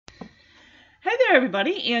Hey there,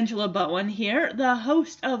 everybody. Angela Bowen here, the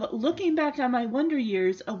host of Looking Back on My Wonder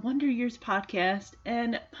Years, a Wonder Years podcast,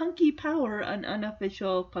 and Punky Power, an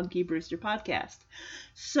unofficial Punky Brewster podcast.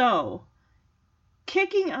 So,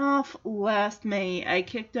 kicking off last May, I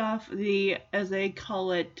kicked off as they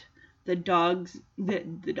call it, the Dog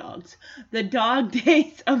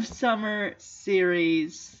Days of Summer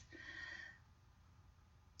series.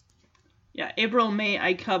 Yeah, April, May,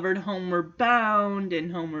 I covered Homeward Bound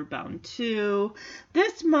and Homeward Bound 2.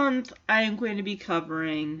 This month, I am going to be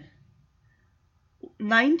covering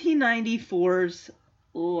 1994's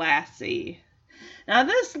Lassie. Now,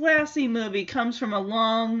 this Lassie movie comes from a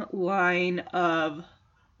long line of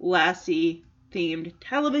Lassie-themed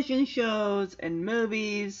television shows and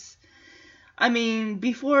movies. I mean,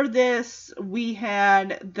 before this, we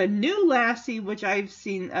had the new Lassie, which I've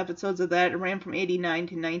seen episodes of that. It ran from 89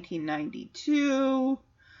 to 1992.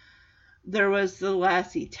 There was the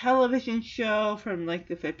Lassie television show from like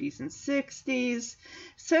the 50s and 60s.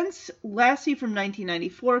 Since Lassie from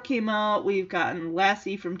 1994 came out, we've gotten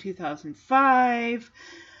Lassie from 2005.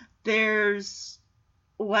 There's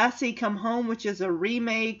Lassie Come Home, which is a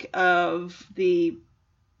remake of the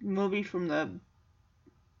movie from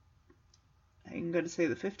I'm going to say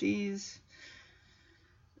the 50s,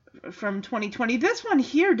 from 2020. This one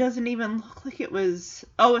here doesn't even look like it was...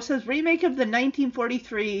 Oh, it says remake of the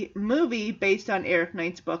 1943 movie based on Eric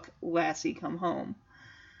Knight's book, Lassie Come Home.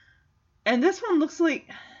 And this one looks like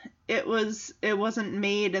it wasn't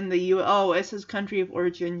made in the U.S. Oh, it says country of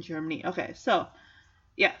origin, Germany. Okay, so,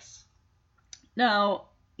 yes. Now,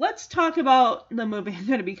 let's talk about the movie I'm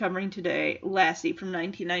going to be covering today, Lassie from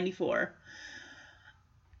 1994.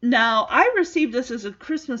 Now, I received this as a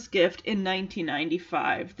Christmas gift in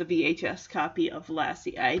 1995, the VHS copy of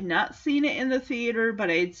Lassie. I had not seen it in the theater, but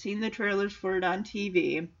I had seen the trailers for it on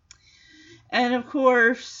TV. And of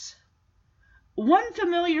course, one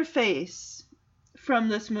familiar face from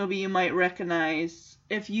this movie you might recognize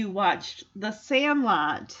if you watched The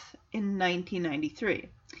Sandlot in 1993.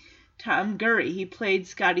 Tom Gurry, he played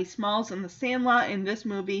Scotty Smalls in The Sandlot. In this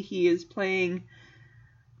movie, he is playing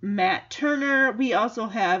Matt Turner. We also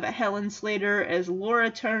have Helen Slater as Laura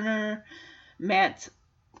Turner, Matt's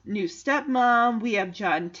new stepmom. We have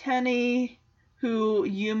John Tenney, who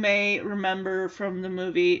you may remember from the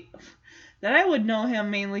movie that I would know him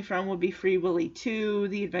mainly from would be Free Willy 2,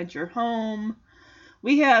 The Adventure Home.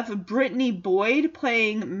 We have Brittany Boyd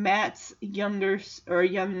playing Matt's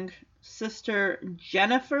young sister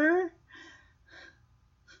Jennifer.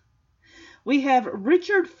 We have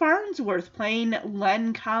Richard Farnsworth playing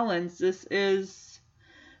Len Collins. This is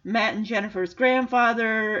Matt and Jennifer's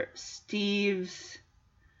grandfather, Steve's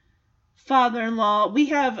father-in-law. We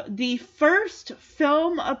have the first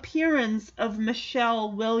film appearance of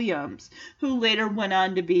Michelle Williams, who later went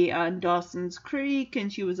on to be on Dawson's Creek,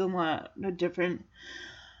 and she was in a lot of different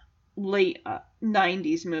late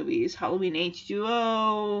 90s movies. Halloween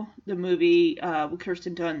H2O, the movie with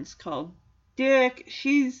Kirsten Dunst called Dick.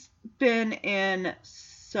 She's been in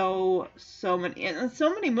so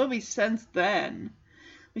many movies since then.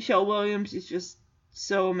 Michelle Williams is just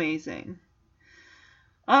so amazing.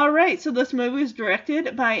 Alright, so this movie was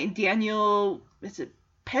directed by Daniel, is it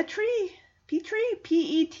Petrie? Petrie?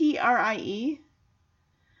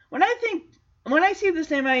 When I see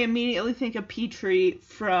this name, I immediately think of Petrie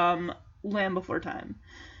from Land Before Time.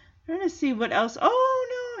 I'm trying to see what else. Oh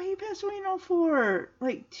no, he passed away in 2004,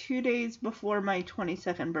 like 2 days before my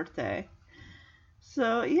 22nd birthday.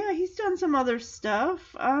 So yeah, he's done some other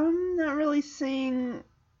stuff. I'm not really seeing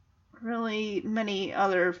many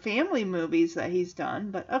other family movies that he's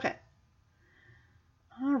done, but okay.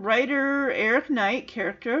 Writer Eric Knight,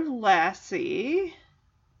 character of Lassie.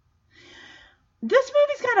 This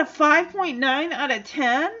movie's got a 5.9 out of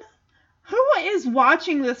 10. Who is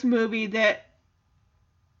watching this movie that...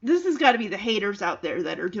 This has got to be the haters out there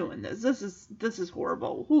that are doing this. This is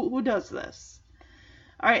horrible. Who does this?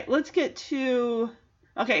 All right, let's get to...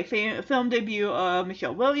 Okay, film debut of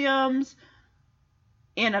Michelle Williams.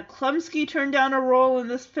 Anna Chlumsky turned down a role in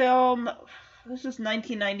this film. This is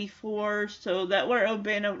 1994, so that would have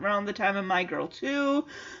been around the time of My Girl 2.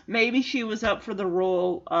 Maybe she was up for the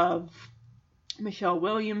role of Michelle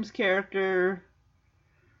Williams' character.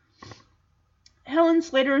 Helen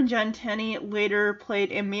Slater and John Tenney later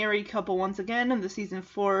played a married couple once again in the season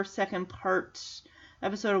 4 second part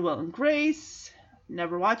episode of Will and Grace.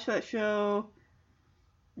 Never watched that show.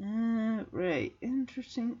 Right.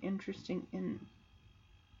 Interesting.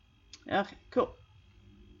 Okay, cool.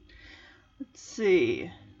 Let's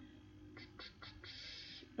see.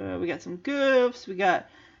 We got some goofs. We got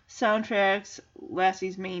soundtracks,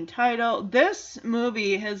 Lassie's main title. This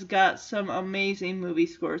movie has got some amazing movie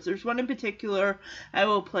scores. There's one in particular I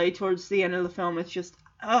will play towards the end of the film. It's just,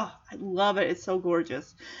 oh, I love it. It's so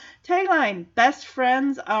gorgeous. Tagline, best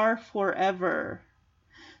friends are forever.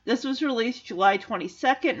 This was released July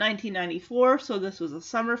 22nd, 1994, so this was a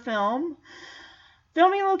summer film.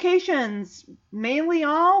 Filming locations, mainly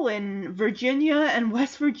all in Virginia and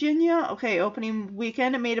West Virginia. Okay, opening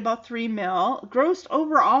weekend, it made about $3 million. Grossed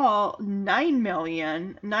overall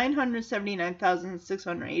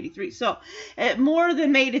 $9,979,683. So it more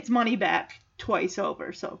than made its money back twice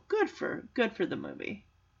over. So good for the movie.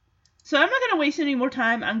 So I'm not going to waste any more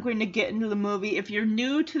time. I'm going to get into the movie. If you're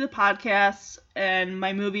new to the podcast and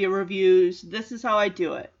my movie reviews, this is how I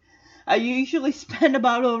do it. I usually spend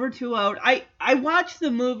about over 2 hours. I watch the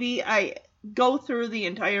movie. I go through the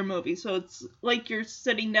entire movie. So it's like you're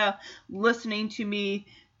sitting down listening to me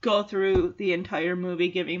go through the entire movie,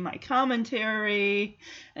 giving my commentary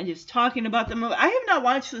and just talking about the movie. I have not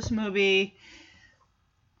watched this movie,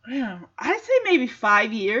 I'd say maybe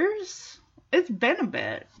 5 years. It's been a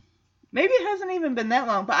bit. Maybe it hasn't even been that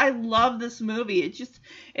long, but I love this movie.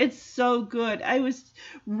 It's so good. I was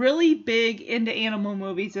really big into animal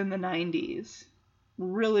movies in the 90s.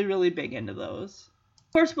 Really, really big into those.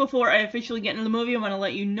 Of course, before I officially get into the movie, I want to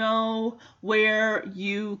let you know where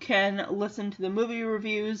you can listen to the movie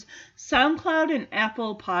reviews. SoundCloud and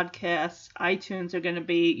Apple Podcasts, iTunes are going to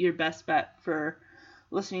be your best bet for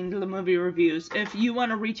listening to the movie reviews. If you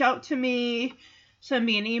want to reach out to me, send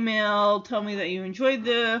me an email, tell me that you enjoyed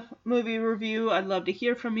the movie review. I'd love to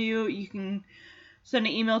hear from you. You can send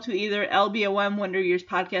an email to either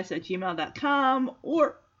lbomwonderyearspodcast@gmail.com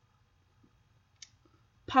or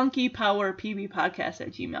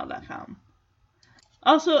punkypowerpbpodcast@gmail.com.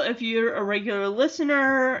 Also, if you're a regular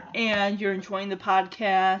listener and you're enjoying the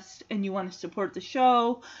podcast and you want to support the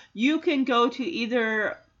show, you can go to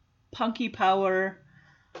either Punky Brewster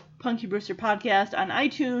podcast on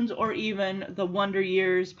iTunes, or even the Wonder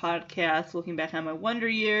Years podcast, looking back on my Wonder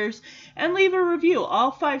Years, and leave a review.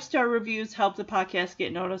 All 5-star reviews help the podcast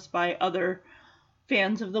get noticed by other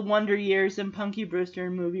fans of the Wonder Years and Punky Brewster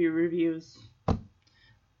movie reviews.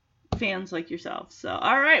 Fans like yourself. So,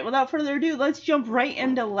 alright, without further ado, let's jump right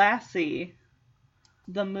into Lassie,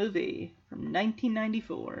 the movie from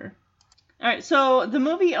 1994. Alright, so the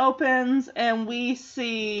movie opens and we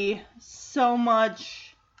see so much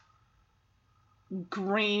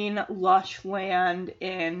green, lush land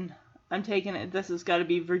in, I'm taking it, this has got to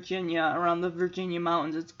be Virginia, around the Virginia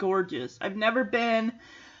mountains. It's gorgeous. I've never been,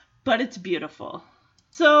 but it's beautiful.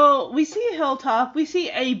 So we see a hilltop, we see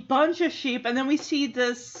a bunch of sheep, and then we see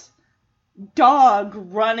this dog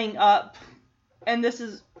running up, and this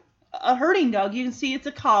is a herding dog. You can see it's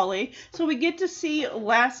a collie. So we get to see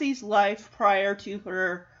Lassie's life prior to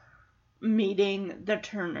her meeting the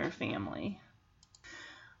Turner family.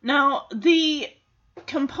 Now, the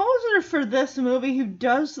composer for this movie who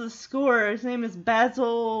does the score, his name is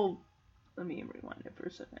Basil. Let me rewind it for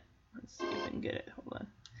a second. Let's see if I can get it. Hold on.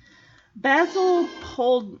 Basil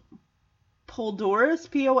Poledouris,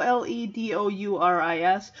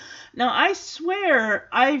 Poledouris. Now, I swear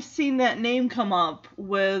I've seen that name come up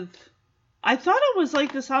with, I thought it was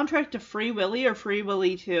like the soundtrack to Free Willy or Free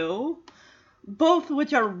Willy 2. Both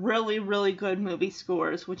which are really, really good movie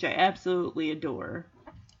scores, which I absolutely adore.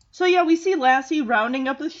 So yeah, we see Lassie rounding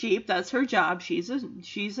up the sheep. That's her job. She's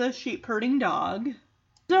a sheep herding dog.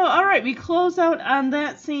 So, alright, we close out on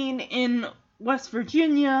that scene in West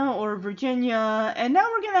Virginia, or Virginia, and now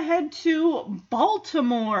we're gonna head to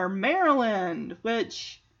Baltimore, Maryland,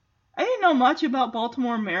 which I didn't know much about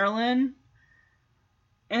Baltimore, Maryland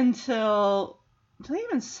until, do they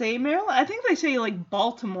even say Maryland? I think they say like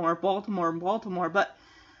Baltimore, but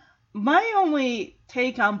my only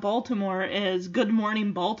take on Baltimore is Good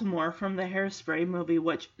Morning Baltimore from the Hairspray movie,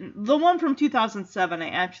 which, the one from 2007,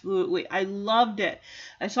 I loved it.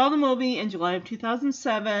 I saw the movie in July of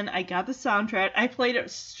 2007. I got the soundtrack. I played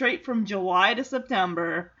it straight from July to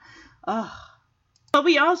September. But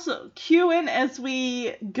we also cue in as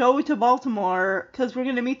we go to Baltimore, because we're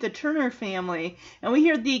going to meet the Turner family, and we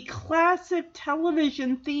hear the classic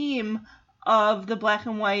television theme of the black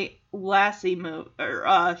and white Lassie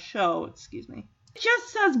show. It just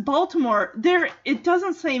says Baltimore. It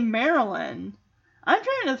doesn't say Maryland. I'm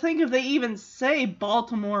trying to think if they even say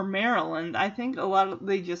Baltimore, Maryland. I think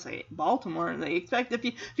they just say Baltimore. They expect if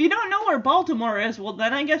you don't know where Baltimore is, well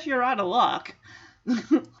then I guess you're out of luck.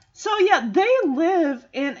 So yeah, they live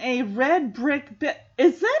in a red brick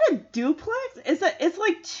is that a duplex? It's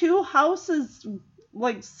like two houses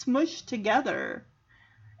like smushed together.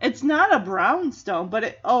 It's not a brownstone, but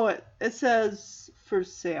it says For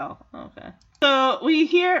sale. Okay. So we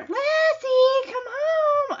hear, Lassie, come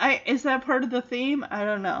home. Is that part of the theme? I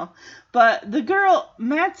don't know. But the girl,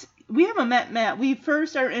 we haven't met Matt. We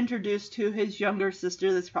first are introduced to his younger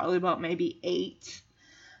sister that's probably about maybe 8.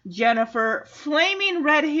 Jennifer, flaming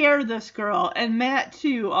red hair, this girl. And Matt,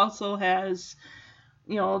 too, also has,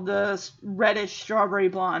 the reddish strawberry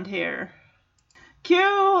blonde hair.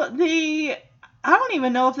 I don't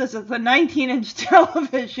even know if this is a 19-inch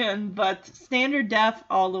television, but standard def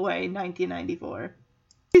all the way, 1994.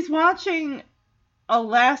 He's watching a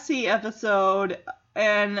Lassie episode,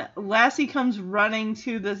 and Lassie comes running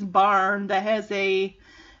to this barn that has a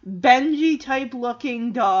Benji-type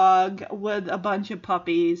looking dog with a bunch of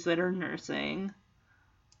puppies that are nursing.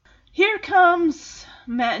 Here comes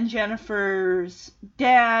Matt and Jennifer's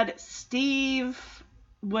dad, Steve,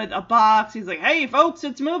 with a box. He's like, hey, folks,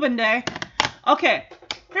 it's moving day. Okay,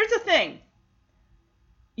 here's the thing.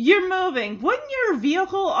 You're moving. Wouldn't your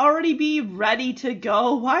vehicle already be ready to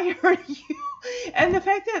go? Why are you... And the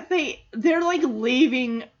fact that they're like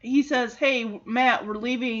leaving, he says, hey, Matt, we're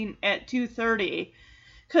leaving at 2:30.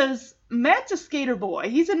 Because Matt's a skater boy.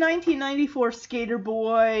 He's a 1994 skater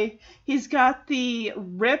boy. He's got the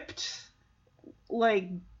ripped, like,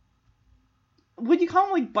 would you call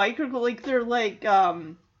them like biker? Like, they're like,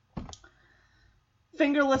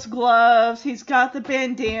 fingerless gloves. He's got the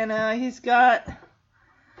bandana.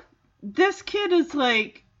 This kid is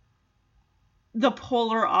like the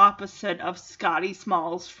polar opposite of Scotty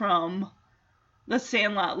Smalls from The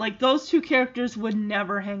Sandlot. Like, those two characters would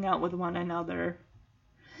never hang out with one another.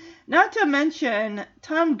 Not to mention,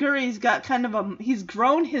 Tom Gurry's got he's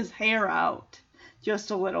grown his hair out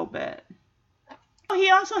just a little bit. He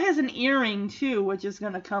also has an earring, too, which is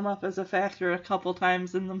going to come up as a factor a couple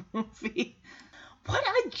times in the movie. What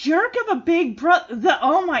a jerk of a big brother.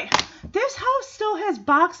 This house still has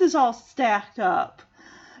boxes all stacked up.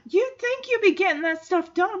 You'd think you'd be getting that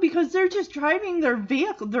stuff done because they're just driving their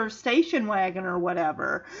vehicle, their station wagon or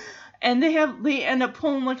whatever. And they end up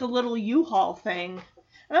pulling like a little U-Haul thing.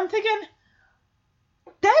 And I'm thinking,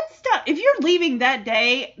 that stuff, if you're leaving that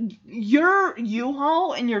day, your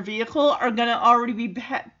U-Haul and your vehicle are going to already be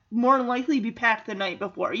more than likely be packed the night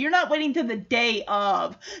before. You're not waiting to the day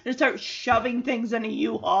of to start shoving things in a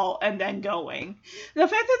U-Haul and then going. The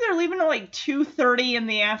fact that they're leaving at like 2:30 in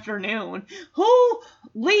the afternoon, who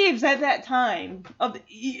leaves at that time?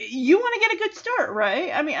 You want to get a good start,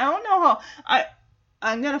 right? I mean, I don't know how.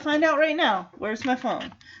 I'm going to find out right now. Where's my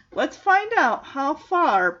phone? Let's find out how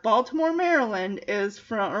far Baltimore, Maryland is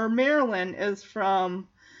from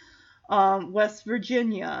West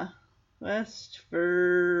Virginia.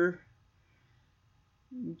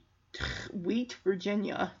 Wheat,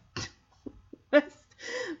 Virginia. West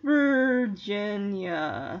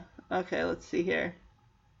Virginia. Okay, let's see here.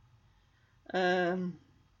 For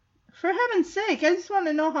heaven's sake, I just want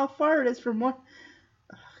to know how far it is from one.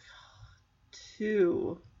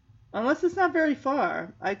 Two. Unless it's not very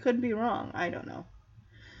far. I could be wrong. I don't know.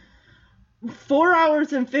 4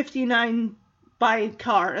 hours and 59 by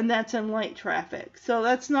car, and that's in light traffic. So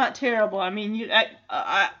that's not terrible. I mean,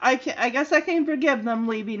 I guess I can forgive them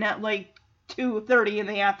leaving at like 2:30 in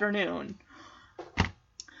the afternoon.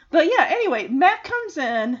 But yeah, anyway, Matt comes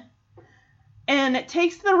in and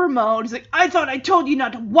takes the remote. He's like, I thought I told you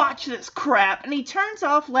not to watch this crap. And he turns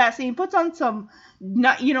off Lassie and puts on some,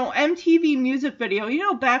 MTV music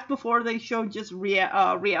video. Back before they showed just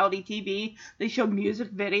reality TV, they showed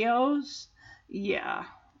music videos. Yeah.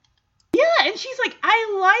 Yeah, and she's like,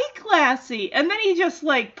 I like Lassie. And then he just,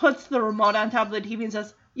 like, puts the remote on top of the TV and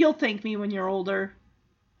says, you'll thank me when you're older.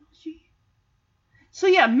 So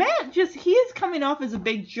yeah, Matt he is coming off as a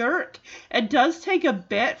big jerk. It does take a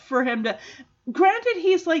bit for him to... Granted,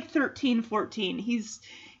 he's like 13, 14. He's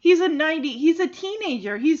a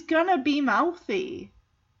teenager. He's gonna be mouthy.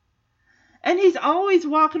 And he's always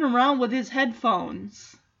walking around with his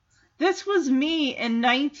headphones. This was me in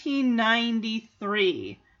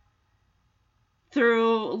 1993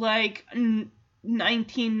 through like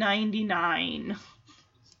 1999.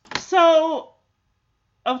 So,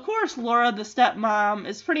 of course, Laura, the stepmom,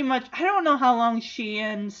 is pretty much... I don't know how long she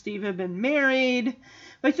and Steve have been married,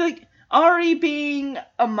 but I feel like already being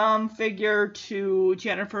a mom figure to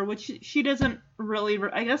Jennifer, which she doesn't really...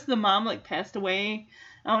 I guess the mom, like, passed away,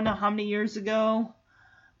 I don't know how many years ago.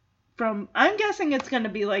 I'm guessing it's going to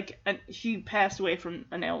be, like, she passed away from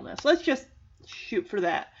an illness. Let's just shoot for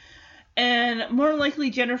that. And more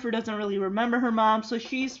likely, Jennifer doesn't really remember her mom, so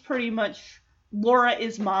she's pretty much... Laura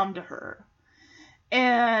is mom to her.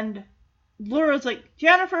 And Laura's like,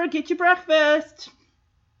 Jennifer, get your breakfast.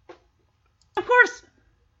 Of course,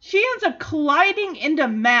 She ends up colliding into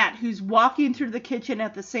Matt, who's walking through the kitchen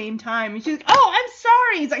at the same time. And she's like, oh, I'm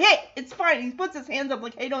sorry. He's like, hey, it's fine. He puts his hands up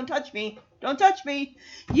like, hey, don't touch me. Don't touch me.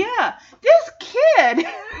 Yeah, this kid.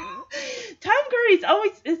 Tom Curry's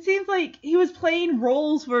always, it seems like he was playing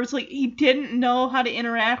roles where it's like he didn't know how to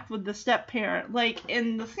interact with the step-parent. Like,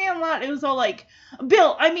 in The Sandlot, it was all like,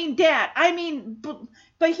 Bill, I mean Dad, I mean...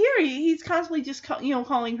 But here, he's constantly just,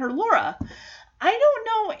 calling her Laura. I don't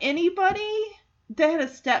know anybody that had a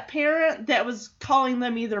step-parent that was calling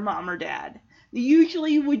them either mom or dad. They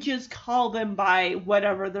usually would just call them by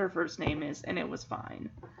whatever their first name is, and it was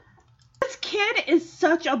fine. This kid is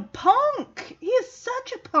such a punk. He is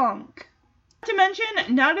such a punk. Not to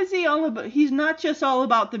mention, he's not just all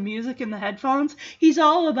about the music and the headphones. He's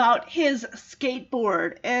all about his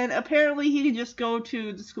skateboard. And apparently he can just go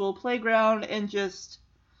to the school playground and just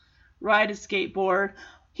ride a skateboard.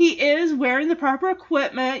 He is wearing the proper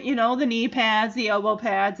equipment, the knee pads, the elbow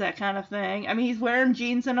pads, that kind of thing. I mean, he's wearing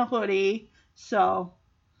jeans and a hoodie, so.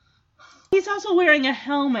 He's also wearing a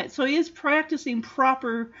helmet, so he is practicing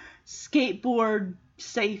proper skateboard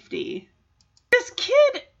safety. This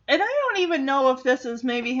kid, and I don't even know if this is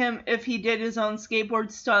maybe him, if he did his own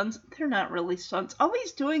skateboard stunts. They're not really stunts. All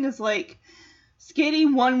he's doing is like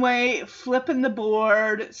skating one way, flipping the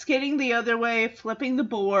board, skating the other way, flipping the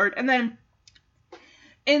board, and then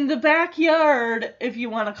in the backyard, if you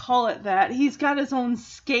want to call it that, he's got his own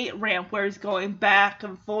skate ramp where he's going back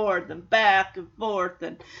and forth,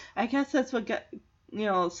 and I guess that's what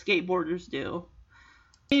skateboarders do.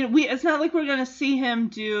 I mean, it's not like we're gonna see him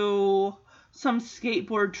do some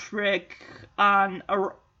skateboard trick on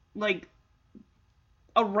a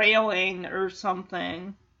railing or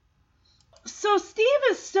something. So Steve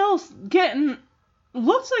is still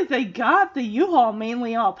looks like they got the U-Haul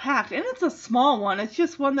mainly all packed, and it's a small one. It's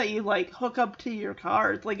just one that you hook up to your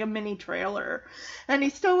car. It's like a mini trailer. And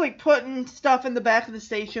he's still putting stuff in the back of the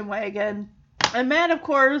station wagon. And Matt, of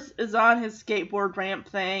course, is on his skateboard ramp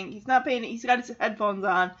thing. He's not paying. He's got his headphones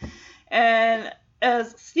on. And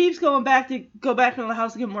as Steve's go back into the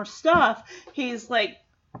house to get more stuff, he's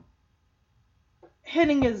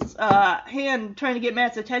hitting his hand, trying to get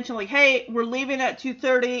Matt's attention, like, hey, we're leaving at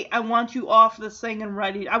 2:30. I want you off this thing and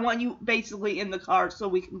ready. I want you basically in the car so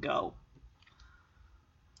we can go.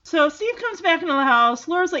 So Steve comes back into the house.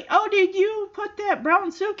 Laura's like, oh, did you put that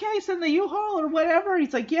brown suitcase in the U-Haul or whatever?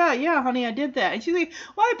 He's like, yeah, honey, I did that. And she's like,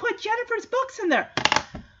 well, I put Jennifer's books in there.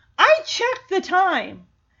 I checked the time.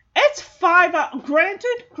 It's 5 hours.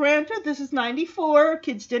 Granted, this is 94.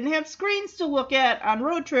 Kids didn't have screens to look at on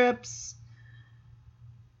road trips.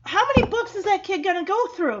 How many books is that kid gonna go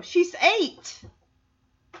through? She's 8.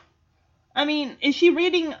 I mean, is she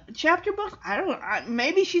reading chapter books? I don't know.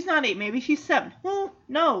 Maybe she's not 8. Maybe she's 7. Who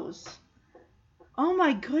knows? Oh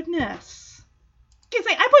my goodness. He's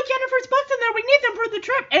like, I put Jennifer's books in there. We need them for the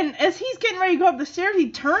trip. And as he's getting ready to go up the stairs, he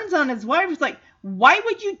turns on his wife. He's like, why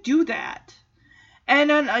would you do that? And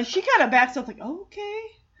then she kind of backs up like, oh, okay.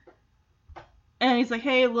 And he's like,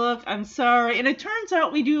 hey, look, I'm sorry. And it turns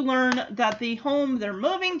out we do learn that the home they're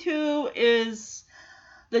moving to is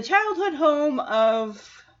the childhood home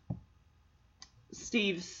of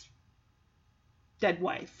Steve's dead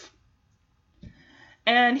wife.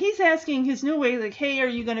 And he's asking his new wife, like, hey, are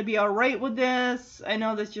you going to be all right with this? I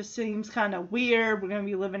know this just seems kind of weird. We're going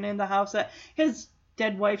to be living in the house. His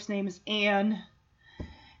dead wife's name is Anne.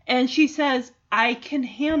 And she says, I can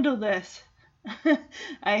handle this.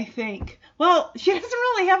 I think. Well, she doesn't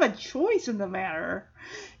really have a choice in the matter.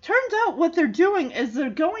 Turns out what they're doing is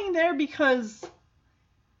they're going there because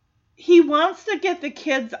he wants to get the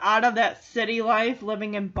kids out of that city life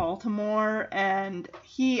living in Baltimore, and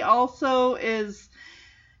he also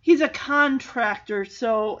he's a contractor,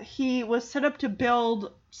 so he was set up to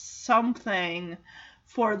build something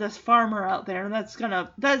for this farmer out there, and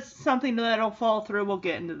that's something that'll fall through. We'll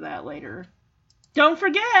get into that later. Don't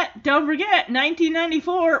forget,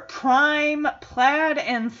 1994, prime plaid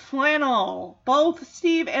and flannel. Both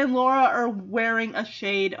Steve and Laura are wearing a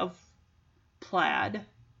shade of plaid.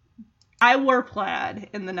 I wore plaid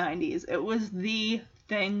in the 90s. It was the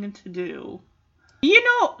thing to do.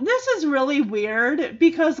 This is really weird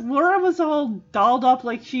because Laura was all dolled up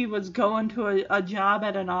like she was going to a job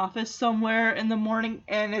at an office somewhere in the morning,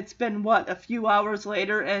 and it's been, a few hours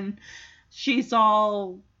later, and she's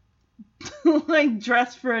all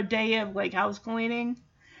dressed for a day of house cleaning.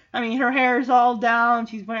 I mean, her hair's all down,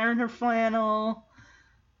 she's wearing her flannel.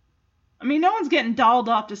 I mean, no one's getting dolled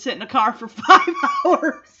up to sit in a car for 5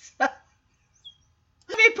 hours.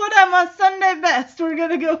 Let me put on my Sunday best. We're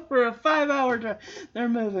gonna go for a 5-hour drive. They're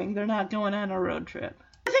moving. They're not going on a road trip.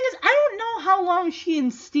 The thing is, I don't know how long she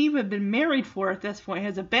and Steve have been married for at this point.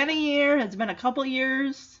 Has it been a year? Has it been a couple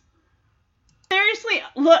years? Seriously,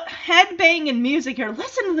 look, headbang and music here.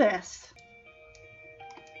 Listen to this.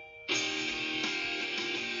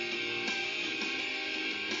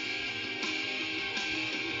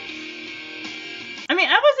 I mean,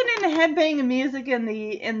 I wasn't into headbang and music in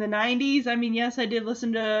the 90s. I mean, yes, I did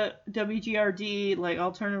listen to WGRD, like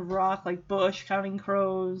alternative rock, like Bush, Counting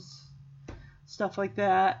Crows, stuff like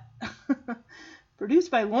that. Produced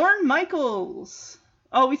by Lorne Michaels.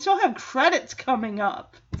 Oh, we still have credits coming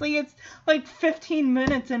up. It's like 15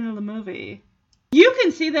 minutes into the movie. You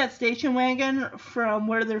can see that station wagon from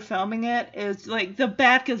where they're filming it. Is like the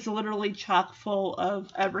back is literally chock full of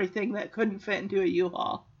everything that couldn't fit into a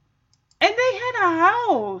U-Haul. And they had a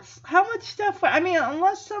house. How much stuff? I mean,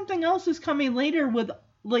 unless something else is coming later with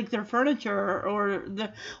like their furniture or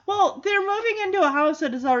they're moving into a house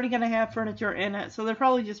that is already going to have furniture in it, so they're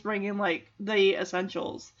probably just bringing like the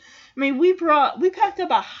essentials. I mean, we packed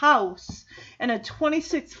up a house and a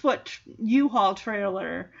 26-foot U-Haul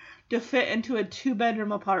trailer to fit into a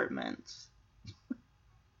 2-bedroom apartment.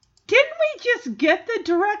 Didn't we just get the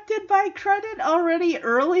directed by credit already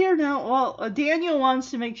earlier? No, well, Daniel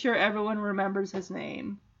wants to make sure everyone remembers his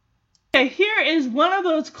name. Okay, here is one of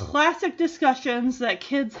those classic discussions that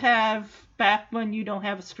kids have back when you don't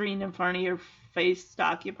have a screen in front of your face to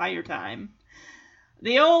occupy your time.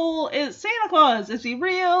 Is Santa Claus, is he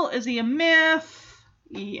real? Is he a myth?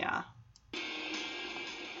 Yeah.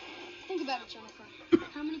 Think about it, Jennifer.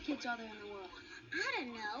 How many kids are there in the world? I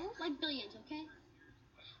don't know. Like billions, okay?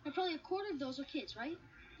 And probably a quarter of those are kids, right?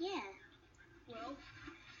 Yeah. Well,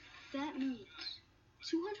 that means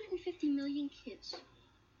 250 million kids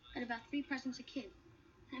at about 3 presents a kid.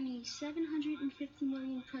 That means 750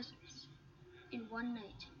 million presents in one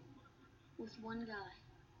night with one guy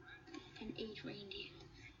and 8 reindeer.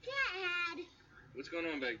 Dad! What's going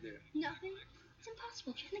on back there? Nothing. It's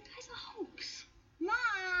impossible, Jen. The guy's a hoax.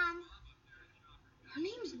 Mom! Her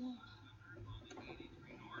name's Laura.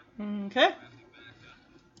 Okay.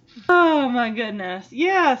 Oh my goodness.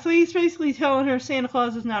 Yeah, so he's basically telling her Santa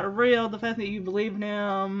Claus is not real. The fact that you believe in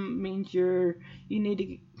him means you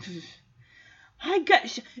need to... My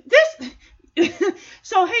gosh.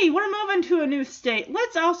 So, hey, we're moving to a new state.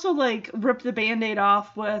 Let's also, rip the Band-Aid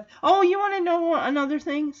off with, oh, you want to know another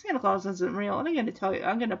thing? Santa Claus isn't real. And I'm going to tell you,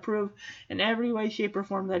 I'm going to prove in every way, shape, or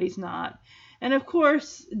form that he's not. And, of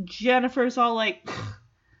course, Jennifer's all like,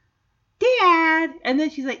 Dad! And then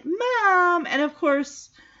she's like, Mom! And, of course...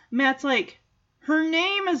 Matt's like, her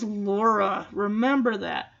name is Laura. Remember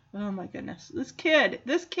that. Oh my goodness. This kid.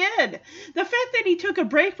 The fact that he took a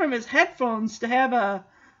break from his headphones to have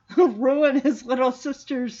ruin his little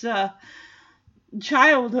sister's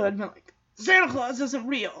childhood. Like, Santa Claus isn't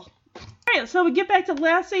real. Alright, so we get back to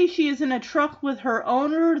Lassie. She is in a truck with her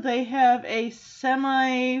owner. They have a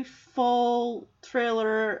semi-full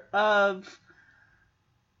trailer of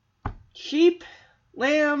sheep,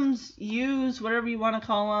 lambs, ewes, whatever you want to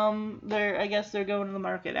call them. I guess they're going to the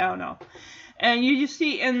market. I don't know. And you just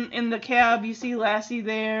see in the cab, you see Lassie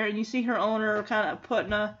there, and you see her owner kind of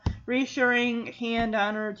putting a reassuring hand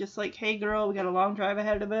on her, just like, hey girl, we got a long drive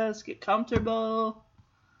ahead of us, get comfortable.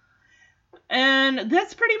 And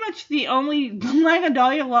that's pretty much the only line of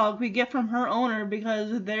dialogue we get from her owner,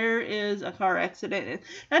 because there is a car accident.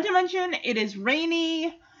 Not to mention, it is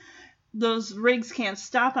rainy. Those rigs can't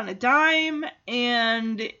stop on a dime,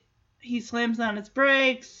 and he slams on his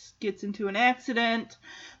brakes, gets into an accident.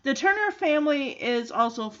 The Turner family is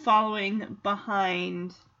also following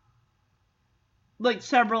behind, like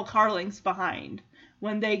several car lengths behind,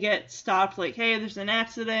 when they get stopped, like, hey, there's an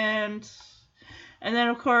accident. And then,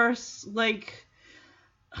 of course, like,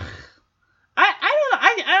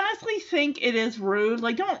 I honestly think it is rude.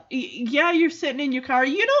 Like, you're sitting in your car.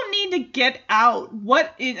 You don't need to get out.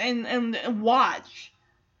 And watch.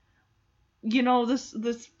 You know,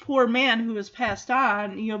 this poor man who has passed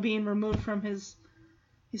on, being removed from his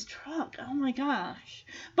truck. Oh my gosh.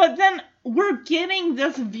 But then we're getting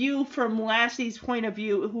this view from Lassie's point of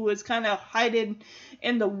view, who is kind of hiding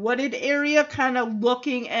in the wooded area, kind of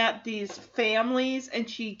looking at these families, and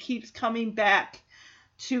she keeps coming back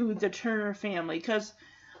to the Turner family, because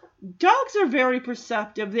dogs are very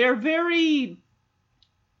perceptive. They're very,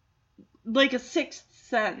 like, a sixth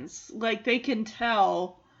sense. Like, they can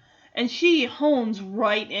tell. And she hones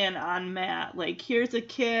right in on Matt. Like, here's a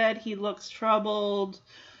kid, he looks troubled.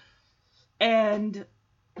 And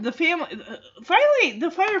the family, finally,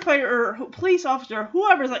 the firefighter or police officer,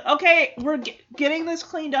 whoever's like, okay, we're getting this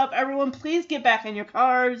cleaned up. Everyone, please get back in your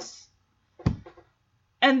cars.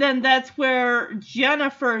 And then that's where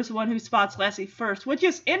Jennifer is the one who spots Lassie first, which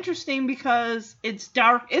is interesting because it's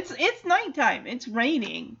dark. It's nighttime. It's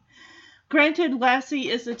raining. Granted, Lassie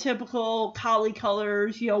is the typical collie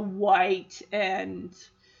colors, white and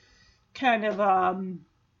kind of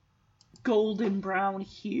golden brown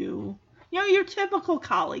hue. Your typical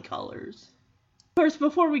collie colors. Of course,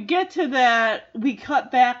 before we get to that, we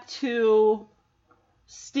cut back to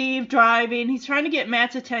Steve driving. He's trying to get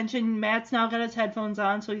Matt's attention. Matt's now got his headphones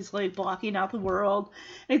on, so he's like blocking out the world.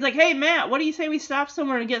 And he's like, "Hey, Matt, what do you say we stop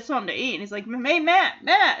somewhere and get something to eat?" And he's like, "Hey, Matt."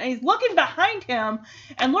 And he's looking behind him,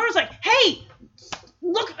 and Laura's like, "Hey,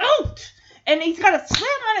 look out!" And he's got to slam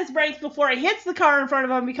on his brakes before he hits the car in front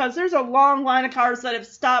of him because there's a long line of cars that have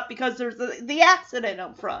stopped because there's the accident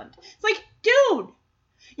up front. It's like, dude,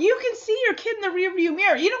 you can see your kid in the rearview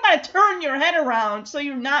mirror. You don't got to turn your head around so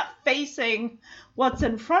you're not facing what's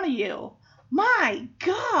in front of you. My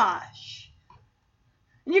gosh.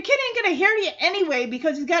 And your kid ain't going to hear you anyway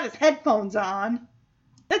because he's got his headphones on.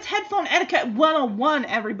 That's headphone etiquette 101,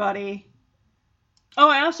 everybody. Oh,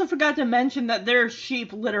 I also forgot to mention that there's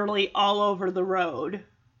sheep literally all over the road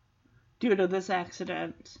due to this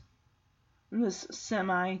accident. And this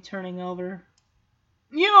semi turning over.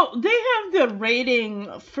 They have the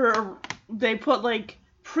rating for, they put like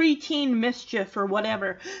preteen mischief or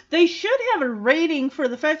whatever. They should have a rating for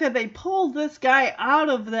the fact that they pulled this guy out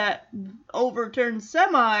of that overturned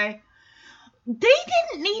semi. They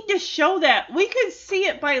didn't need to show that. We could see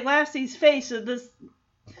it by Lassie's face that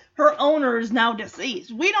her owner is now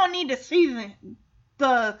deceased. We don't need to see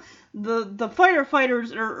the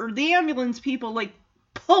firefighters or the ambulance people like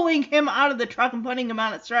pulling him out of the truck and putting him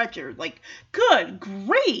on a stretcher. Like, good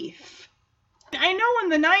grief. I know in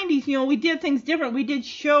the 90s, we did things different. We did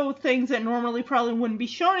show things that normally probably wouldn't be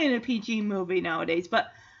shown in a PG movie nowadays,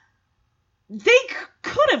 but they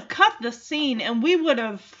could have cut the scene and we would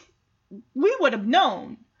have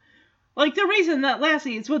known. Like, the reason that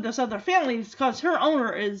Lassie is with this other family is because her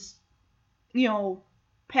owner is,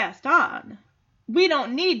 passed on. We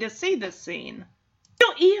don't need to see this scene. We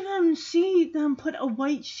don't even see them put a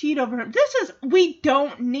white sheet over him. We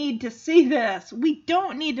don't need to see this. We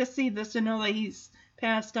don't need to see this to know that he's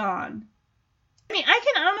passed on. I mean, I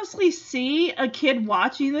can honestly see a kid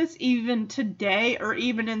watching this even today or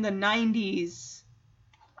even in the 90s.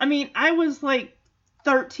 I mean, I was like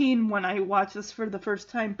 13 when I watched this for the first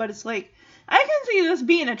time, but it's like, I can see this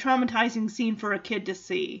being a traumatizing scene for a kid to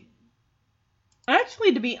see.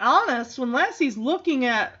 Actually, to be honest, when Lassie's looking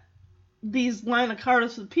at these line of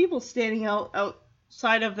cars with people standing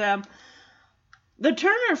outside of them, the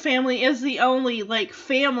Turner family is the only,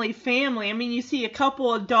 family. I mean, you see a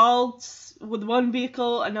couple adults with one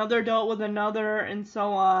vehicle, another adult with another, and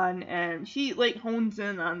so on, and she, hones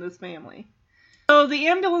in on this family. So the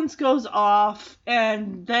ambulance goes off,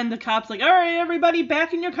 and then the cop's like, all right, everybody,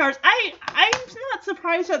 back in your cars. I'm not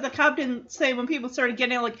surprised that the cop didn't say when people started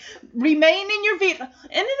getting out, remain in your vehicle.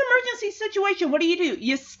 In an emergency situation, what do?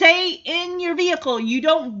 You stay in your vehicle. You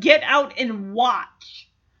don't get out and watch.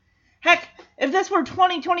 Heck, if this were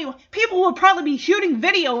 2021, people would probably be shooting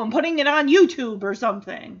video and putting it on YouTube or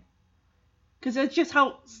something. Because that's just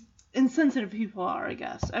how insensitive people are, I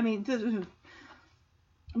guess. I mean,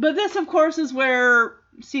 but this, of course, is where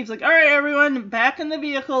Steve's like, all right, everyone, back in the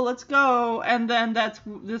vehicle, let's go. And then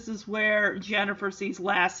this is where Jennifer sees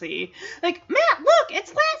Lassie. Like, Matt, look,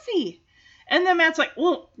 it's Lassie. And then Matt's like,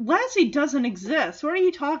 well, Lassie doesn't exist. What are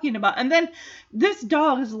you talking about? And then this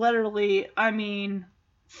dog is literally,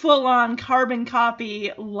 full-on carbon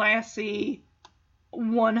copy Lassie,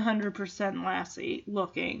 100% Lassie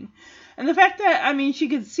looking. And the fact that, she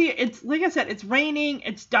could see it, it's, like I said, it's raining,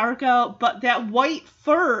 it's dark out, but that white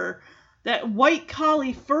fur, that white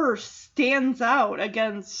collie fur stands out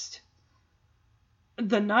against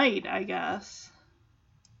the night, I guess.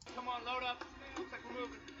 Come on, load up. Looks like we're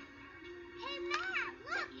moving. Hey, Matt,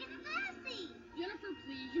 look, it's Lassie. Jennifer,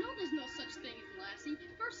 please. You know there's no such thing as Lassie.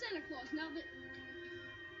 First Santa Claus, now that...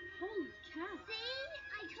 Holy cow. See?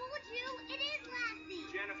 I told you, it is Lassie.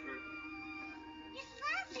 Jennifer. It's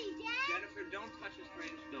Lassie, Dad. Jennifer, don't touch a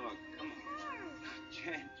strange dog. Come on.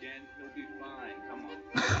 Jen, he'll be fine. Come on. It's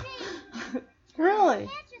Lassie. Really? We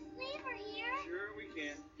can't just leave her here. Sure we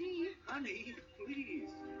can. Steve, Honey, please.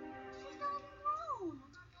 she's all alone.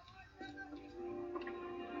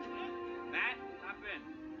 Matt, hop in.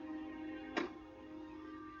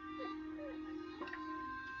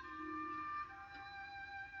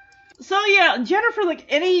 So yeah, Jennifer, like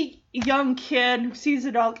any young kid who sees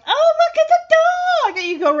a dog, oh look, it's a dog! And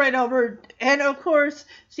you go right over, and of course,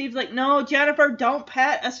 Steve's like, no, Jennifer, don't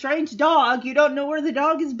pet a strange dog. You don't know where the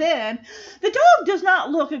dog has been. The dog does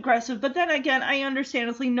not look aggressive, but then again, I understand.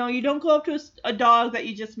 It's like, no, you don't go up to a dog that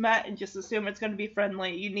you just met and just assume it's going to be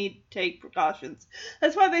friendly. You need to take precautions.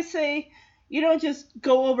 That's why they say you don't just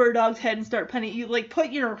go over a dog's head and start petting it. You like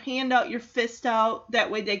put your hand out, your fist out.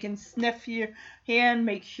 That way they can sniff your hand,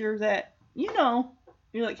 make sure that, you know,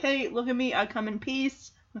 you're like, hey, look at me. I come in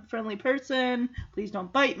peace. I'm a friendly person. Please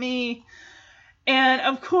don't bite me. And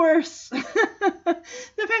of course, the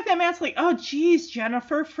fact that Matt's like, oh, geez,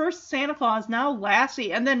 Jennifer, first Santa Claus, now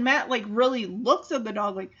Lassie. And then Matt like really looks at the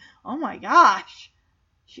dog like, oh my gosh,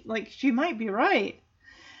 she might be right.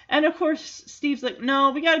 And of course, Steve's like,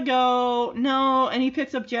 no, we gotta go. No. And he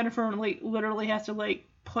picks up Jennifer and like literally has to like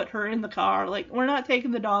put her in the car. Like, we're not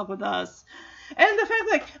taking the dog with us. And the fact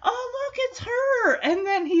like, oh, look, it's her. And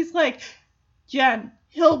then he's like, Jen,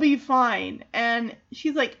 he'll be fine. And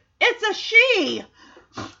she's like, it's a she.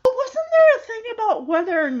 Wasn't there a thing about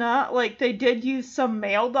whether or not like they did use some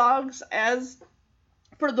male dogs as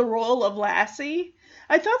for the role of Lassie?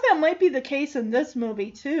 I thought that might be the case in this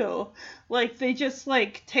movie too. Like they just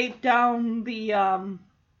like taped down the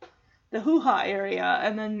hoo-ha area,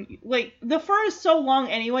 and then like the fur is so long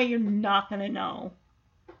anyway, you're not gonna know.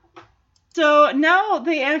 So now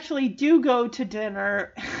they actually do go to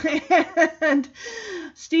dinner, and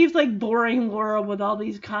Steve's like boring Laura with all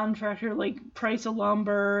these contractor like price of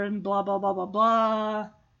lumber and blah blah blah blah blah.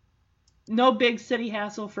 No big city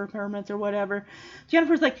hassle for permits or whatever.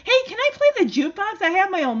 Jennifer's like, hey, can I play the jukebox? I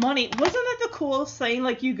have my own money. Wasn't that the coolest thing?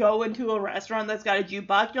 Like, you go into a restaurant that's got a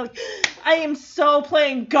jukebox, you're like, I am so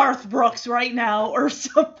playing Garth Brooks right now, or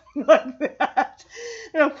something like that.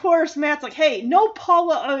 And of course, Matt's like, hey, no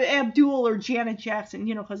Paula Abdul or Janet Jackson,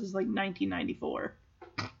 you know, because it's like 1994.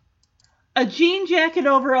 A jean jacket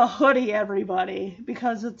over a hoodie, everybody,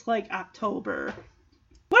 because it's like October.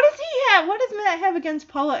 What does he have? What does Matt have against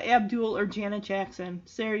Paula Abdul or Janet Jackson?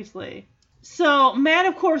 Seriously. So Matt,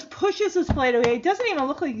 of course, pushes his plate away. It doesn't even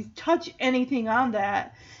look like he's touched anything on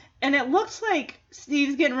that. And it looks like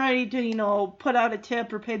Steve's getting ready to, you know, put out a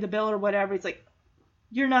tip or pay the bill or whatever. He's like,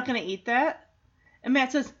 you're not going to eat that? And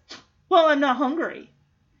Matt says, well, I'm not hungry.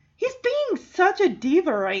 He's being such a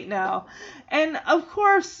diva right now. And, of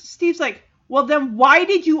course, Steve's like, well, then why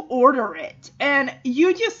did you order it? And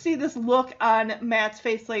you just see this look on Matt's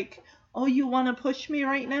face like, oh, you want to push me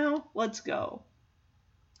right now? Let's go.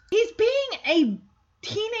 He's being a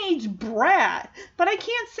teenage brat, but I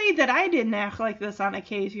can't say that I didn't act like this on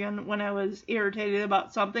occasion when I was irritated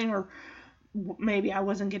about something, or maybe I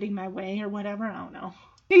wasn't getting my way or whatever. I don't know.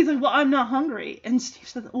 He's like, well, I'm not hungry. And Steve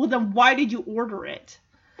says, well, then why did you order it?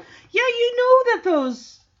 Yeah, you know that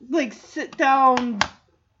those, like, sit-down,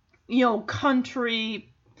 you know,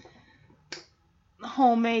 country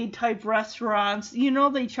homemade type restaurants, you know,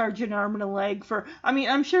 they charge an arm and a leg for, I mean,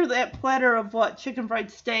 I'm sure that platter of chicken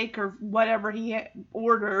fried steak or whatever he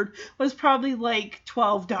ordered was probably like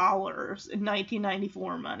 $12 in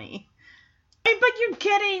 1994 money. I mean, but you're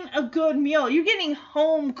getting a good meal. You're getting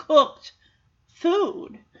home cooked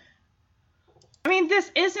food. I mean, this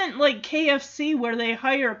isn't like KFC where they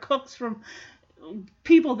hire cooks from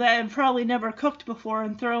people that have probably never cooked before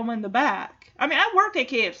and throw them in the back. I mean, I worked at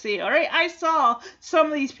KFC, all right? I saw some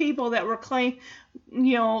of these people that were claiming,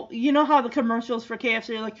 you know how the commercials for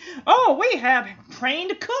KFC are like, oh, we have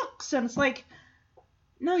trained cooks. And it's like,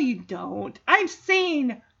 no, you don't. I've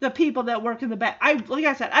seen the people that work in the back. Like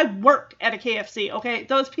I said, I worked at a KFC, okay?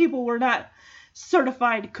 Those people were not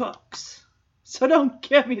certified cooks. So don't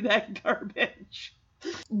give me that garbage.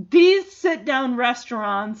 These sit-down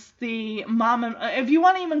restaurants, the if you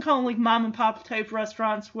want to even call them like mom and pop type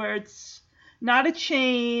restaurants where it's not a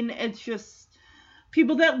chain, it's just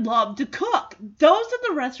people that love to cook. Those are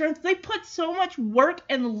the restaurants, they put so much work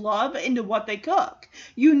and love into what they cook.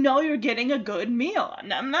 You know you're getting a good meal.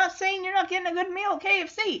 And I'm not saying you're not getting a good meal at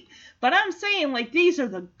KFC, but I'm saying like these are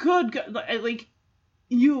the good, like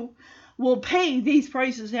you will pay these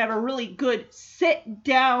prices to have a really good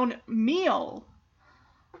sit-down meal.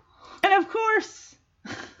 And of course,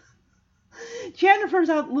 Jennifer's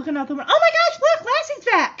out looking out the window. Oh my gosh, look, Lassie's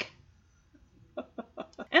back!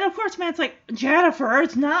 And of course, Matt's like, Jennifer,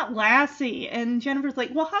 it's not Lassie. And Jennifer's like,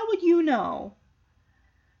 well, how would you know?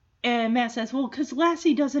 And Matt says, well, because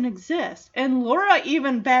Lassie doesn't exist. And Laura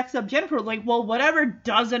even backs up Jennifer, like, well, whatever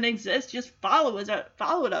doesn't exist, just follow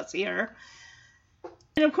us here.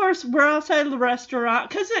 And of course, we're outside of the restaurant,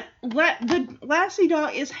 because the Lassie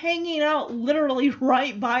dog is hanging out literally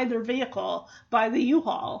right by their vehicle, by the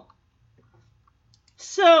U-Haul.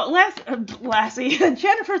 So Lassie,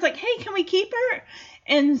 Jennifer's like, hey, can we keep her?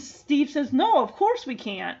 And Steve says, no, of course we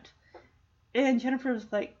can't. And Jennifer's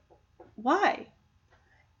like, why?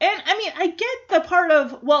 And I mean, I get the part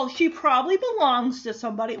of, well, she probably belongs to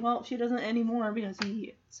somebody. Well, she doesn't anymore because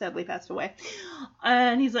he sadly passed away.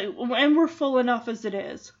 And he's like, and we're full enough as it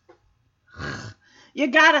is. You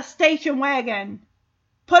got a station wagon.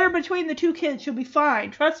 Put her between the two kids. She'll be fine.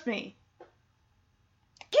 Trust me.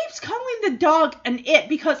 Keeps calling the dog an it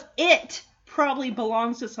because it probably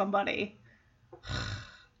belongs to somebody.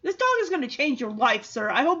 This dog is going to change your life, sir.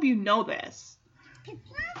 I hope you know this. It's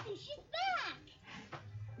Lassie. She's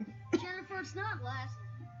back. Jennifer, it's not Lassie.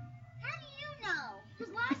 How do you know?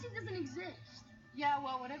 Because Lassie doesn't exist. Yeah,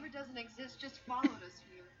 well, whatever doesn't exist just followed us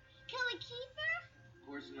here. Can we keep her? Of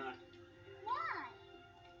course not. Why?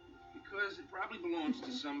 Because it probably belongs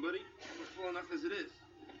to somebody. We're full enough as it is.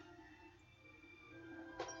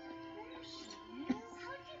 There she is.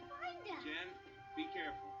 How'd you find her? Jen, be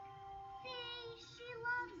careful. See, she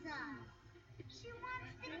loves us. She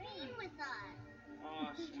wants to be with us.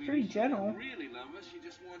 Oh, sweetie. pretty She gentle. don't really love us. She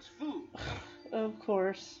just wants food. Of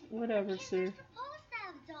course. Whatever, Kids sir. are supposed to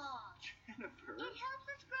have dogs. Jennifer. It helps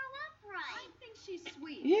us grow up I right. think she's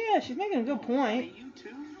sweet. Yeah, she's making a good point. Hey, you too?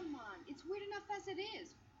 Come on, it's weird enough as it is.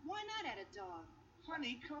 Why not add a dog?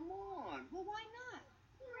 Honey, come on. Well, why not?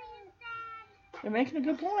 Please, Dad. They're making a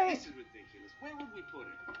good point. This is ridiculous. Where would we put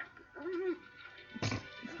her?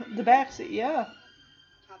 The backseat, yeah.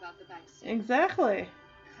 How about the back seat? Exactly.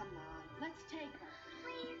 Come on, let's take her.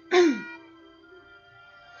 Please, Dad.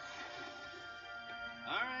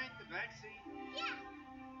 All right, the back seat. Yeah.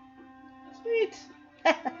 Sweet.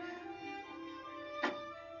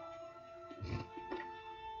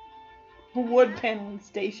 Wood paneling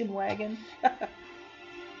station wagon. Hey,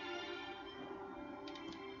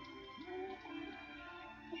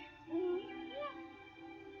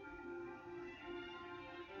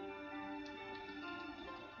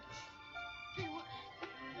 what?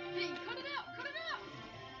 Hey, cut it out! Cut it out!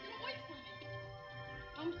 Get away from me!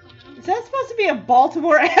 I'm coming. Is that supposed to be a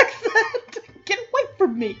Baltimore accent? Get away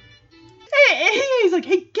from me. Hey, he's like,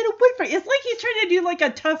 hey, get away from me. It's like he's trying to do like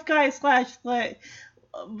a tough guy slash like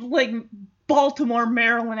Baltimore,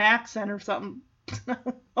 Maryland accent or something.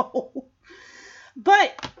 Oh.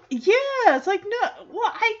 But yeah, it's like, no,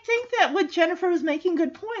 well, I think that what Jennifer was making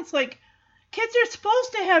good points. Like, kids are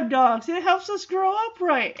supposed to have dogs. It helps us grow up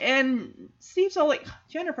right. And Steve's all like,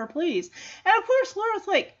 Jennifer, please. And of course, Laura's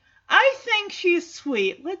like, I think she's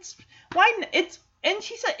sweet. And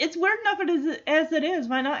she said, it's weird enough as it is.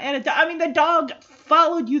 Why not add a dog? I mean, the dog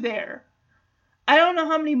followed you there. I don't know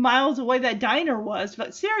how many miles away that diner was,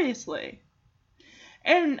 but seriously.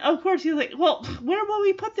 And of course, he's like, well, where will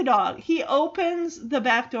we put the dog? He opens the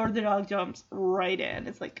back door, the dog jumps right in.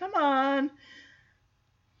 It's like, come on.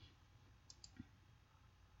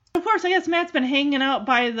 Of course, I guess Matt's been hanging out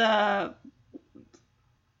by the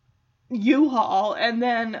U-Haul, and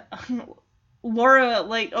then Laura,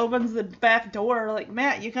 like, opens the back door, like,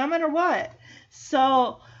 Matt, you coming or what?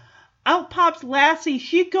 So out pops Lassie.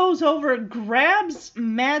 She goes over, grabs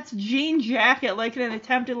Matt's jean jacket, like, in an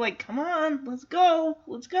attempt to, like, come on, let's go.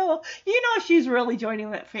 You know she's really joining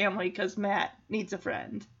that family because Matt needs a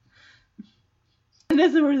friend. And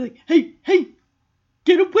this is where he's like, hey,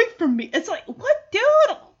 get away from me. It's like, what,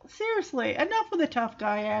 dude? Seriously, enough with the tough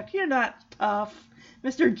guy act. You're not tough.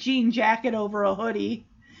 Mr. Jean jacket over a hoodie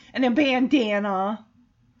and a bandana.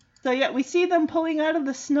 So yeah, we see them pulling out of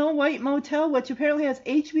the Snow White Motel, which apparently has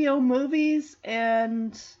HBO movies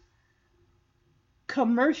and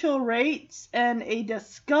commercial rates and a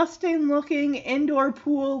disgusting looking indoor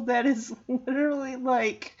pool that is literally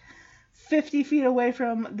like 50 feet away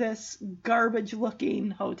from this garbage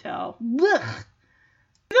looking hotel. Ugh.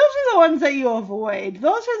 Those are the ones that you avoid.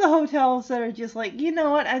 Those are the hotels that are just like, you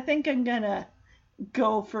know what, I think I'm gonna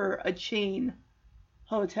go for a chain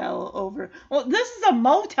hotel over. Well, this is a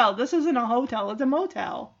motel. This isn't a hotel. It's a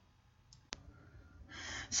motel.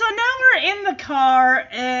 So now we're in the car,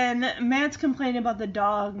 and Matt's complaining about the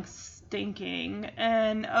dog stinking.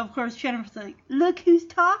 And, of course, Jennifer's like, look who's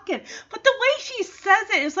talking. But the way she says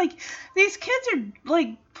it is like, these kids are,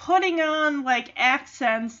 like, putting on, like,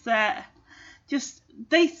 accents that just,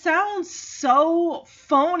 they sound so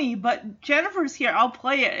phony. But Jennifer's here. I'll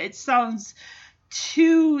play it. It sounds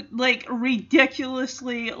too, like,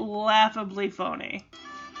 ridiculously, laughably phony.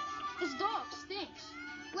 This dog stinks.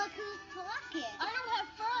 Look who's talking. I don't have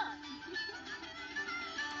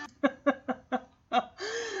fur.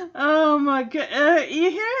 Oh my god,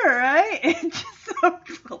 you hear it, right? It just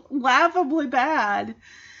sounds laughably bad.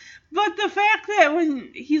 But the fact that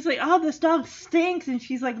when he's like, oh, this dog stinks, and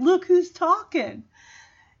she's like, look who's talking.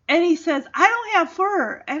 And he says, I don't have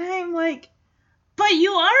fur. And I'm like, but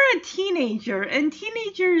you are a teenager, and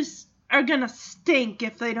teenagers are gonna stink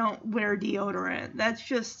if they don't wear deodorant. That's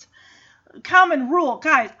just common rule.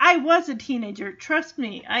 Guys, I was a teenager. Trust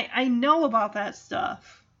me, I know about that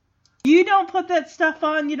stuff. You don't put that stuff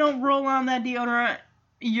on, you don't roll on that deodorant,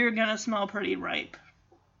 you're gonna smell pretty ripe.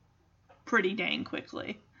 Pretty dang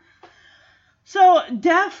quickly. So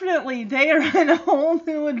definitely they are in a whole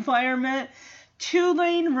new environment.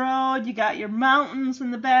 2-lane road, you got your mountains in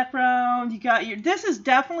the background, you got your, this is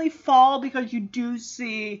definitely fall because you do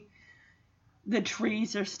see the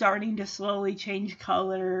trees are starting to slowly change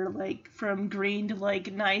color, like from green to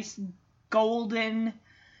like nice golden,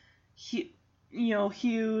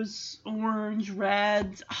 hues, orange,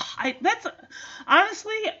 reds. That's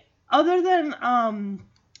honestly, other than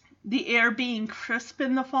the air being crisp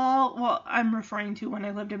in the fall, well, I'm referring to when I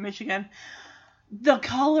lived in Michigan, the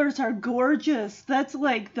colors are gorgeous. That's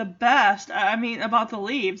like the best. I mean, about the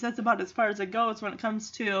leaves, that's about as far as it goes when it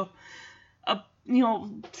comes to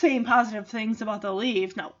saying positive things about the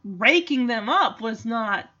leaves. Now, raking them up was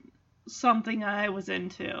not something I was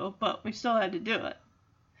into, but we still had to do it.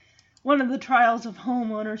 One of the trials of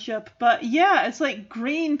home ownership. But yeah, it's like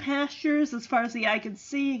green pastures as far as the eye can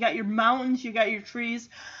see. You got your mountains, you got your trees,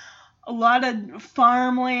 a lot of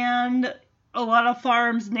farmland, a lot of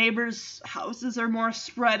farms, neighbors' houses are more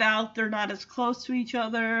spread out. They're not as close to each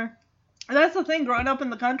other. And that's the thing, growing up in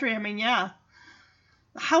the country, I mean, yeah,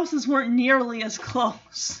 the houses weren't nearly as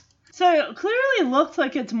close. So it clearly looks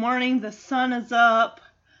like it's morning. The sun is up.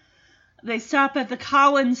 They stop at the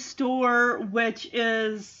Collins store, which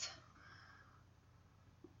is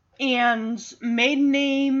Anne's maiden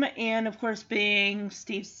name, and of course being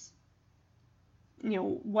Steve's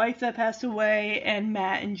wife that passed away, and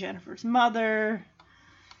Matt and Jennifer's mother.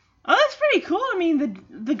 Oh, that's pretty cool. I mean,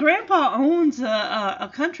 the grandpa owns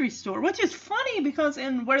a country store, which is funny because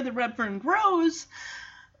in Where the Red Fern Grows,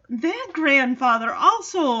 that grandfather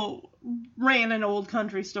also ran an old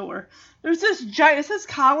country store. There's this giant, it says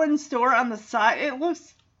Collins store on the side.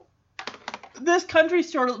 This country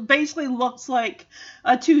store basically looks like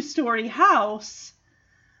a 2-story house,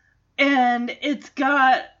 and it's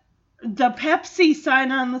got the Pepsi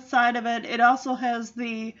sign on the side of it. It also has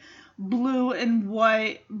the blue and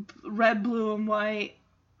white, red, blue, and white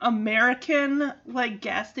American, like,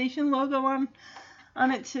 gas station logo on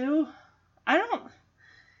it, too. Am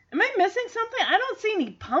I missing something? I don't see any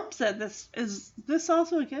pumps at this. Is this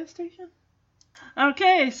also a gas station?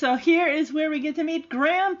 Okay, so here is where we get to meet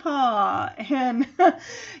Grandpa. And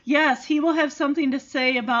yes, he will have something to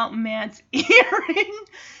say about Matt's earring.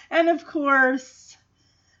 And of course,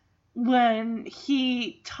 when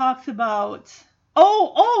he talks about,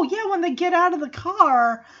 when they get out of the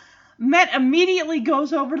car, Matt immediately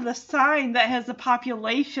goes over to the sign that has the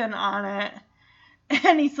population on it.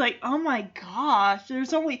 And he's like, oh my gosh, I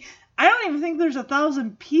don't even think there's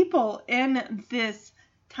 1,000 people in this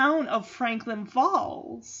town of Franklin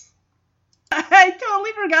Falls. I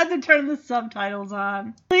totally forgot to turn the subtitles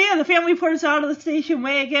on. So yeah, the family pours out of the station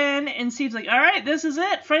wagon, and Steve's like, alright, this is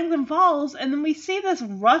it, Franklin Falls. And then we see this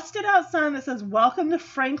rusted out sign that says, welcome to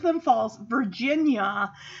Franklin Falls,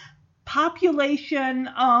 Virginia, population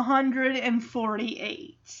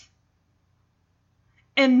 148.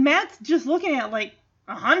 And Matt's just looking at like,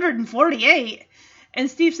 148? And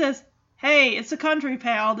Steve says, hey, it's a country,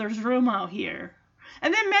 pal, there's room out here.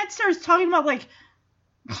 And then Matt starts talking about, like,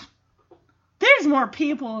 there's more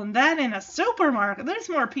people than that in a supermarket. There's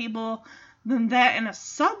more people than that in a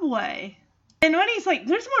Subway. And when he's like,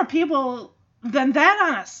 there's more people than that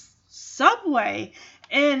on a Subway.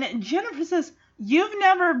 And Jennifer says, you've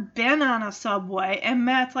never been on a Subway. And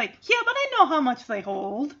Matt's like, yeah, but I know how much they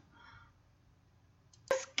hold.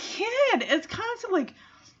 This kid is constantly like,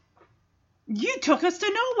 you took us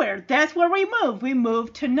to nowhere. That's where we moved. We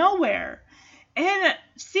moved to nowhere. And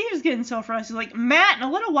Steve's getting so frustrated. He's like, Matt, in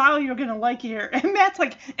a little while you're going to like it here. And Matt's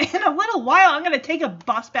like, in a little while I'm going to take a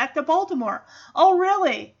bus back to Baltimore. Oh,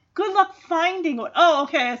 really? Good luck finding one. Oh,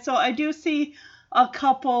 okay. So I do see a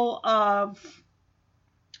couple of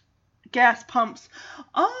gas pumps.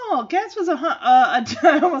 Oh, gas was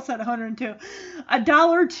I almost said 102.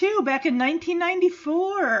 $1.02 back in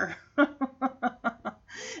 1994. And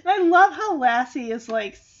I love how Lassie is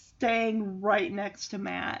like staying right next to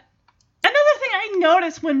Matt. Another thing I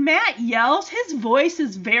noticed, when Matt yells, his voice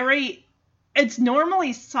is it's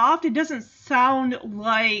normally soft. It doesn't sound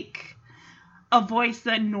like a voice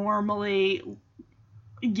that normally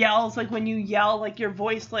yells. Like when you yell, like your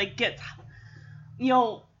voice like gets,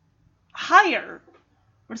 higher.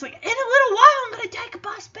 Or it's like, in a little while I'm going to take a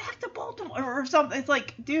bus back to Baltimore or something. It's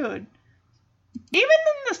like, dude, Even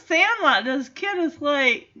in The Sandlot, this kid is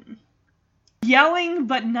like yelling,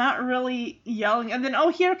 but not really yelling. And then, oh,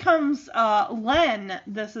 here comes Len.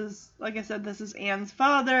 This is, like I said, this is Anne's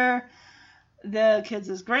father. The kid's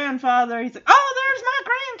his grandfather. He's like, oh, there's my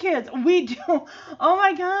grandkids. We do. Oh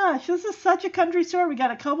my gosh, this is such a country store. We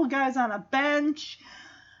got a couple guys on a bench.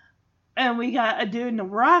 And we got a dude in a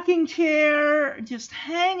rocking chair, just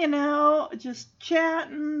hanging out, just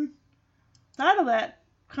chatting. Thought of that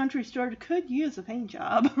country store could use a paint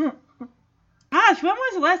job. Gosh, when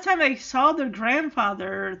was the last time I saw their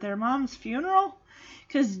grandfather, their mom's funeral?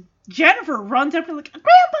 Because Jennifer runs up and like, Grandpa,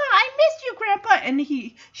 I missed you, Grandpa. And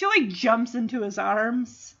she like jumps into his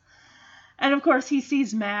arms. And of course he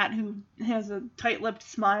sees Matt, who has a tight-lipped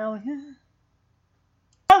smile.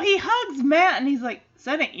 Oh, he hugs Matt and he's like, is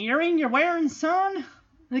that an earring you're wearing, son?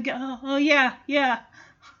 Like, oh yeah.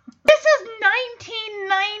 This is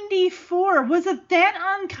 1994. Was it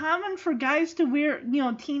that uncommon for guys to wear,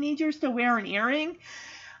 teenagers to wear an earring?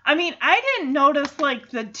 I mean, I didn't notice, like,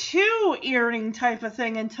 the 2 earring type of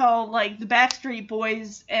thing until, like, the Backstreet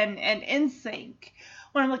Boys and NSYNC.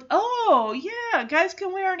 When I'm like, oh, yeah, guys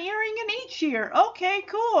can wear an earring in each ear. Okay,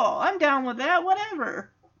 cool. I'm down with that, whatever.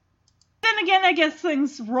 Then again, I guess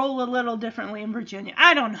things roll a little differently in Virginia.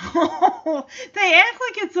 I don't know. They act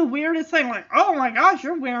like it's the weirdest thing. Like, oh my gosh,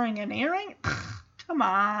 you're wearing an earring? Come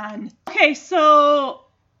on. Okay, so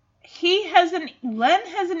Len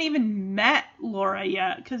hasn't even met Laura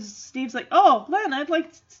yet. Because Steve's like, oh, Len, I'd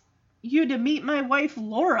like you to meet my wife,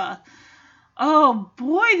 Laura. Oh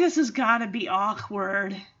boy, this has got to be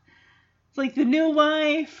awkward. It's like the new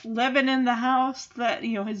wife living in the house that,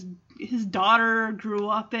 his daughter grew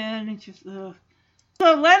up in. It's just, ugh.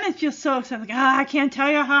 So Len is just so excited. Like, I can't tell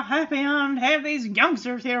you how happy I am to have these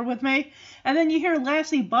youngsters here with me. And then you hear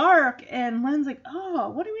Lassie bark, and Len's like, oh,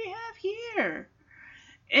 what do we have here?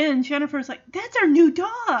 And Jennifer's like, that's our new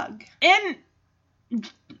dog. And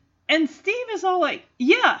Steve is all like,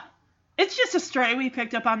 yeah, it's just a stray we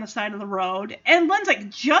picked up on the side of the road. And Len's like,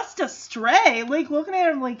 just a stray? Like, looking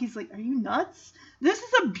at him like, he's like, are you nuts? This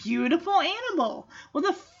is a beautiful animal with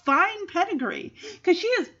a fine pedigree. Because she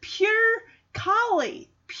is pure collie.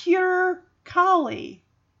 Pure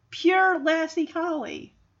Lassie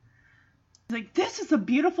collie. Like, this is a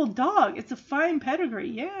beautiful dog. It's a fine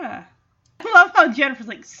pedigree, yeah. I love how Jennifer's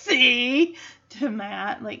like, see? To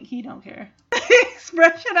Matt. Like, he don't care. The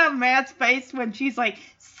expression on Matt's face when she's like,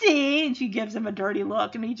 see? And she gives him a dirty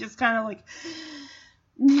look. And he just kind of like,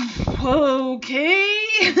 okay.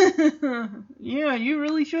 Yeah, you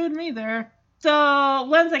really showed me there. So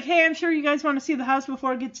Len's like, hey, I'm sure you guys want to see the house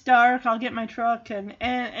before it gets dark. I'll get my truck.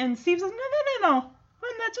 And Steve's like, no. Len,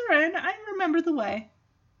 that's all right. I remember the way.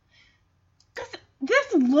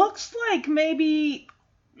 This looks like maybe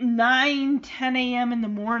 9, 10 a.m. in the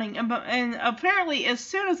morning. And apparently, as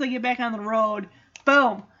soon as they get back on the road,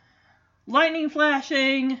 boom. Lightning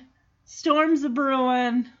flashing. Storms are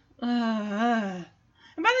brewing. And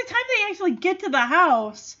by the time they actually get to the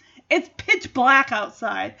house, it's pitch black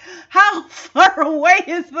outside. How far away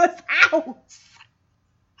is this house?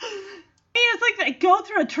 I mean, it's like they go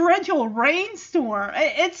through a torrential rainstorm.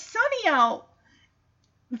 It's sunny out.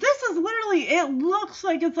 This is literally, it looks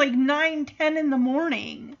like it's like 9, 10 in the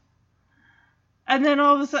morning. And then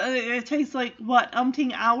all of a sudden, it takes like, what,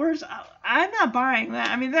 umpteen hours? I'm not buying that.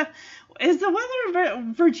 I mean, is the weather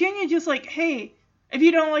in Virginia just like, hey, if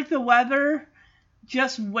you don't like the weather,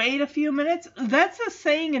 just wait a few minutes? That's a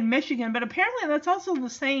saying in Michigan, but apparently that's also the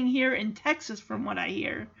saying here in Texas from what I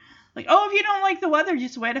hear. Like, oh, if you don't like the weather,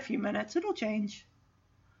 just wait a few minutes. It'll change.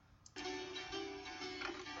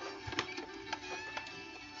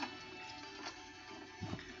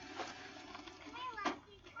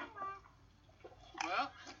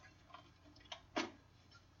 Well,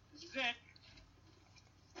 this is it.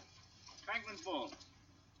 Franklin's Falls.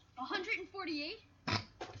 148?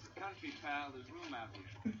 Country, pal. There's room out here.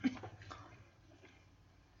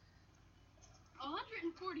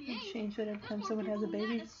 148? Change it every time someone has a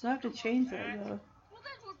baby. I have to change that though. Well,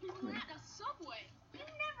 that's where people are at the subway. We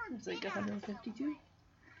never It's like did 152. Well,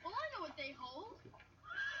 I know what they hold.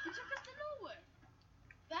 You took us to nowhere.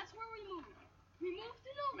 That's where we moved. We moved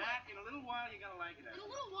to nowhere. Matt, in a little while, you're going to like it out In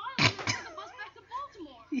a little while, we're going to take the bus back to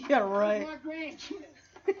Baltimore. Yeah, right. My grandkids.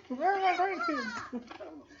 Where are my grandkids?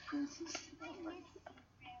 Princess. I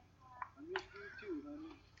miss you too,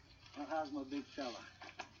 honey. Well, how's my big fella?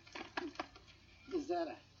 Is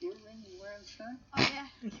that a earring you're wearing, son? Oh, yeah.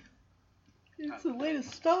 It's the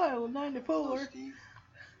latest style of 94. Hello, Steve.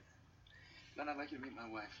 Then I'd like you to meet my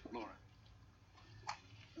wife, Laura.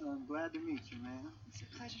 I'm glad to meet you, man. It's a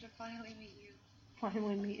pleasure to finally meet you.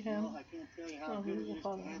 finally meet him. Well, I can't tell you how Oh, good he's it the is to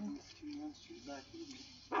father. have these 2 youngsters back with me.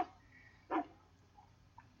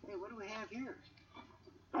 Hey, what do we have here?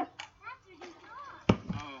 That's your dog.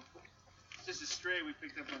 Oh, just a stray we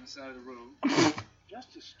picked up on the side of the road.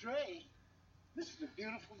 Just a stray? This is a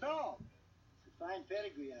beautiful dog. It's a fine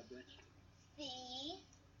pedigree, I bet you. See?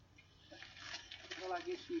 Well, I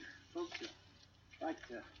guess you folks like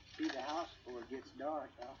to see the house before it gets dark.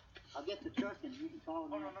 I'll get the truck and you can follow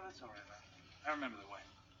me. Oh, no, that's all right, man. I remember the way.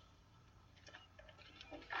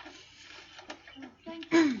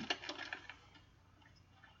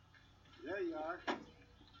 There you are.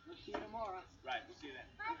 We'll see you tomorrow. Right, we'll see you then.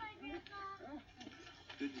 Bye-bye, Grandpa.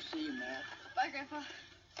 Good to see you, Matt. Bye, Grandpa.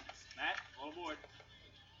 Matt, all aboard.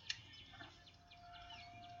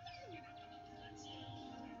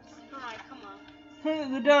 Alright, come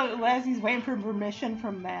on. The dog, Lassie's waiting for permission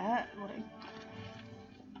from Matt. Like,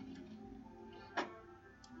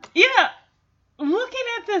 yeah, looking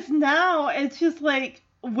at this now, it's just like,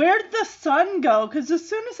 where'd the sun go? Because as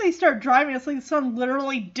soon as they start driving, it's like the sun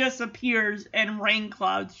literally disappears and rain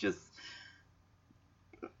clouds just.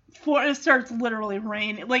 It starts literally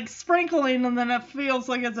raining, like sprinkling, and then it feels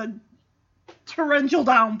like it's a torrential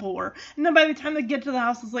downpour. And then by the time they get to the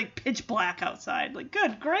house, it's like pitch black outside. Like,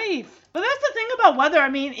 good grief. But that's the thing about weather. I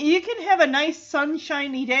mean, you can have a nice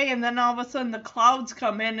sunshiny day, and then all of a sudden the clouds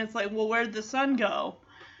come in. And it's like, well, where'd the sun go?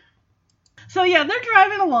 So yeah, they're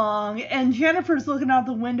driving along, and Jennifer's looking out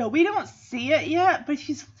the window. We don't see it yet, but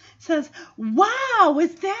she says, "Wow,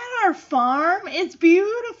 is that our farm? It's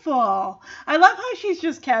beautiful." I love how she's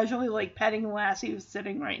just casually like petting Lassie, who's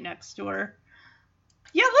sitting right next to her.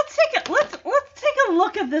 Yeah, let's take a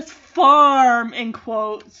look at this farm in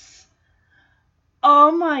quotes.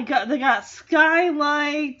 Oh my god, they got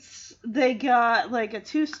skylights. They got like a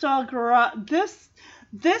 2-stall garage. This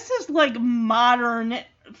is like modern.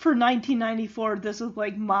 For 1994, this is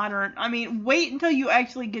like modern. I mean, wait until you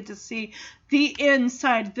actually get to see the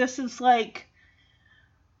inside. This is like,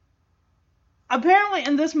 apparently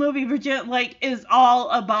in this movie, Virginia like is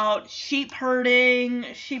all about sheep herding,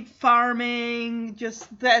 sheep farming. Just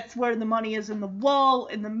that's where the money is, in the wool,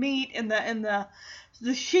 in the meat, in the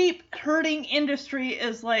sheep herding industry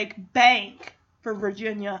is like bank for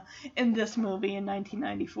Virginia in this movie in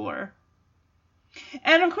 1994.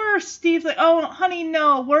 And of course, Steve's like, "Oh, honey,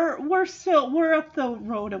 no, we're up the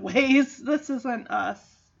road a ways. This isn't us."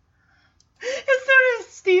 As soon as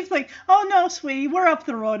Steve's like, "Oh no, sweetie, we're up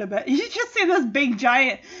the road a bit," you just see this big,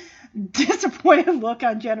 giant, disappointed look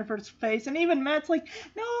on Jennifer's face, and even Matt's like,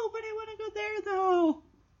 "No, but I want to go there though."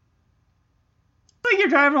 So you're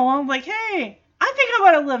driving along, like, "Hey, I think I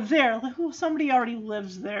want to live there." Like, well, somebody already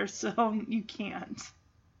lives there, so you can't.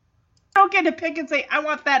 Don't get to pick and say, "I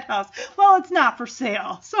want that house." Well, it's not for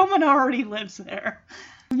sale. Someone already lives there.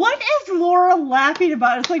 What is Laura laughing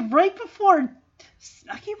about? It's like right before,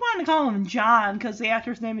 I keep wanting to call him John because the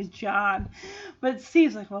actor's name is John. But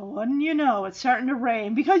Steve's like, "Well, wouldn't you know, it's starting to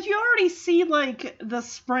rain." Because you already see like the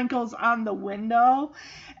sprinkles on the window.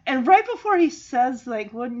 And right before he says,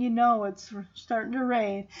 like, "Wouldn't you know, it's starting to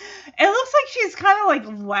rain," it looks like she's kind of like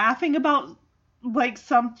laughing about, like,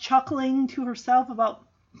 chuckling to herself about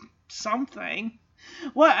something.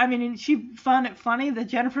 What? I mean, she found it funny that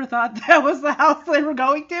Jennifer thought that was the house they were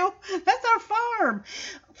going to? That's our farm.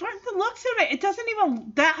 From the looks of it, it doesn't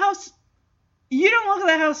even, that house, you don't look at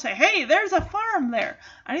that house and say, "Hey, there's a farm there."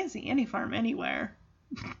 I didn't see any farm anywhere.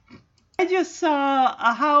 I just saw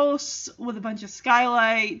a house with a bunch of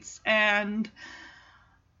skylights and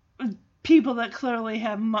people that clearly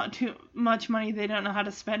have too much money. They don't know how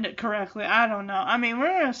to spend it correctly. I don't know. I mean,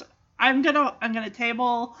 I'm gonna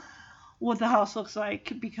table what the house looks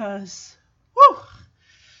like because, whew,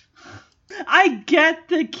 I get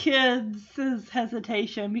the kids'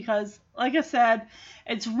 hesitation because, like I said,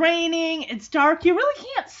 it's raining, it's dark, you really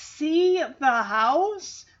can't see the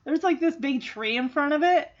house. There's like this big tree in front of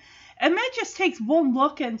it, and Matt just takes one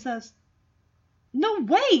look and says, "No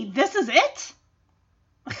way, this is it?"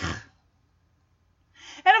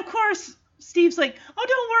 And of course, Steve's like, "Oh,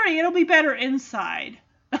 don't worry, it'll be better inside."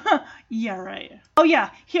 Yeah, right. Oh yeah,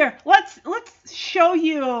 here, let's show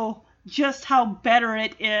you just how better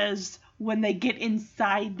it is when they get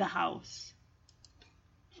inside the house.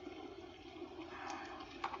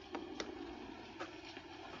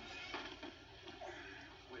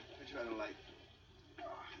 Wait, let me try the light.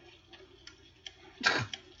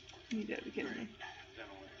 You gotta be kidding me.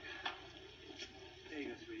 That'll work. There you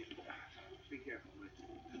go, sweetie. Be careful.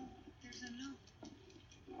 There's a note.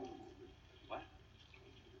 What?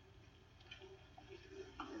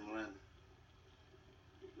 From when?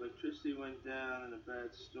 Look, Electricity went down in a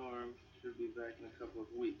bad storm. Should be back in a couple of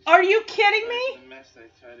weeks. Are you kidding me? The mess, I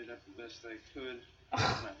tied it up the best I could.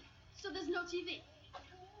 So there's no TV?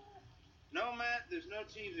 No, Matt, there's no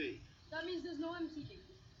TV. That means there's no MTV.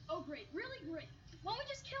 Oh, great. Really great. Why don't we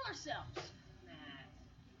just kill ourselves?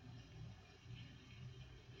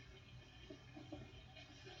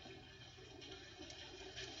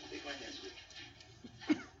 Take my hand, sweet.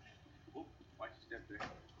 Oh, watch your step there.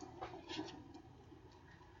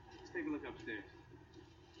 Let's take a look upstairs.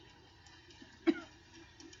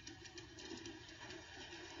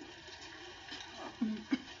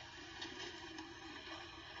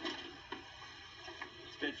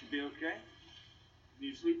 Bed should be okay.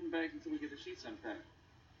 Leave your sleeping bags until we get the sheets unpacked.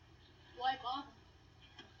 Why bother?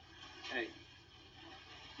 Hey,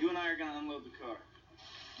 you and I are gonna unload the car.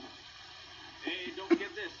 Hey, don't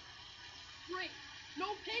forget this. Great. No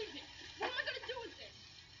paving. What am I gonna do with this?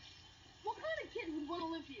 What kind of kid would want to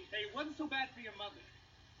live here? Hey, it wasn't so bad for your mother.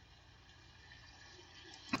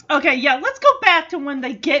 Okay, yeah, let's go back to when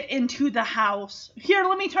they get into the house. Here,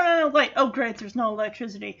 let me turn on the light. Oh, great, there's no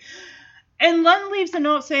electricity. And Len leaves a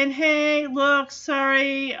note saying, hey, look,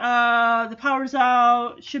 sorry, the power's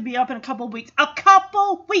out, should be up in a couple weeks. A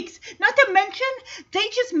couple weeks! Not to mention, they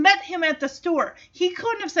just met him at the store. He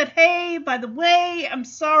couldn't have said, hey, by the way, I'm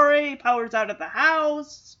sorry, power's out at the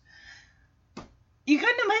house. You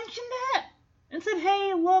couldn't have mentioned that? And said,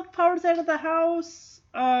 hey, look, power's out of the house.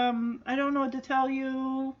 I don't know what to tell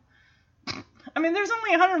you. I mean, there's only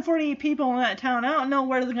 148 people in that town. I don't know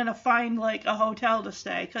where they're going to find, like, a hotel to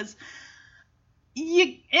stay, because...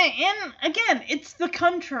 And again, it's the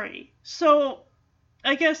country, so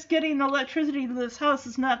I guess getting electricity to this house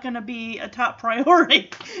is not going to be a top priority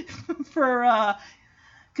for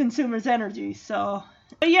consumers' energy. So,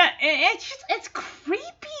 but yeah, it's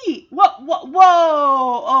creepy. Whoa!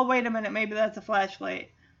 Oh, wait a minute, maybe that's a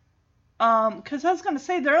flashlight. Because I was going to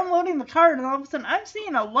say they're unloading the car, and all of a sudden I'm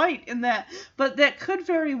seeing a light in that, but that could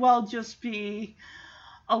very well just be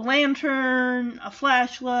a lantern, a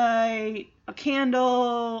flashlight, a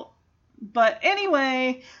candle. But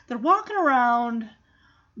anyway, they're walking around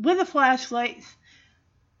with a flashlight.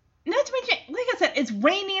 Not to mention, like I said, it's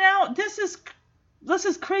raining out. This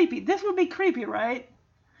is creepy. This would be creepy, right?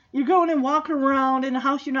 You're going and walking around in a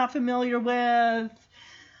house you're not familiar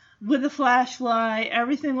with a flashlight.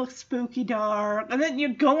 Everything looks spooky dark. And then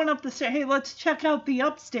you're going up the stairs. Hey, let's check out the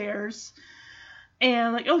upstairs.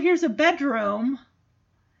 And like, oh, here's a bedroom.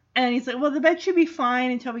 And he's like, well, the bed should be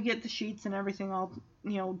fine until we get the sheets and everything all,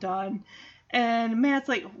 done. And Matt's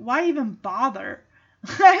like, why even bother?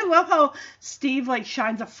 I love how Steve,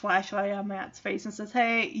 shines a flashlight on Matt's face and says,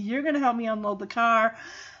 hey, you're going to help me unload the car.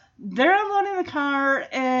 They're unloading the car,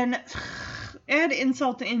 and add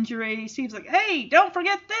insult to injury. Steve's like, hey, don't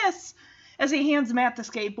forget this, as he hands Matt the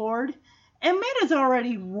skateboard. And Matt is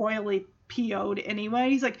already royally PO'd anyway.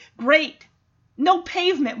 He's like, great. No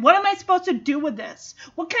pavement. What am I supposed to do with this?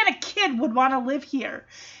 What kind of kid would want to live here?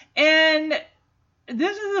 And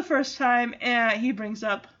this is the first time he brings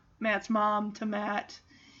up Matt's mom to Matt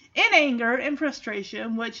in anger and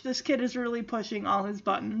frustration, which this kid is really pushing all his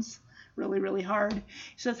buttons really, really hard. He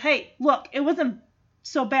says, hey, look, it wasn't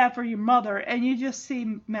so bad for your mother. And you just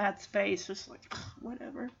see Matt's face just like,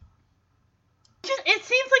 whatever. It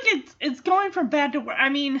seems like it's going from bad to worse. I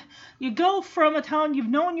mean, you go from a town you've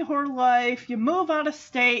known your whole life, you move out of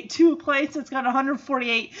state to a place that's got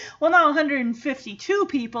 148, well, now 152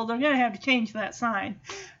 people. They're going to have to change that sign.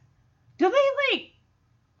 Do they,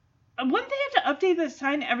 wouldn't they have to update the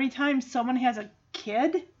sign every time someone has a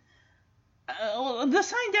kid? The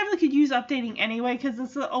sign definitely could use updating anyway, because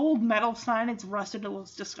it's an old metal sign. It's rusted. It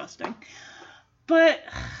looks disgusting. But...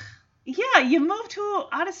 yeah, you move to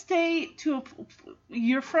out of state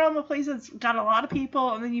you're from a place that's got a lot of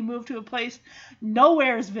people, and then you move to a place,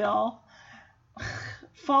 Nowheresville,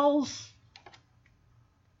 Falls,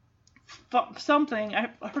 something, I've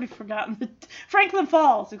already forgotten, Franklin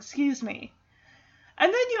Falls, excuse me.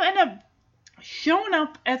 And then you end up showing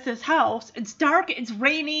up at this house. It's dark, it's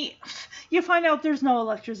rainy, you find out there's no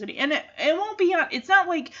electricity, and it won't be on. It's not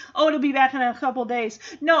like, oh, it'll be back in a couple days.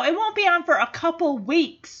 No, it won't be on for a couple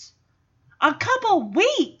weeks. A couple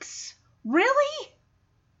weeks? Really?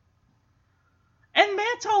 And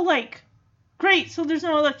Matt's all like, great, so there's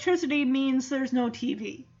no electricity means there's no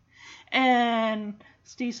TV. And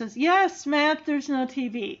Steve says, yes, Matt, there's no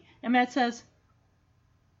TV. And Matt says,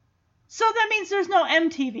 so that means there's no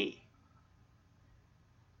MTV.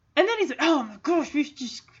 And then he's like, oh my gosh, we should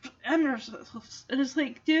just end ourselves. And it's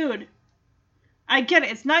like, dude, I get it,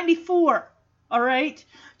 it's 94. All right?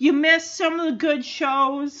 You miss some of the good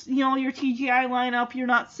shows, you know, your TGI lineup, you're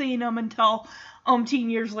not seeing them until umpteen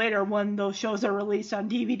years later when those shows are released on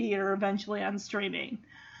DVD or eventually on streaming.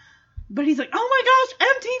 But he's like, oh my gosh,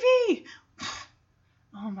 MTV!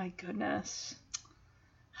 Oh my goodness.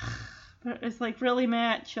 But it's like, really,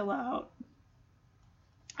 Matt, chill out.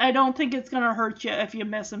 I don't think it's going to hurt you if you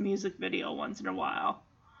miss a music video once in a while.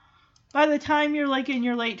 By the time you're like in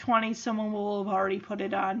your late 20s, someone will have already put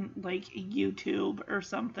it on like YouTube or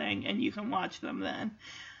something, and you can watch them then.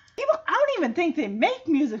 People, I don't even think they make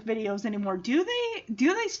music videos anymore. Do they?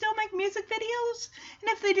 Do they still make music videos?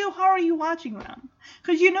 And if they do, how are you watching them?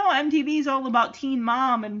 Because you know MTV's all about Teen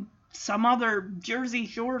Mom and some other Jersey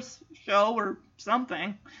Shore show or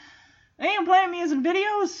something. They ain't playing music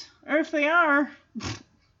videos, or if they are,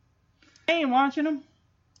 I ain't watching them.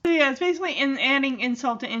 So yeah, it's basically adding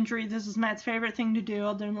insult to injury. This is Matt's favorite thing to do,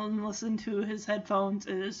 other than listen to his headphones,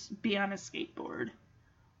 is be on a skateboard.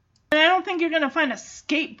 And I don't think you're going to find a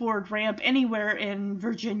skateboard ramp anywhere in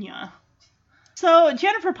Virginia. So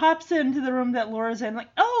Jennifer pops into the room that Laura's in, like,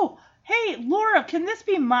 oh, hey, Laura, can this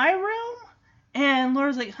be my room? And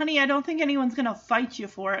Laura's like, honey, I don't think anyone's going to fight you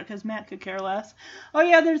for it, because Matt could care less. Oh,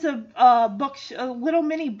 yeah, there's a little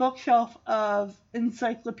mini bookshelf of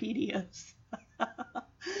encyclopedias.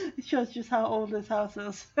 It shows just how old this house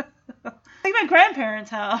is. Like my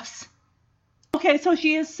grandparents' house. Okay, so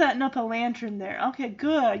she is setting up a lantern there. Okay,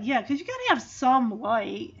 good. Yeah, because you got to have some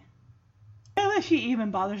light. If she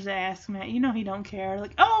even bothers to ask Matt, you know he don't care.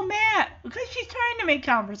 Like, oh, Matt, because she's trying to make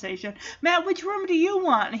conversation. Matt, which room do you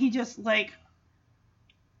want? And he just, like,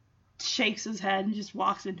 shakes his head and just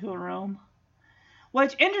walks into a room.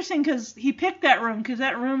 Which, interesting, because he picked that room because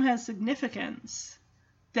that room has significance.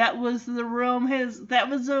 That was the room his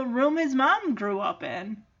mom grew up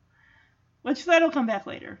in. Which, that'll come back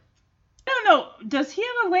later. I don't know, does he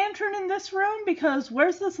have a lantern in this room? Because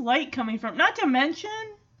where's this light coming from? Not to mention,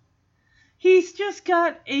 he's just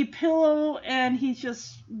got a pillow and he's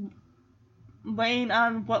just laying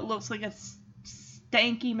on what looks like a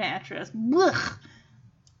stanky mattress. Blech.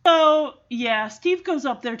 So, yeah, Steve goes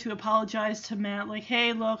up there to apologize to Matt, like,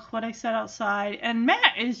 hey, look, what I said outside. And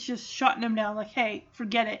Matt is just shutting him down, like, hey,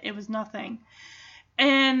 forget it, it was nothing.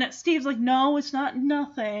 And Steve's like, no, it's not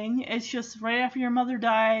nothing. It's just right after your mother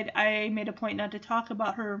died, I made a point not to talk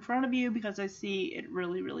about her in front of you because I see it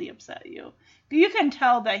really, really upset you. You can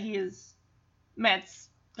tell that Matt's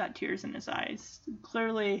got tears in his eyes.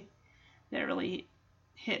 Clearly, that really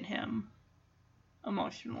hit him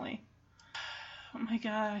emotionally. Oh my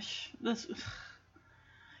gosh.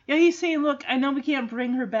 Yeah, he's saying, look, I know we can't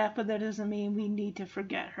bring her back, but that doesn't mean we need to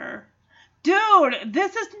forget her. Dude,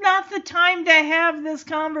 this is not the time to have this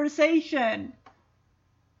conversation.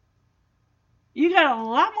 You got a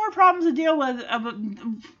lot more problems to deal with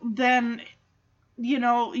than, you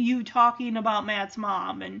know, you talking about Matt's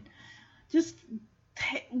mom. And just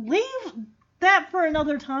leave that for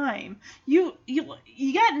another time. You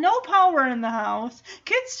got no power in the house.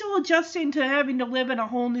 Kids still adjusting to having to live in a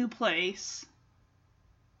whole new place.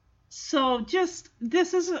 So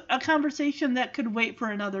this is a conversation that could wait for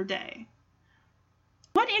another day.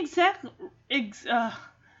 What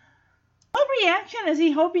what reaction is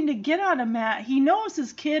he hoping to get out of Matt? He knows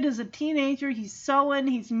his kid is a teenager. He's sullen.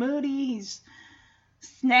 He's moody. He's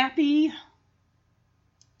snappy.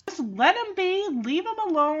 Just let him be. Leave him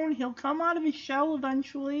alone. He'll come out of his shell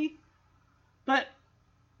eventually. But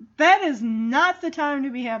that is not the time to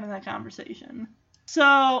be having that conversation.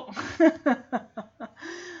 So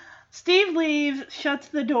Steve leaves, shuts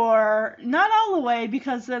the door, not all the way,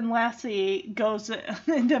 because then Lassie goes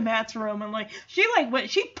into Matt's room and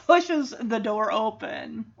she pushes the door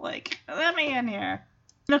open. Like, let me in here.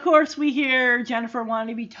 And of course we hear Jennifer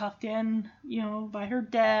wanting to be tucked in, you know, by her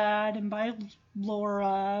dad and by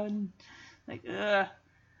Laura and like, ugh.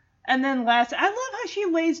 And then Lassie, I love how she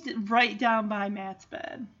lays right down by Matt's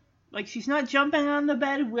bed. Like, she's not jumping on the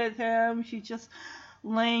bed with him, she's just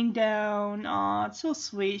laying down. Aw, it's so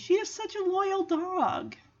sweet. She is such a loyal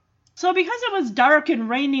dog. So because it was dark and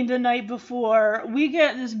raining the night before, we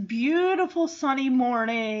get this beautiful sunny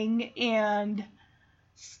morning, and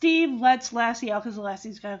Steve lets Lassie out because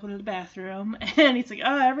Lassie's got to go to the bathroom. And he's like,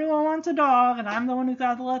 oh, everyone wants a dog, and I'm the one who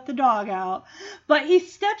got to let the dog out. But he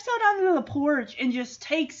steps out onto the porch and just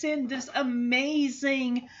takes in this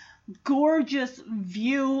amazing, gorgeous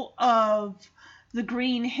view of the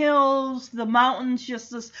green hills, the mountains,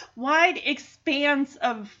 just this wide expanse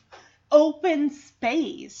of open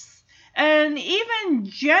space. And even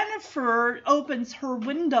Jennifer opens her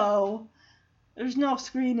window. There's no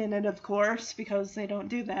screen in it, of course, because they don't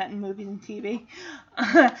do that in movies and TV.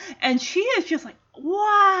 And she is just like,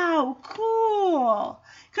 Wow, cool.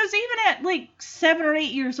 Because even at like 7 or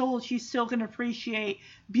 8 years old, she still can appreciate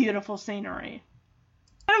beautiful scenery.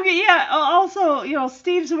 Okay, yeah, also,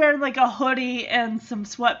 Steve's wearing like a hoodie and some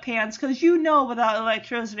sweatpants because without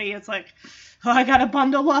electricity, it's like, oh, I gotta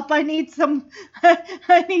bundle up. I need some,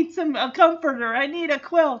 a comforter. I need a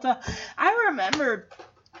quilt. I remember,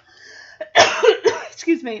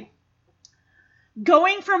 excuse me,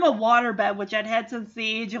 going from a waterbed, which I'd had since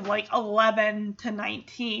the age of like 11 to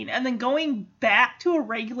 19, and then going back to a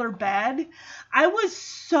regular bed, I was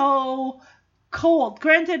so cold.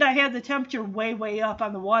 Granted, I had the temperature way, way up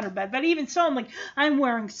on the waterbed, but even so, I'm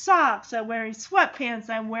wearing socks, I'm wearing sweatpants,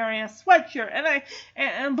 I'm wearing a sweatshirt,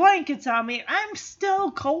 and blankets on me. I'm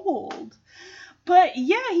still cold. But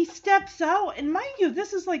yeah, he steps out, and mind you,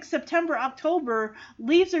 this is like September, October,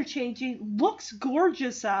 leaves are changing, looks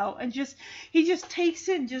gorgeous out, and he just takes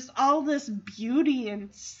in just all this beauty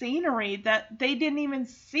and scenery that they didn't even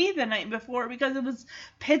see the night before because it was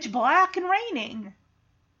pitch black and raining.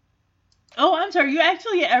 Oh, I'm sorry, you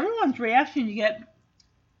actually get everyone's reaction. You get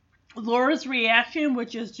Laura's reaction,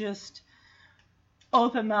 which is just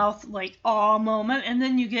open mouth, like, awe moment, and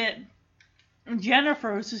then you get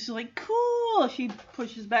Jennifer, so she's like, cool, she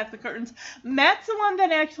pushes back the curtains. Matt's the one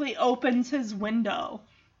that actually opens his window.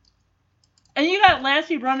 And you got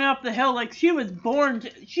Lassie running up the hill like she was born to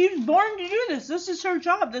do this. This is her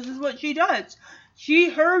job. This is what she does. She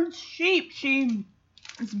herds sheep. She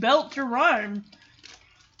is built to run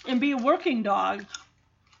and be a working dog.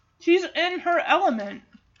 She's in her element.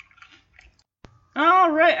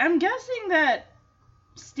 Alright, I'm guessing that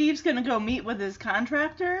Steve's gonna go meet with his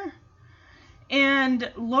contractor.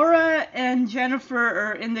 And Laura and Jennifer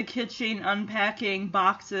are in the kitchen unpacking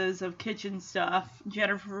boxes of kitchen stuff.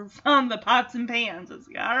 Jennifer found the pots and pans. It's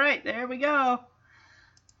like, alright, there we go.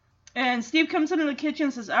 And Steve comes into the kitchen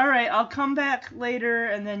and says, alright, I'll come back later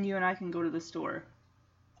and then you and I can go to the store.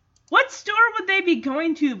 What store would they be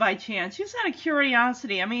going to by chance? Just out of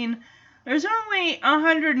curiosity. I mean, there's only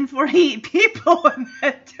 148 people in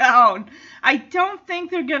that town. I don't think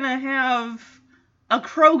they're gonna have a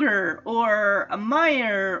Kroger or a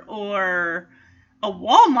Meijer or a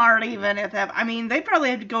Walmart even if that. I mean, they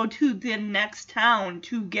probably have to go to the next town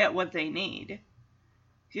to get what they need.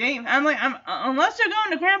 Okay? Unless they're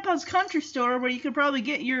going to Grandpa's country store where you could probably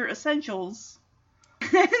get your essentials.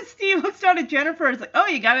 And Steve looks down at Jennifer and is like, oh,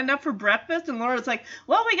 you got enough for breakfast? And Laura's like,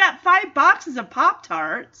 well, we got 5 boxes of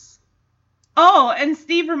Pop-Tarts. Oh, and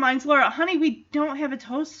Steve reminds Laura, honey, we don't have a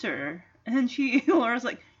toaster. And Laura's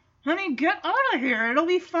like, honey, get out of here. It'll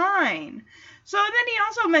be fine. So then he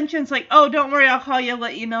also mentions, like, oh, don't worry, I'll call you,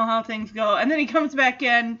 let you know how things go. And then he comes back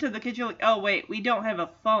into the kitchen like, oh, wait, we don't have a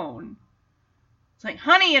phone. It's like,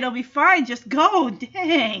 honey, it'll be fine. Just go.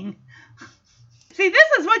 Dang. See,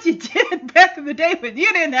 this is what you did back in the day when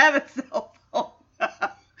you didn't have a cell phone.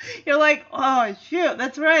 You're like, oh, shoot,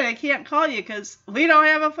 that's right. I can't call you because we don't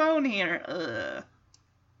have a phone here. Ugh.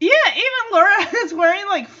 Yeah, even Laura is wearing,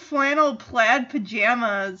 like, flannel plaid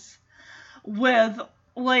pajamas with,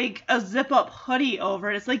 like, a zip-up hoodie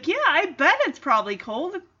over it. It's like, yeah, I bet it's probably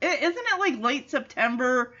cold. Isn't it, like, late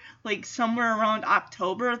September, like, somewhere around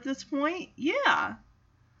October at this point? Yeah.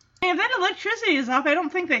 If that electricity is off, I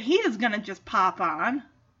don't think the heat is going to just pop on.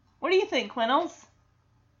 What do you think, Quinels?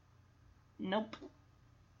 Nope.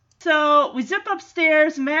 So, we zip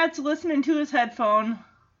upstairs. Matt's listening to his headset,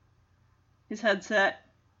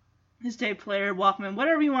 his tape player, Walkman,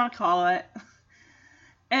 whatever you want to call it.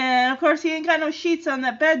 And, of course, he ain't got no sheets on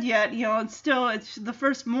that bed yet. It's the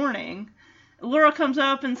first morning. Laura comes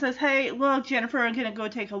up and says, hey, look, Jennifer, I'm going to go are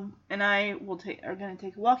going to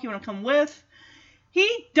take a walk. You want to come with?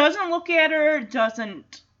 He doesn't look at her,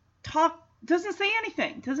 doesn't talk, doesn't say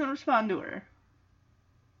anything, doesn't respond to her.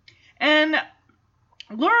 And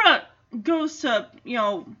Laura goes to,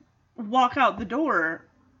 walk out the door,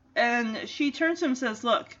 and she turns to him and says,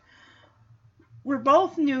 look, we're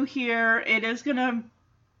both new here. It is going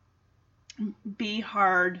to be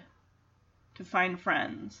hard to find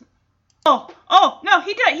friends. Oh, no,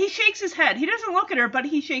 he shakes his head. He doesn't look at her, but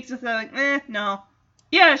he shakes his head like, no.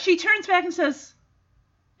 Yeah, she turns back and says,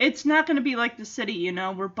 it's not going to be like the city,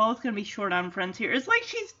 we're both going to be short on friends here. It's like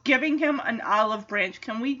she's giving him an olive branch.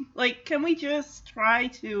 Can we just try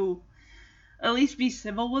to at least be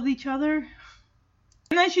civil with each other?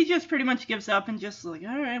 And then she just pretty much gives up and just like,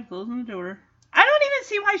 alright, I'm closing the door. I don't even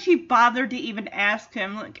see why she bothered to even ask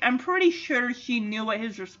him. Like, I'm pretty sure she knew what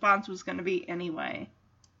his response was going to be anyway.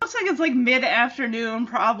 Looks like it's like mid-afternoon,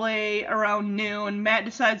 probably around noon. Matt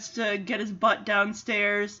decides to get his butt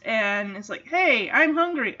downstairs and it's like, hey, I'm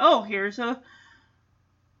hungry. Oh, here's a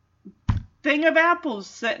thing of apples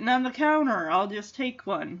sitting on the counter. I'll just take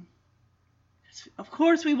one. Of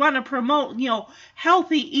course, we want to promote,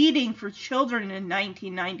 healthy eating for children in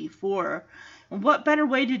 1994. And what better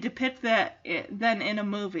way to depict that than in a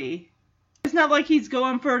movie? It's not like he's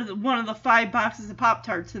going for one of the 5 boxes of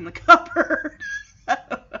Pop-Tarts in the cupboard.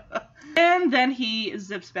 And then he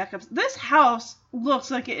zips back up. This house looks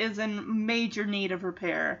like it is in major need of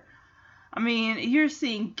repair. I mean, you're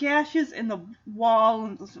seeing gashes in the wall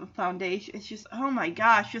and the foundation. It's just, oh my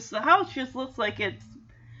gosh, the house just looks like it's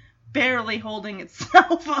barely holding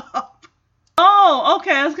itself up. Oh,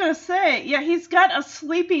 okay, I was gonna say, yeah, he's got a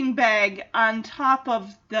sleeping bag on top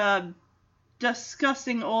of the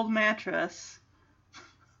disgusting old mattress.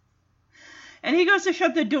 And he goes to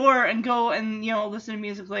shut the door and go and, listen to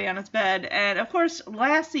music play on his bed. And, of course,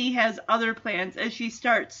 Lassie has other plans as she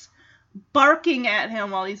starts barking at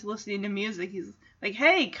him while he's listening to music. He's like,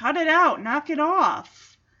 hey, cut it out, knock it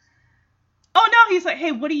off. Oh, no, he's like,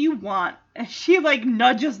 hey, what do you want? And she,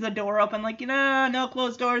 nudges the door open, no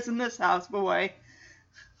closed doors in this house, boy.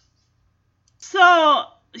 So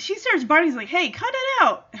she starts barking. He's like, hey, cut it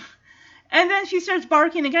out. And then she starts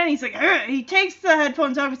barking again. He's like, ugh. He takes the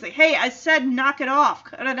headphones off. He's like, hey, I said knock it off,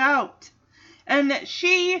 cut it out. And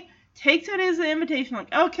she takes it as an invitation,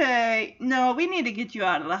 like, okay, no, we need to get you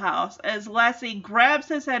out of the house. As Lassie grabs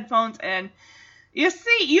his headphones and you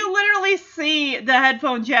literally see the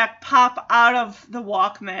headphone jack pop out of the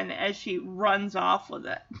Walkman as she runs off with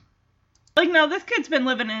it. No, this kid's been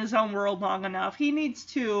living in his own world long enough. He needs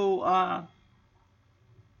to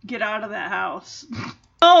get out of that house.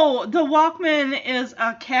 Oh, the Walkman is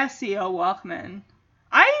a Casio Walkman.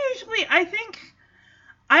 I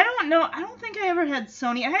don't think I ever had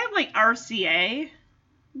Sony. I had RCA,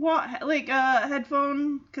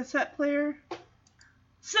 headphone cassette player.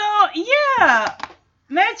 So, yeah,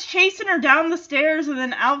 Matt's chasing her down the stairs and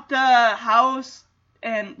then out the house,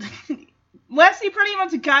 and Lassie pretty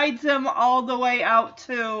much guides him all the way out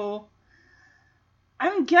to,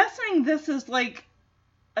 I'm guessing this is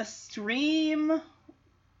a stream,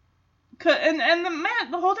 and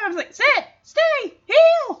Matt the whole time is like, sit, stay,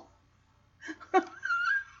 heal!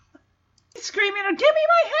 He's screaming, give me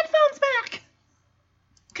my headphones back!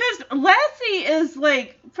 Because Lassie is,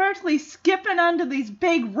 practically skipping onto these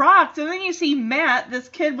big rocks, and then you see Matt, this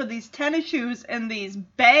kid with these tennis shoes and these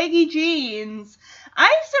baggy jeans. I'm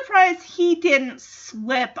surprised he didn't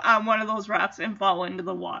slip on one of those rocks and fall into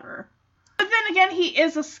the water. But then again, he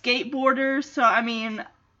is a skateboarder, so,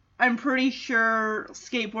 I'm pretty sure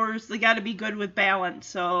skateboarders, they gotta be good with balance,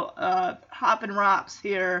 so, hopping rocks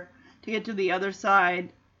here to get to the other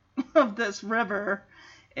side of this river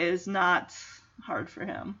is not hard for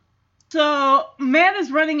him. So Matt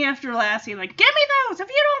is running after Lassie, give me those! If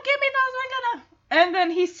you don't give me those, I'm gonna... And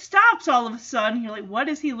then he stops all of a sudden. You're like, what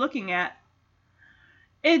is he looking at?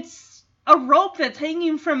 It's a rope that's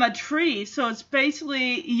hanging from a tree, so it's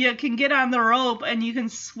basically, you can get on the rope and you can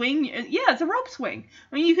swing. Yeah, it's a rope swing.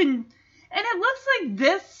 You can... And it looks like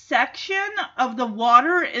this section of the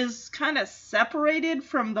water is kind of separated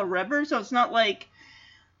from the river, so it's not like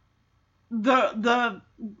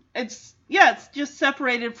it's just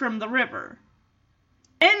separated from the river.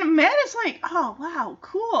 And Matt is like, oh, wow,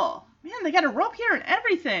 cool. Man, they got a rope here and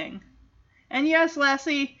everything. And yes,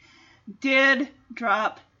 Lassie did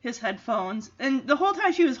drop his headphones. And the whole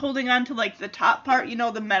time she was holding on to, the top part,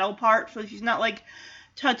 the metal part, so she's not,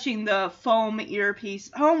 touching the foam earpiece.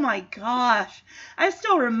 Oh, my gosh. I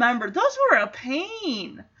still remember. Those were a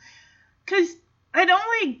pain. Because I'd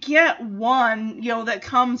only get one, that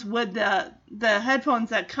comes with the headphones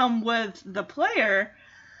that come with the player.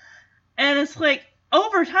 And it's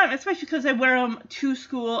over time, especially because I wear them to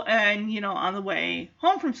school and, on the way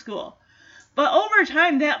home from school. But over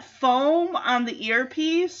time, that foam on the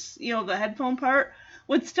earpiece, the headphone part,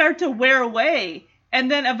 would start to wear away. And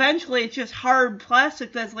then eventually it's just hard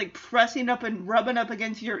plastic that's pressing up and rubbing up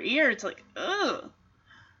against your ear. It's ugh.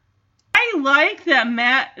 I like that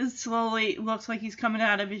Matt slowly looks like he's coming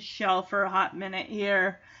out of his shell for a hot minute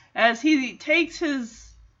here. As he takes his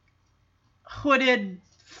hooded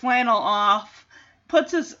flannel off,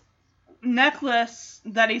 puts his necklace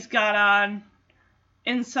that he's got on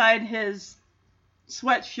inside his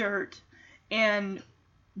sweatshirt, and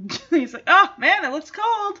he's like, oh man, it looks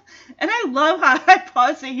cold. And I love how I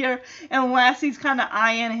pause it here, and Lassie's kind of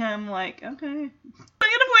eyeing him okay. I'm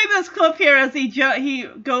gonna play this clip here as he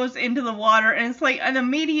goes into the water, and it's an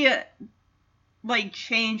immediate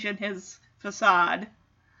change in his facade.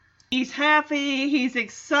 He's happy, he's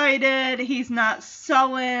excited, he's not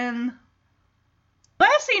sullen.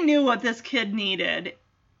 Lassie knew what this kid needed,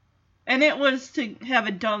 and it was to have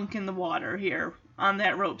a dunk in the water here on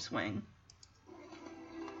that rope swing.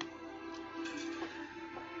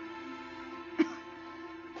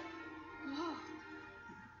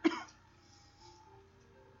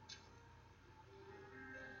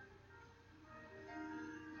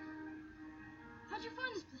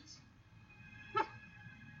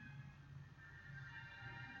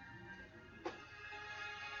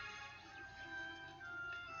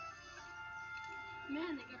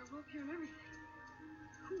 Man, they got a rope here and everything.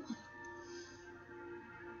 Cool.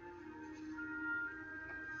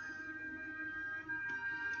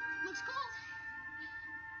 Looks cool.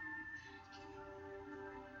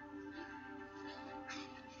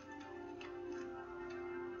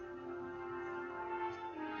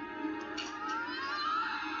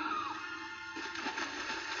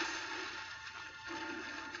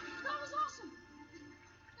 That was awesome.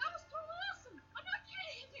 That was totally awesome. I'm not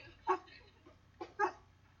kidding.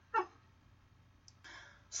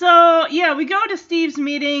 So, yeah, we go to Steve's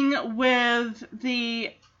meeting with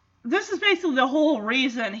the... This is basically the whole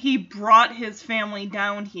reason he brought his family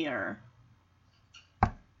down here.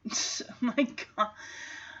 My God.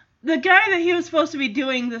 The guy that he was supposed to be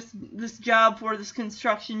doing this job for, this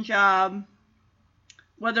construction job,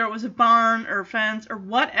 whether it was a barn or a fence or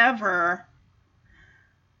whatever,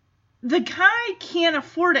 the guy can't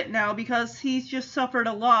afford it now because he's just suffered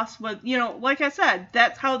a loss with, like I said,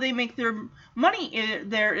 that's how they make their money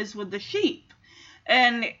there is with the sheep.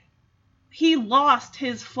 And he lost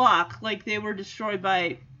his flock, like they were destroyed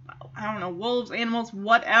by, I don't know, wolves, animals,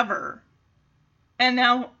 whatever. And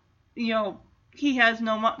now, he has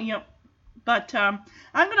no money, But I'm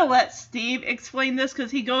going to let Steve explain this because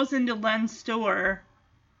he goes into Len's store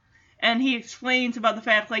and he explains about the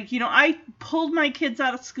fact, I pulled my kids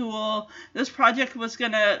out of school. This project was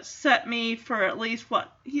going to set me for at least,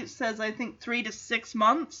 what he says, I think 3 to 6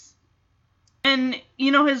 months. And,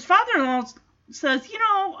 his father-in-law says,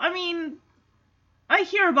 I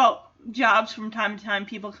hear about jobs from time to time,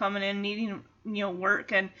 people coming in needing,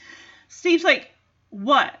 work. And Steve's like,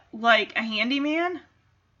 what? Like a handyman?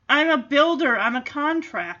 I'm a builder. I'm a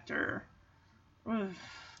contractor. Mind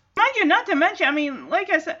you, not to mention, like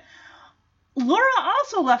I said, Laura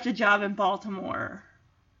also left a job in Baltimore.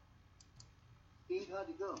 Pete, how'd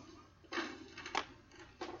it go?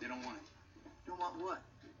 They don't want it. Don't want what?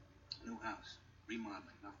 New house. Remodeling.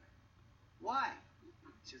 Nothing. Why? He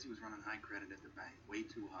says he was running high credit at the bank. Way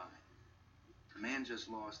too high. The man just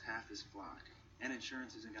lost half his flock. And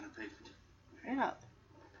insurance isn't going to pay for it. Straight up.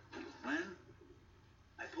 Len,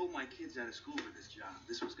 I pulled my kids out of school for this job.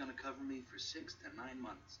 This was going to cover me for 6 to 9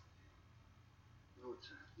 months. Well, it's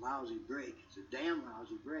a lousy break. It's a damn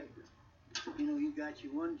lousy break. You got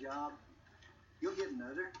you one job. You'll get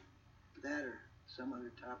another. That or some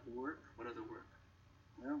other type of work. What other work?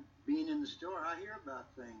 Well, being in the store, I hear about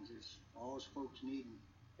things. There's always folks needing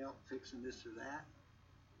help fixing this or that.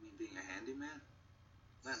 You mean being a handyman?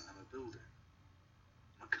 Len, I'm a builder.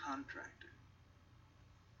 I'm a contractor.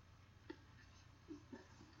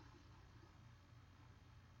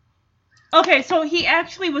 Okay, so he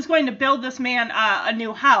actually was going to build this man a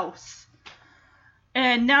new house.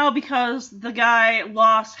 And now because the guy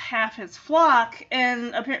lost half his flock,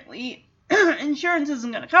 and apparently insurance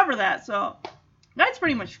isn't going to cover that, so that's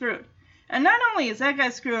pretty much screwed. And not only is that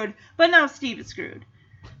guy screwed, but now Steve is screwed.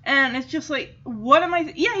 And it's just like, what am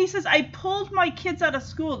I... Yeah, he says, I pulled my kids out of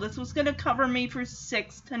school. This was going to cover me for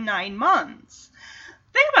 6 to 9 months.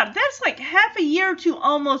 Think about it. That's like half a year to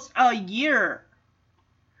almost a year.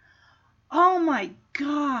 Oh my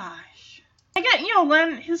gosh. I get,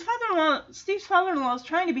 Len, his father-in-law, Steve's father-in-law is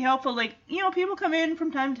trying to be helpful. Like, people come in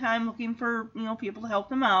from time to time looking for, people to help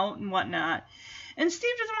them out and whatnot. And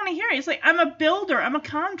Steve doesn't want to hear it. He's like, I'm a builder. I'm a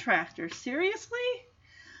contractor. Seriously?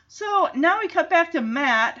 So now we cut back to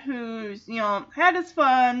Matt, who's, had his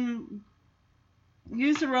fun,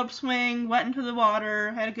 used the rope swing, went into the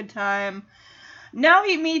water, had a good time. Now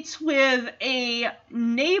he meets with a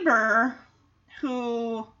neighbor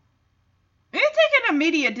who... It's taking an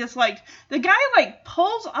immediate dislike. The guy,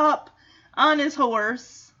 pulls up on his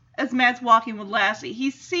horse as Matt's walking with Lassie.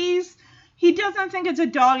 He doesn't think it's a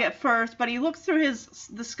dog at first, but he looks through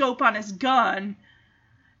the scope on his gun,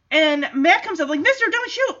 and Matt comes up like, Mister,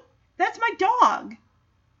 don't shoot! That's my dog!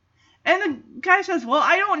 And the guy says, well,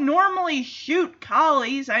 I don't normally shoot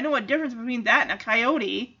collies. I know a difference between that and a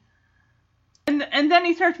coyote. And then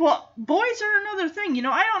he starts, well, boys are another thing.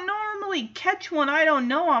 I don't normally catch one I don't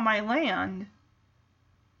know on my land.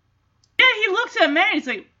 Yeah, he looks at Matt and he's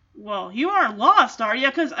like, well, you aren't lost, are you?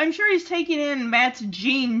 Because I'm sure he's taking in Matt's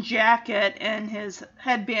jean jacket and his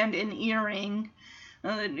headband and earring.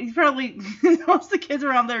 He probably, most of the kids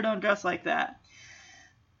around there don't dress like that.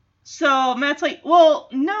 So Matt's like, well,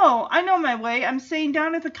 no, I know my way. I'm staying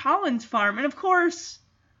down at the Collins farm. And of course,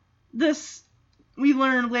 this... we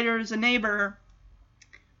learn later as a neighbor,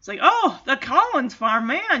 it's like, oh, the Collins farm,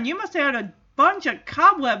 man, you must have had a bunch of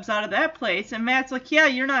cobwebs out of that place. And Matt's like, yeah,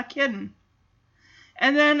 you're not kidding.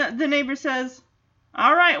 And then the neighbor says,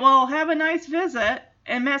 all right, well, have a nice visit.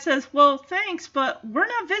 And Matt says, well, thanks, but we're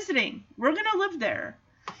not visiting. We're going to live there.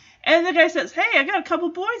 And the guy says, hey, I got a couple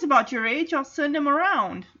boys about your age. I'll send them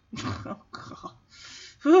around. Oh, God.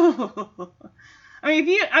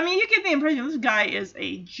 you get the impression this guy is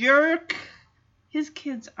a jerk. His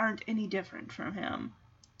kids aren't any different from him.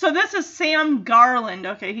 So this is Sam Garland.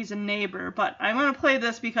 Okay, he's a neighbor, but I want to play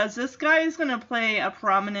this because this guy is going to play a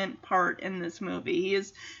prominent part in this movie. He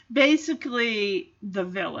is basically the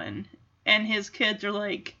villain, and his kids are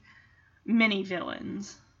like mini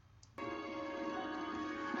villains.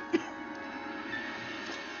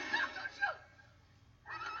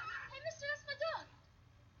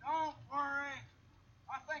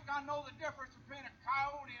 I know the difference between a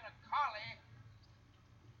coyote and a collie.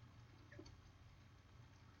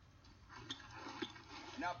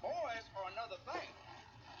 Now, boys are another thing.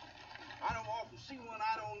 I don't often see one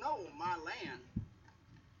I don't know on my land.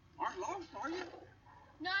 Aren't lost, are you?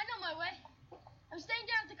 No, I know my way. I'm staying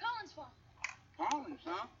down at the Collins farm. Collins,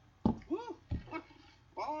 huh? Woo!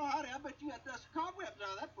 Oh, howdy, I bet you had dust cobwebs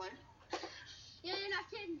out of that place. Yeah, you're not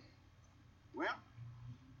kidding. Well,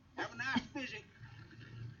 have a nice visit.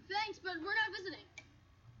 Thanks, but we're not visiting.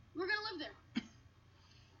 We're gonna live there.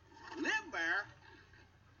 Live there?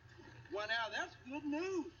 Well, now, that's good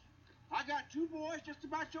news. I got 2 boys just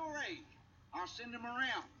about your age. I'll send them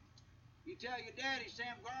around. You tell your daddy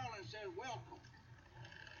Sam Garland says welcome.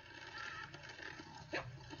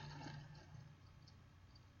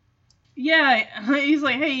 Yeah, he's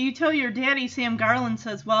like, hey, you tell your daddy Sam Garland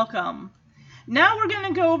says welcome. Now we're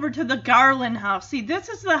going to go over to the Garland house. See, this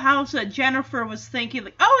is the house that Jennifer was thinking,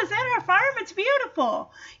 like, oh, is that our farm? It's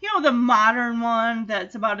beautiful. You know, the modern one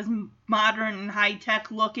that's about as modern and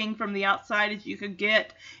high-tech looking from the outside as you could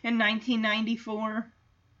get in 1994.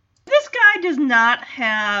 This guy does not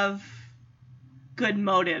have good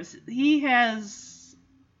motives. He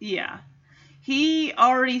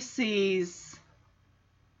already sees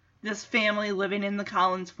this family living in the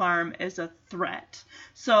Collins farm as a threat.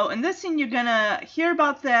 So in this scene, you're going to hear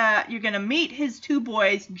about that. You're going to meet his 2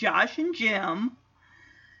 boys, Josh and Jim.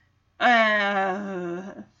 You're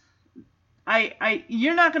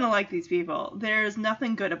not going to like these people. There's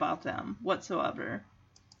nothing good about them whatsoever.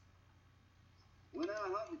 Went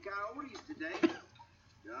out hunting coyotes today.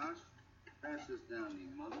 Josh, pass this down to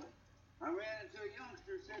you, mother. I ran into a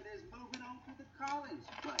youngster who said they's moving on to the Collins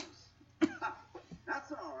place.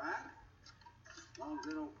 That's all right. As long as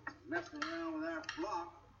they don't mess around with our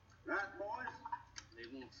flock. Right, boys? They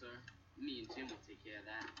won't, sir. Me and Jim will take care of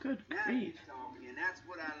that. Good Now grief. you're talking, and that's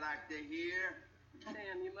what I like to hear.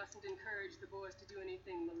 Sam, you mustn't encourage the boys to do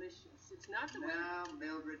anything malicious. It's not the way... Now,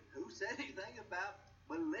 Mildred, who said anything about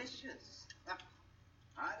malicious?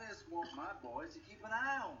 I just want my boys to keep an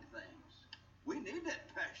eye on things. We need that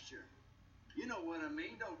pasture. You know what I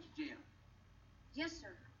mean, don't you, Jim? Yes,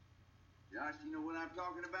 sir. Josh, you know what I'm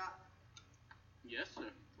talking about? Yes, sir.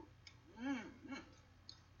 Mm-hmm.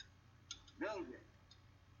 Mildred,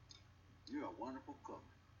 you're a wonderful cook.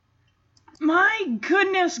 My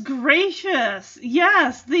goodness gracious.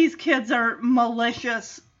 Yes, these kids are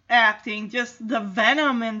malicious acting. Just the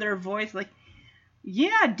venom in their voice. Like,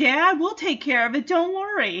 yeah, Dad, we'll take care of it. Don't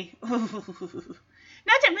worry. Not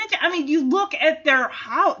to mention, you look at their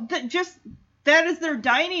house. That is their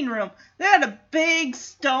dining room. They had a big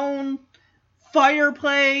stone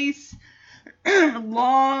fireplace,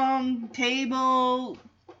 long table,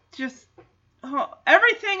 just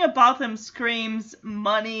everything about them screams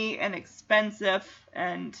money and expensive,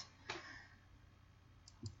 and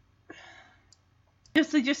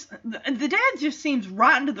the dad just seems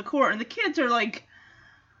rotten to the core, and the kids are like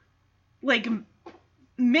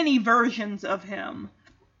mini versions of him.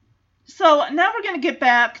 So now we're gonna get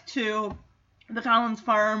back to the Collins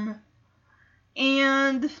farm,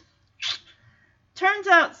 and turns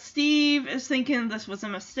out Steve is thinking this was a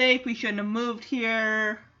mistake. We shouldn't have moved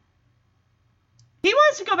here. He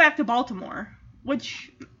wants to go back to Baltimore,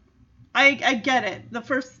 which I get it. The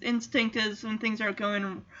first instinct is when things aren't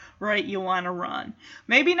going right, you want to run.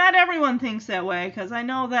 Maybe not everyone thinks that way, because I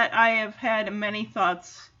know that I have had many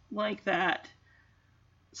thoughts like that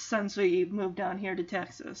since we moved down here to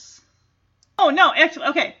Texas. Oh, no, actually,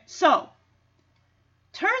 okay, so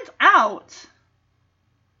turns out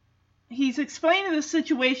he's explaining the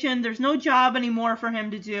situation. There's no job anymore for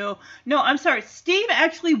him to do. No, I'm sorry. Steve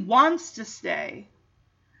actually wants to stay.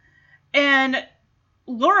 And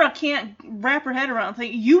Laura can't wrap her head around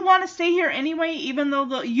it. You want to stay here anyway, even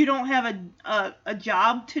though you don't have a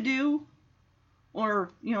job to do?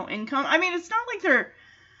 Or, income? It's not like they're...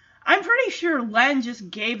 I'm pretty sure Len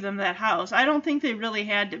just gave them that house. I don't think they really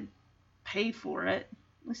had to pay for it.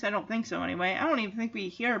 At least I don't think so anyway. I don't even think we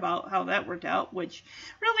hear about how that worked out, which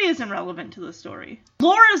really isn't relevant to the story.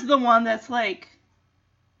 Laura's the one that's like,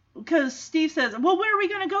 because Steve says, well, where are we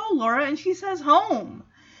going to go, Laura? And she says, home.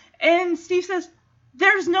 And Steve says,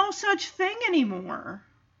 there's no such thing anymore.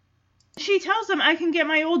 She tells him, I can get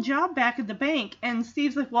my old job back at the bank. And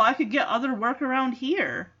Steve's like, well, I could get other work around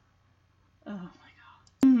here. Oh,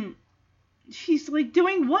 my God. She's like,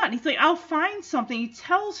 doing what? He's like, I'll find something. He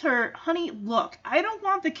tells her, honey, look, I don't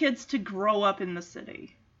want the kids to grow up in the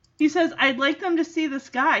city. He says, I'd like them to see the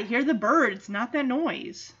sky, hear the birds, not that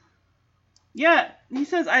noise. Yeah, he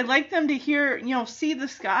says, I'd like them to hear, see the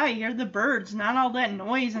sky, hear the birds, not all that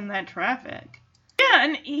noise and that traffic. Yeah,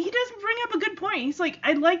 and he doesn't bring up a good point. He's like,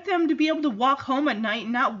 I'd like them to be able to walk home at night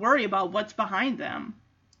and not worry about what's behind them.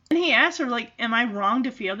 And he asks her, like, am I wrong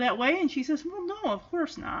to feel that way? And she says, well, no, of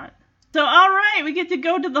course not. So, all right, we get to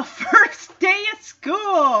go to the first day of school.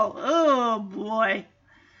 Oh, boy.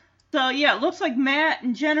 So, yeah, it looks like Matt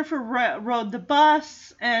and Jennifer rode the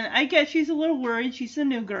bus, and I guess she's a little worried. She's a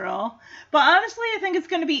new girl. But honestly, I think it's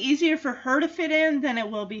going to be easier for her to fit in than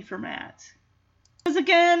it will be for Matt. Because,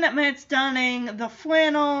 again, Matt's donning the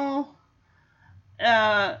flannel,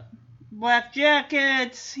 black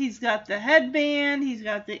jacket, he's got the headband, he's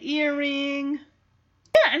got the earring.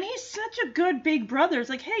 Yeah, and he's such a good big brother. It's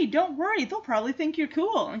like, hey, don't worry, they'll probably think you're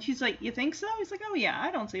cool. And she's like, you think so? He's like, oh yeah,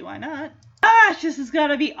 I don't see why not. Gosh, this has got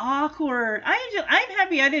to be awkward. I'm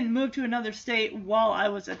happy I didn't move to another state while I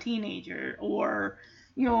was a teenager. Or,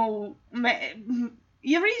 you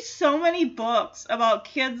read so many books about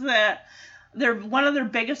kids that one of their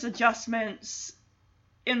biggest adjustments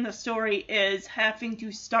in the story is having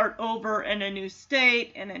to start over in a new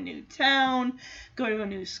state, in a new town, go to a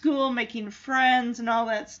new school, making friends and all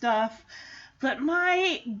that stuff. But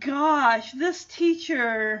my gosh, this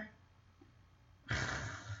teacher,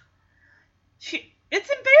 it's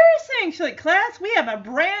embarrassing. She's like, class, we have a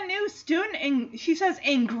brand new student, and she says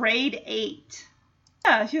in grade 8.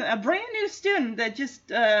 Yeah, she's a brand new student that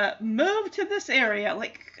just moved to this area.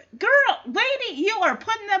 Like, girl, lady, you are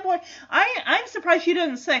putting that boy. I'm surprised she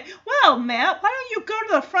doesn't say, well, Matt, why don't you go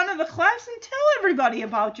to the front of the class and tell everybody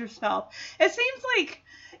about yourself? It seems like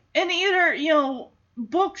in either,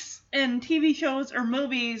 books and TV shows or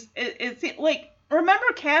movies, it's like,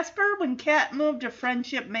 remember Casper when Kat moved to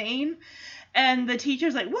Friendship, Maine? And the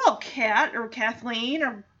teacher's like, well, Kat or Kathleen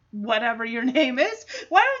or whatever your name is,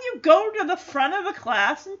 why don't you go to the front of the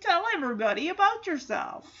class and tell everybody about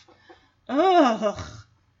yourself? Ugh.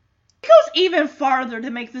 It goes even farther to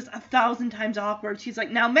make this 1,000 times awkward. She's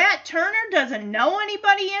like, now Matt Turner doesn't know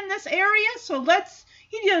anybody in this area, so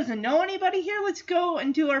he doesn't know anybody here, let's go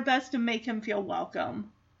and do our best to make him feel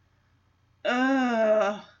welcome.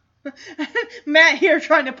 Ugh. Matt here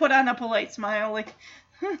trying to put on a polite smile, like,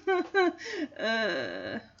 Class,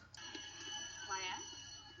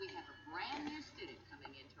 we have a brand new student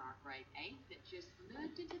coming into our grade 8 that just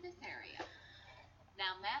moved into this area.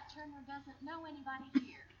 Now, Matt Turner doesn't know anybody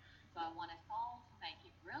here, so I want us all to make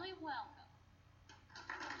him really welcome.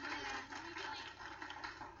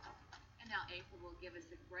 And now April will give us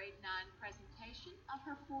a grade 9 presentation of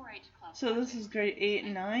her 4-H club. So this is grade 8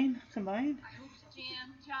 and 9 combined?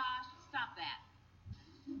 Jim, Josh, stop that.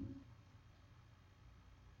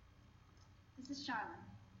 This is Charlotte,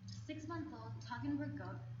 a 6-month-old Toggenburg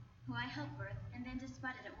goat who I helped birth and then just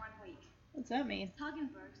sputted at 1 week. What's that mean?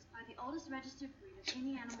 Toggenburgs are the oldest registered breed of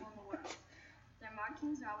any animal in the world. Their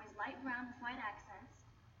markings are always light brown with white accents,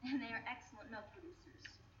 and they are excellent milk producers.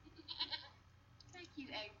 Thank you,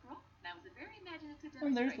 April. That was a very imaginative Oh,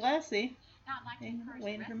 demonstration. there's Lassie. Now I'd like to encourage the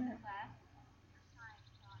Waiting rest for of the Matt. class.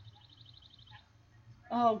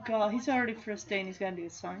 Oh god, he's already first day and he's got to do a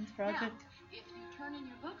science project. Now, if you turn in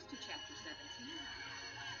your books to chapter 17.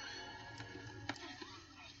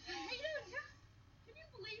 Hey, dude, can you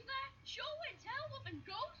believe that? Show and tell with a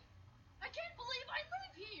goat? I can't believe I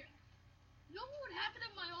live here. You know what would happen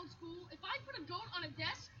at my old school if I put a goat on a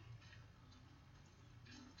desk?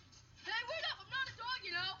 Hey, wait up, I'm not a dog,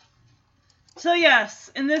 you know. So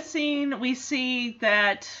yes, in this scene we see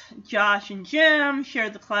that Josh and Jim share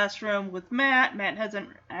the classroom with Matt. Matt hasn't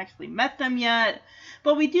actually met them yet.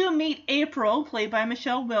 But we do meet April, played by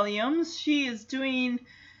Michelle Williams. She is doing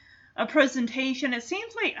a presentation. It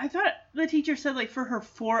seems like, I thought the teacher said like for her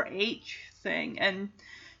 4-H thing. And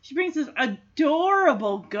she brings this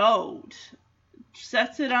adorable goat.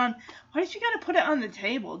 Sets it on, why did you gotta put it on the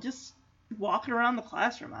table? Just walk it around the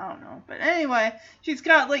classroom, I don't know. But anyway, she's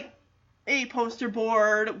got like a poster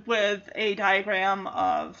board with a diagram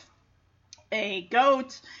of a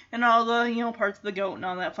goat and all the, parts of the goat and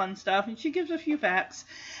all that fun stuff. And she gives a few facts.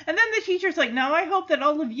 And then the teacher's like, now I hope that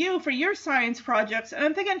all of you, for your science projects, and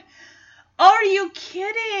I'm thinking, are you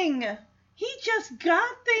kidding? He just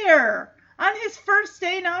got there. On his first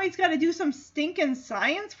day, now he's got to do some stinking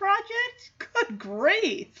science project? Good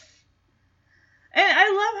grief. And I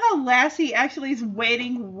love how Lassie actually is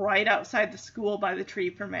waiting right outside the school by the tree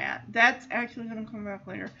for Matt. That's actually going to come back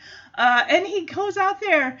later. And he goes out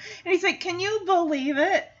there, and he's like, can you believe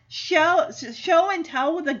it? Show and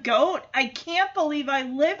tell with a goat? I can't believe I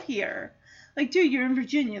live here. Like, dude, you're in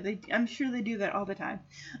Virginia. I'm sure they do that all the time.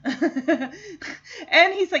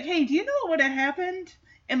 And he's like, hey, do you know what would have happened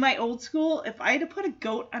in my old school if I had to put a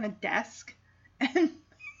goat on a desk? And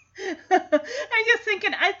I'm just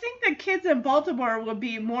thinking, I think the kids in Baltimore would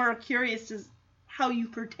be more curious as how you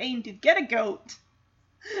pertain to get a goat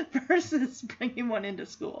versus bringing one into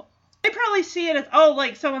school. They probably see it as, oh,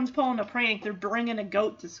 like someone's pulling a prank. They're bringing a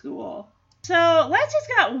goat to school. So Lassie's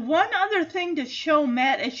got one other thing to show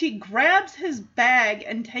Matt as she grabs his bag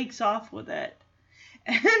and takes off with it.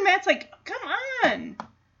 And Matt's like, come on.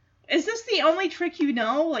 Is this the only trick you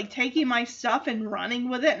know? Like taking my stuff and running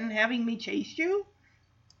with it and having me chase you?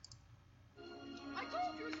 I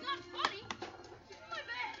told you it's not funny. Give me my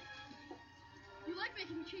bag. You like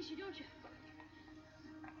making me chase you, don't you?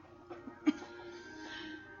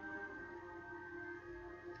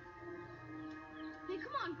 Hey,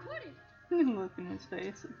 come on, quit it. Look in his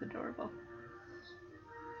face. It's adorable.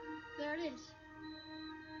 There it is.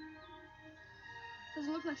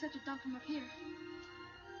 Doesn't look like such a dump from up here.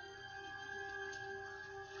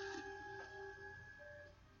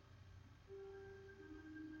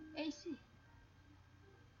 AC.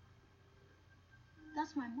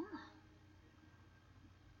 That's my mom.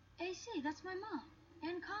 AC, that's my mom.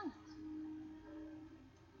 Ann Collins.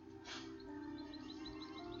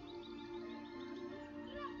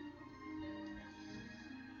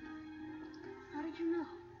 How did you know?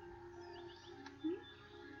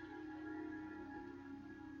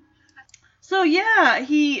 So yeah,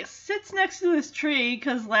 he sits next to this tree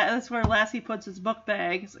because that's where Lassie puts his book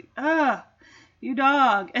bag. He's like, you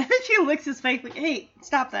dog. And then she licks his face like, hey,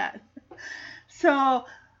 stop that. So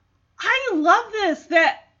I love this,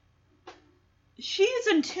 that she's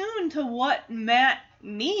in tune to what Matt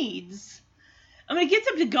needs. I mean, it gets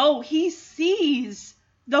him to go. He sees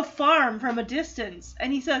the farm from a distance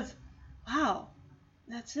and he says, wow,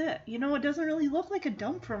 that's it. You know, it doesn't really look like a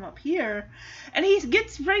dump from up here. And he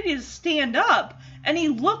gets ready to stand up and he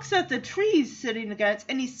looks at the trees sitting against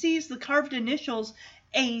and he sees the carved initials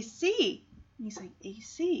AC. And he's like,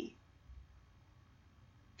 AC.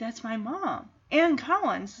 That's my mom. Ann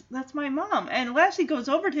Collins, that's my mom. And Lassie goes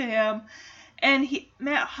over to him and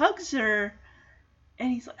Matt hugs her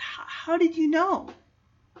and he's like, how did you know?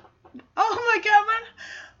 Oh my God, man.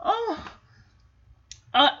 Oh.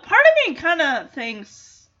 Part of me kind of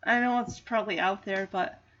thinks, I know it's probably out there,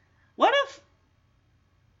 but what if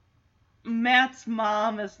Matt's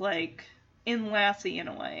mom is like in Lassie in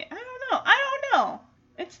a way? I don't know.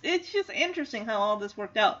 It's just interesting how all this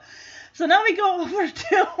worked out. So now we go over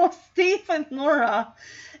to Steve and Laura.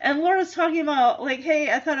 And Laura's talking about, like,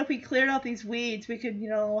 hey, I thought if we cleared out these weeds, we could,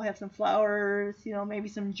 have some flowers, maybe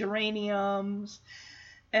some geraniums.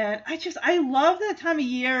 And I love that time of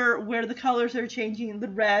year where the colors are changing, the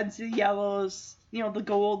reds, the yellows, the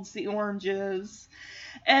golds, the oranges.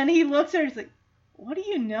 And he looks at her, he's like, what do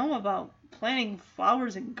you know about planting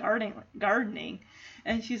flowers and gardening?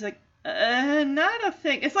 And she's like, not a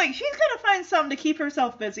thing. It's like she's got to find something to keep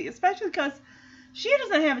herself busy, especially because she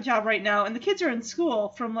doesn't have a job right now, and the kids are in school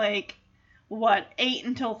from 8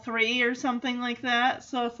 until 3 or something like that.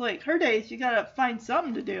 So it's like her days, you got to find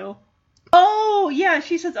something to do. Oh, yeah,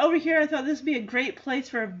 she says, over here, I thought this would be a great place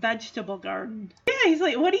for a vegetable garden. Yeah, he's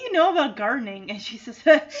like, what do you know about gardening? And she says,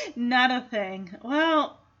 not a thing.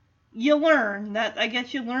 Well, you learn. I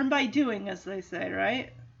guess you learn by doing, as they say, right?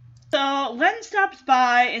 So Len stops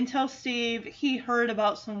by and tells Steve he heard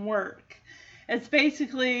about some work. It's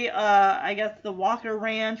basically, I guess, the Walker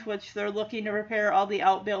Ranch, which they're looking to repair all the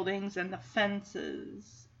outbuildings and the fences.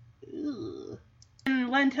 Ugh. And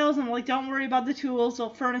Len tells him, don't worry about the tools.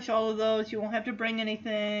 They'll furnish all of those. You won't have to bring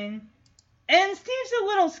anything. And Steve's a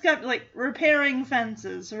little skeptical, repairing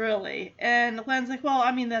fences, really. And Len's like, well,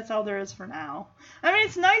 I mean, that's all there is for now. I mean,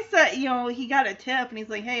 it's nice that, he got a tip and he's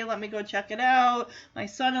like, hey, let me go check it out. My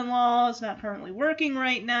son-in-law is not currently working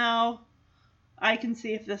right now. I can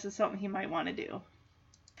see if this is something he might want to do.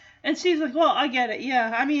 And Steve's like, well, I get it.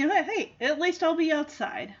 Yeah, I mean, hey, at least I'll be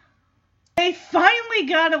outside. They finally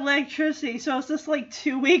got electricity, so it's just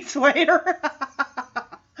 2 weeks later.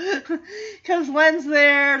 Because Len's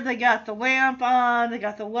there, they got the lamp on, they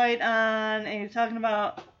got the light on, and you're talking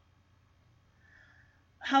about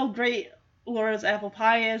how great Laura's apple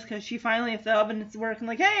pie is, because she finally, if the oven is working,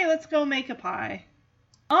 hey, let's go make a pie.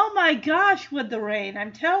 Oh my gosh, with the rain,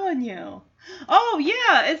 I'm telling you. Oh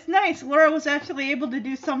yeah, it's nice. Laura was actually able to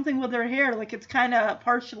do something with her hair, like it's kind of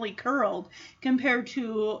partially curled compared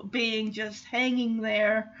to being just hanging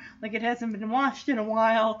there like it hasn't been washed in a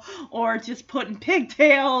while, or just put in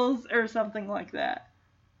pigtails or something like that.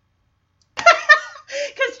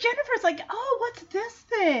 Because Jennifer's like, oh, what's this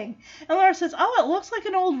thing? And Laura says, oh, it looks like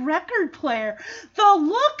an old record player. The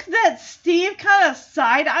look that Steve kind of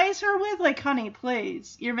side-eyes her with, like, honey,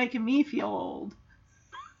 please, you're making me feel old.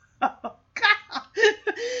 Oh, God.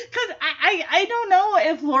 Because I don't know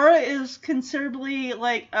if Laura is considerably,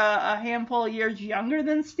 like, a handful of years younger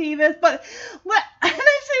than Steve is, but and I've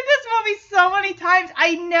seen this movie so many times,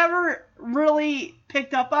 I never really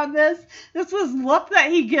picked up on this. This was look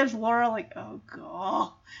that he gives Laura, like, oh,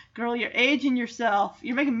 God, girl, you're aging yourself.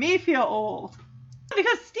 You're making me feel old.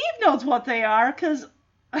 Because Steve knows what they are, because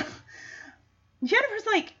Jennifer's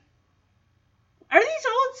like, are these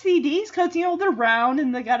old CDs? Because, you know, they're round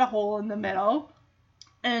and they got a hole in the middle.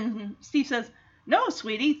 And Steve says, no,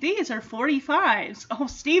 sweetie, these are 45s. Oh,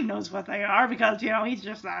 Steve knows what they are because, you know, he's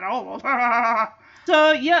just that old.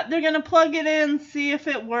 So, yeah, they're going to plug it in, see if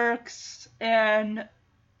it works. And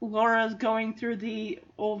Laura's going through the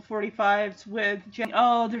old 45s with Jenny.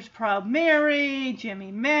 Oh, there's Proud Mary,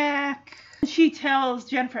 Jimmy Mack. She tells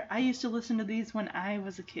Jennifer, I used to listen to these when I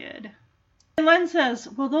was a kid. And Len says,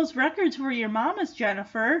 well, those records were your mama's,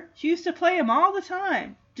 Jennifer. She used to play them all the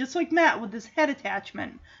time. Just like Matt with his head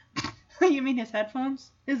attachment. You mean his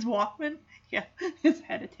headphones? His Walkman? Yeah, his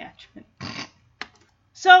head attachment.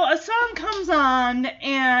 So a song comes on,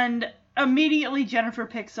 and immediately Jennifer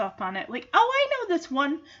picks up on it. Like, oh, I know this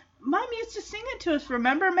one. Mom used to sing it to us,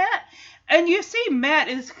 remember, Matt? And you see Matt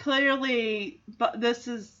is clearly, but this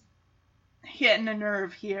is hitting a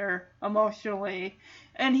nerve here emotionally.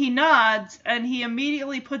 And he nods, and he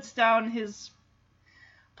immediately puts down his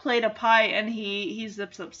plate of pie, and he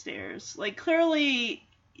zips upstairs. Like, clearly,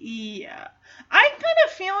 yeah. I'm kind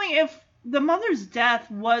of feeling if the mother's death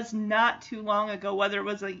was not too long ago, whether it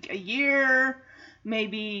was like a year,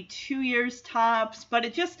 maybe 2 years tops, but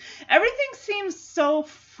it just, everything seems so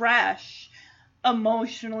fresh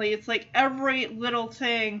emotionally. It's like every little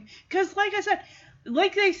thing, because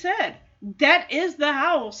like they said, that is the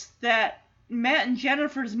house that Matt and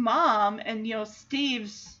Jennifer's mom and, you know,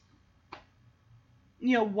 Steve's,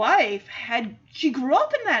 you know, wife she grew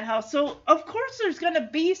up in that house. So, of course, there's going to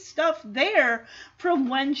be stuff there from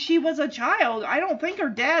when she was a child. I don't think her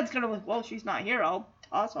dad's going to like, well, she's not here, I'll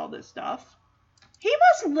toss all this stuff. He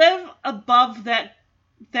must live above that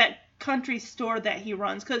country store that he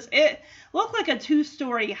runs, because it looked like a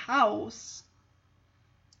 2-story house.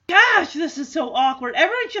 Gosh, this is so awkward.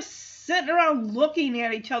 Everyone's just sitting around looking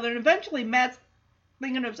at each other, and eventually Matt's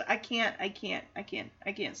thinking of, I can't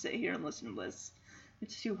sit here and listen to this.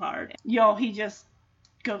 It's too hard. Yo, he just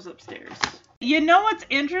goes upstairs. You know what's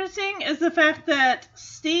interesting is the fact that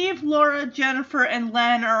Steve, Laura, Jennifer, and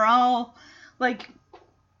Len are all, like,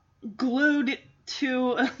 glued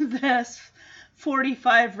to this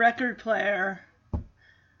 45 record player.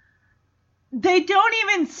 They don't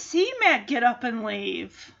even see Matt get up and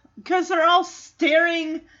leave, because they're all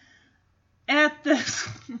staring at this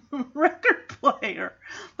record player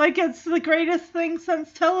like it's the greatest thing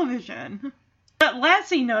since television. But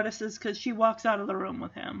Lassie notices because she walks out of the room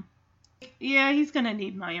with him. Yeah, he's gonna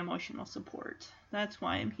need my emotional support. That's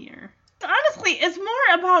why I'm here. Honestly, it's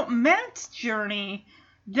more about Matt's journey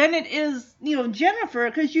than it is, you know, Jennifer,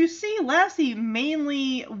 because you see Lassie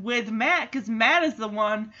mainly with Matt, because Matt is the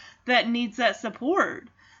one that needs that support.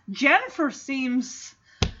 Jennifer seems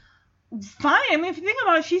fine. I mean, if you think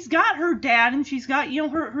about it, she's got her dad and she's got, you know,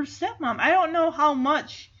 her stepmom. I don't know how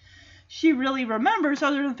much she really remembers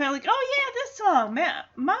other than the fact, like, oh yeah, this song,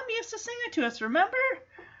 Mom used to sing it to us, remember?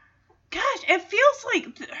 Gosh, it feels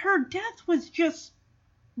like her death was just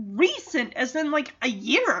recent, as in like a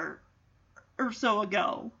year or so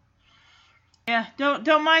ago. Yeah,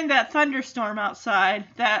 don't mind that thunderstorm outside.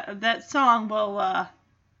 That song will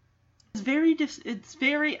it's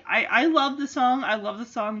very I love the song. I love the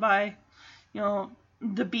song by, you know,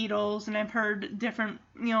 the Beatles, and I've heard different,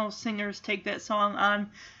 you know, singers take that song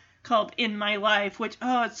on, called In My Life, which,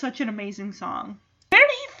 oh, it's such an amazing song. Where did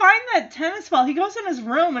he find that tennis ball? He goes in his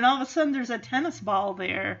room and all of a sudden there's a tennis ball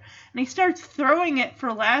there, and he starts throwing it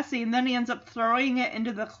for Lassie, and then he ends up throwing it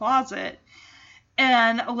into the closet,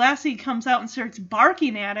 and Lassie comes out and starts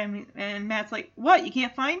barking at him, and Matt's like, what, you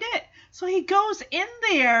can't find it? So he goes in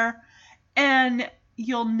there, and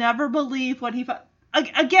you'll never believe what he found.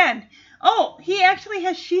 Again, oh, he actually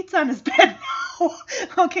has sheets on his bed now.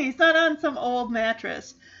 Okay, he's not on some old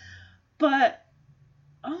mattress. But,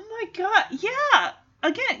 oh my god, yeah,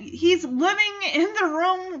 again, he's living in the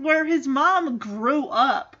room where his mom grew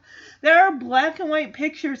up. There are black and white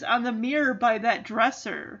pictures on the mirror by that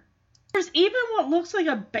dresser. There's even what looks like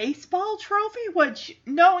a baseball trophy, which,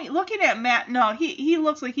 no, looking at Matt, no, he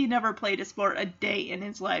looks like he never played a sport a day in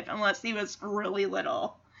his life unless he was really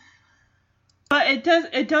little. But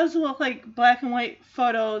it does look like black and white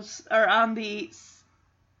photos are on the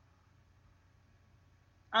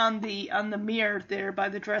mirror there by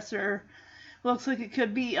the dresser. Looks like it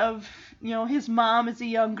could be of, his mom as a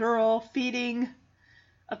young girl feeding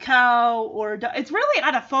a cow or a dog. It's really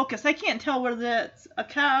out of focus. I can't tell whether that's a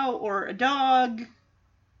cow or a dog.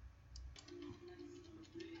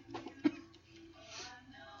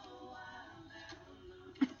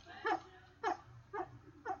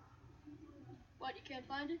 What, you can't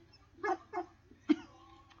find it?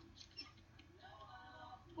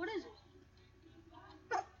 What is it?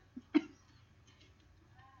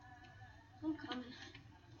 I'm coming.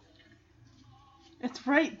 It's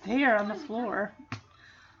right there on the floor.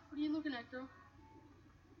 What are you looking at, girl?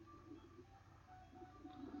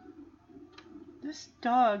 This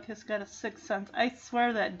dog has got a sixth sense. I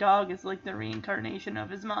swear that dog is like the reincarnation of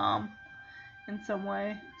his mom in some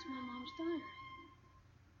way. It's my mom's diary.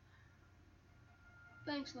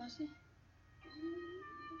 Thanks, Leslie.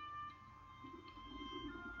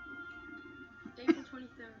 April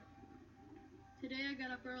 23rd. Today I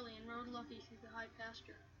got up early and rode Lucky through the high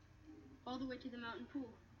pasture, all the way to the mountain pool.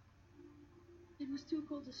 It was too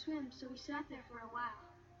cold to swim, so we sat there for a while.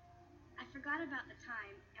 I forgot about the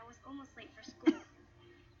time and was almost late for school.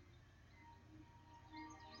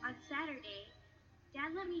 On Saturday,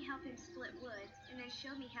 Dad let me help him split wood and then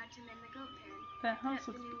showed me how to mend the goat pen, That house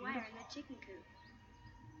put up the looks new wire in the chicken coop.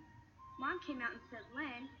 Mom came out and said,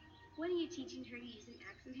 "Len, what are you teaching her to use an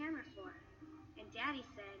axe and hammer for?" And Daddy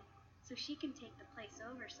said, "So she can take the place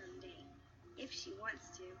over someday, if she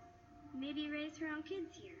wants to. Maybe raise her own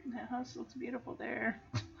kids here." That house looks beautiful there.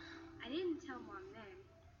 I didn't tell Mom then.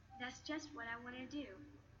 That's just what I want to do.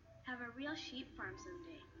 Have a real sheep farm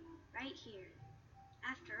someday, right here.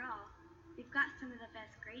 After all, we've got some of the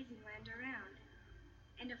best grazing land around.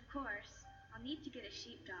 And of course, I'll need to get a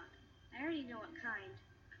sheepdog. I already know what kind.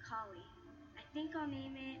 A collie. I think I'll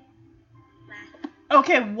name it Lassie.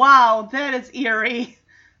 Okay, wow, that is eerie.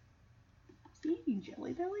 Is he eating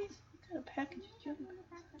Jelly Bellies? What kind of package of Jelly Bellies?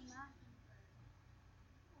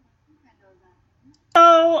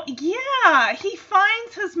 So, yeah, he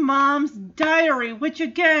finds his mom's diary, which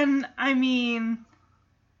again, I mean,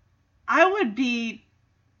 I would be,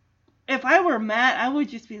 if I were Matt, I would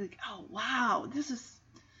just be like, oh, wow, this is,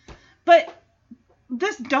 but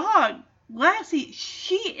this dog, Lassie,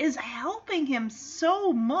 she is helping him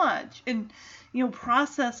so much in,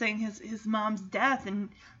 processing his mom's death and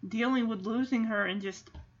dealing with losing her and just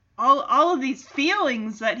all of these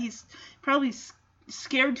feelings that he's probably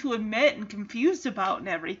scared to admit and confused about and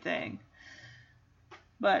everything.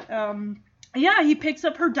 But, yeah, he picks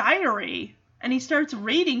up her diary and he starts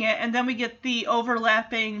reading it, and then we get the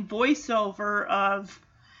overlapping voiceover of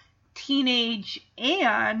teenage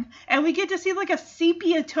Anne, and we get to see like a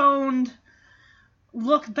sepia-toned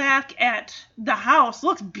look back at the house.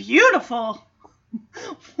 Looks beautiful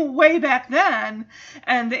way back then,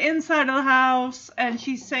 and the inside of the house, and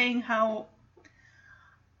she's saying how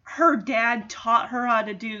her dad taught her how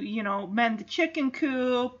to do, mend the chicken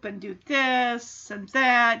coop and do this and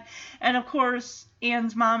that. And of course,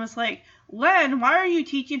 Anne's mom is like, "Len, why are you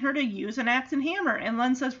teaching her to use an axe and hammer?" And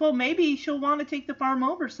Len says, well, maybe she'll want to take the farm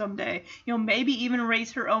over someday. Maybe even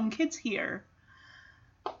raise her own kids here.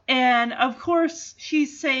 And of course,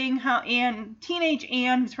 she's saying how teenage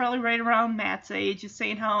Anne, who's probably right around Matt's age, is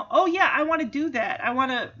saying how, oh yeah, I want to do that. I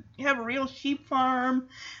want to have a real sheep farm.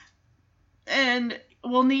 And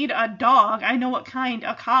we'll need a dog. I know what kind,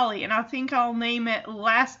 a collie. And I think I'll name it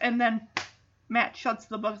And then Matt shuts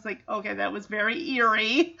the book. It's like, okay, that was very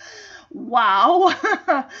eerie. Wow.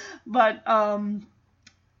 But,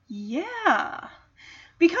 yeah.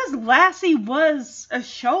 Because Lassie was a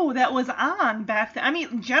show that was on back then. I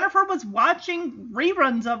mean, Jennifer was watching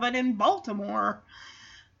reruns of it in Baltimore.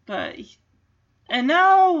 And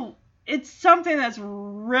now it's something that's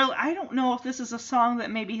real. I don't know if this is a song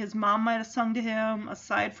that maybe his mom might have sung to him,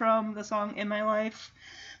 aside from the song In My Life.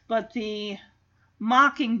 But the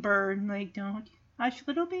Mockingbird, like, don't hush,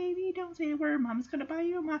 little baby, don't say a word, Mom's gonna buy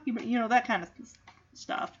you a mockingbird. That kind of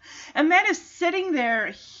stuff. And Matt is sitting there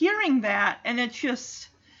hearing that, and it's just,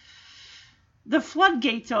 the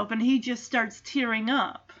floodgates open. He just starts tearing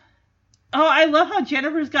up. Oh, I love how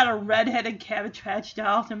Jennifer's got a red-headed Cabbage Patch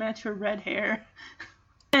doll to match her red hair.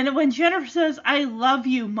 And when Jennifer says, "I love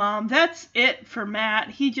you, Mom," that's it for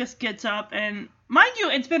Matt. He just gets up and Mind you,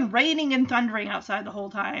 it's been raining and thundering outside the whole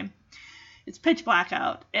time. It's pitch black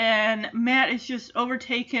out. And Matt is just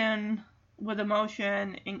overtaken with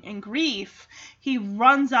emotion and grief. He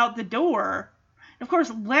runs out the door. Of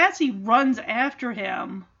course, Lassie runs after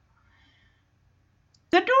him.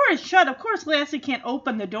 The door is shut. Of course, Lassie can't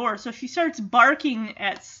open the door, so she starts barking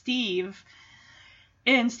at Steve.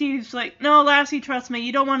 And Steve's like, no, Lassie, trust me,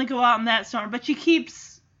 you don't want to go out in that storm. But she keeps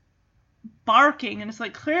barking, and it's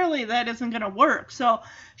like, clearly that isn't going to work. So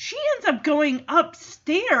she ends up going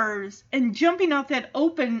upstairs and jumping out that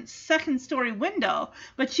open second-story window.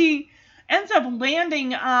 But she ends up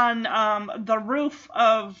landing on the roof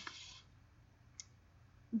of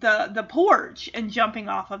the porch and jumping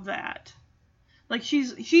off of that. Like,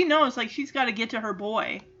 she knows, like, she's got to get to her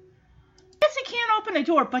boy. Lassie can't open a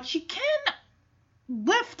door, but she can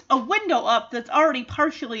lift a window up that's already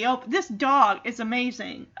partially open. This dog is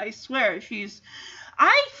amazing. I swear,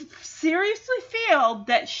 I seriously feel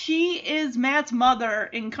that she is Matt's mother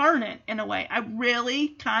incarnate, in a way. I really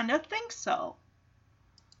kind of think so.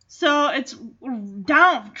 So, it's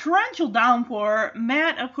torrential downpour.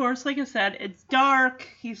 Matt, of course, like I said, it's dark.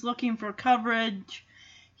 He's looking for coverage.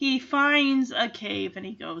 He finds a cave and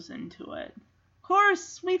he goes into it. Of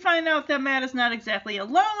course, we find out that Matt is not exactly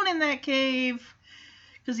alone in that cave,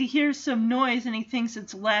 because he hears some noise and he thinks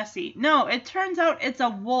it's Lassie. No, it turns out it's a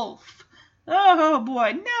wolf. Oh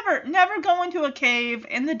boy, never go into a cave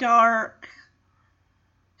in the dark,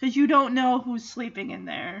 because you don't know who's sleeping in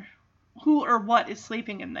there. Who or what is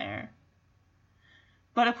sleeping in there.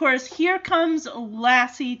 But of course, here comes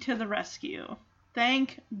Lassie to the rescue.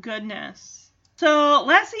 Thank goodness. So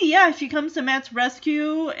Lassie, she comes to Matt's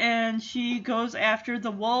rescue and she goes after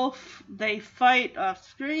the wolf. They fight off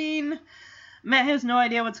screen. Matt has no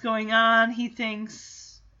idea what's going on. He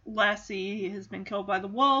thinks Lassie has been killed by the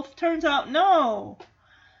wolf. Turns out, no.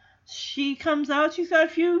 She comes out, she's got a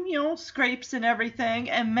few, scrapes and everything.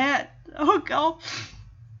 And Matt,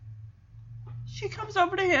 she comes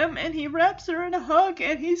over to him and he wraps her in a hug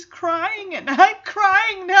and he's crying and I'm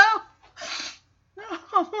crying now.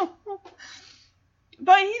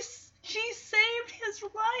 But she saved his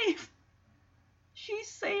life. She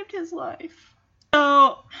saved his life.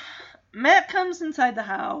 So Matt comes inside the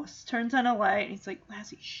house, turns on a light, and he's like,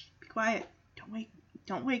 Lassie, shh, be quiet.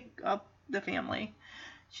 Don't wake up the family.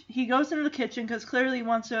 He goes into the kitchen because clearly he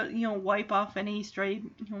wants to, wipe off any stray,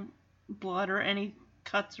 blood or any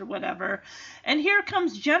cuts or whatever. And here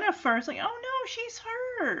comes Jennifer. It's like, oh no, she's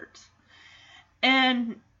hurt.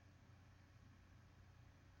 And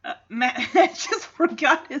Matt just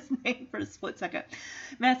forgot his name for a split second.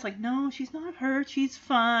 Matt's like, no, she's not hurt. She's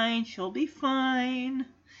fine. She'll be fine.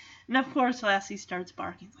 And of course, Lassie starts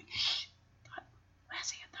barking. It's like, shh,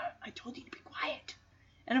 Lassie, I told you to be quiet.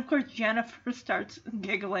 And of course, Jennifer starts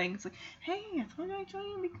giggling. It's like, hey, I thought I told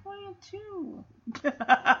you to be quiet too.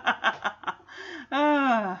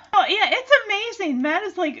 Oh, yeah, it's amazing. Matt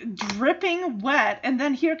is like dripping wet, and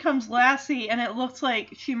then here comes Lassie, and it looks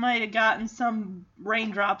like she might have gotten some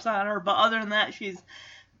raindrops on her, but other than that, she's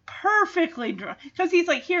perfectly dry. Because he's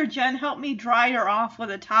like, here, Jen, help me dry her off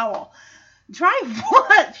with a towel. Dry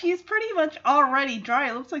what? She's pretty much already dry.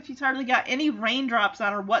 It looks like she's hardly got any raindrops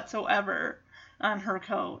on her whatsoever on her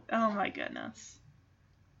coat. Oh my goodness.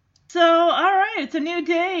 So, alright, it's a new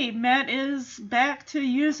day. Matt is back to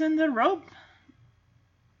using the rope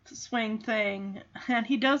swing thing, and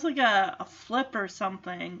he does like a flip or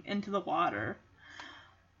something into the water.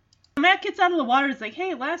 Matt gets out of the water. He's like,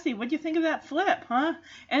 hey, Lassie, what'd you think of that flip, huh?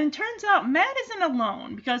 And it turns out Matt isn't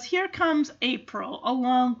alone, because here comes April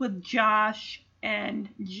along with Josh and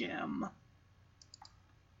Jim.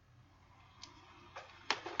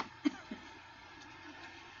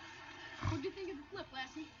 What'd you think of the flip,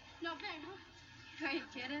 Lassie? Not bad, huh? Are you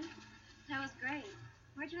kidding? That was great.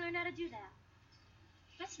 Where'd you learn how to do that?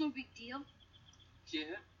 That's no big deal. Yeah,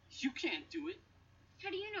 you can't do it. How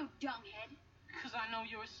do you know, dumbhead? Because I know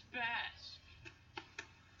you're a spaz.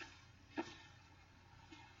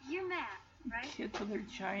 You're Matt, right? Kids with their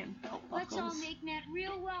giant belt Let's buckles. all make Matt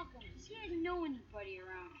real welcome. He doesn't know anybody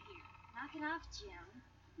around here. Knock it off,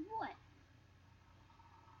 Jim. What?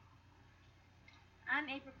 I'm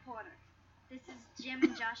April Porter. This is Jim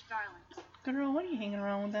and Josh Garland. Girl, what are you hanging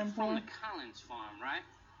around with them From for? the Collins farm, right?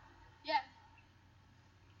 Yeah,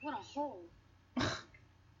 What a hole. we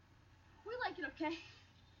like it, okay?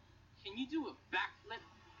 Can you do a backflip?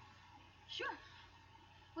 Sure.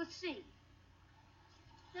 Let's see.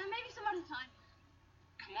 Then maybe some other time.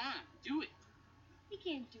 Come on, do it. He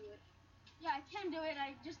can't do it. Yeah, I can do it.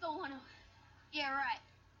 I just don't want to. Yeah, right.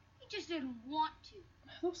 He just didn't want to.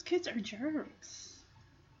 Those kids are jerks.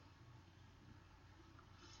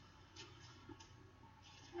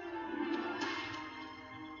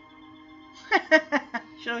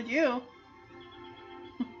 Showed you.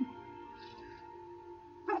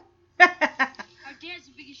 Our dad's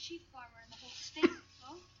the biggest sheep farmer in the whole state.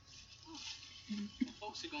 Oh?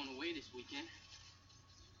 Folks are going away this weekend.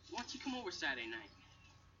 Why don't you come over Saturday night?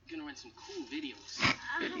 We're gonna rent some cool videos.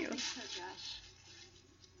 I don't think so, Josh.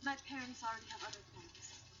 My parents already have other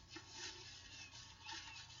plans.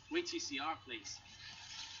 Wait till you see our place.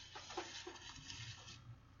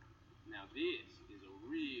 Now this is a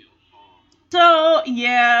real farm. So,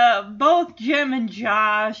 yeah, both Jim and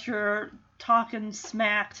Josh are talking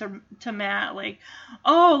smack to Matt, like,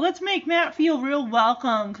 oh, let's make Matt feel real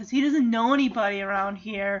welcome because he doesn't know anybody around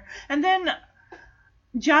here. And then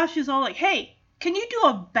Josh is all like, hey, can you do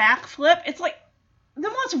a backflip? It's like the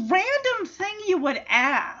most random thing you would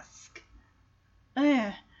ask.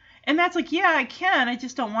 Ugh. And Matt's like, yeah, I can. I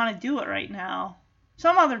just don't want to do it right now.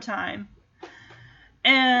 Some other time.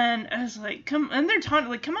 And I was like, and they're talking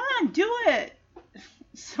like, come on, do it.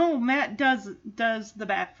 So Matt does the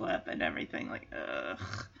backflip and everything, like, ugh.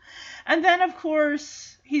 And then, of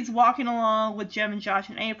course, he's walking along with Jim and Josh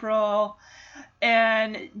and April.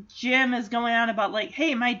 And Jim is going on about, like,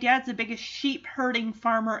 hey, my dad's the biggest sheep herding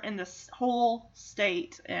farmer in this whole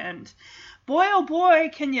state. And boy, oh boy,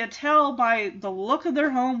 can you tell by the look of their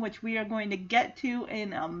home, which we are going to get to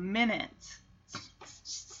in a minute.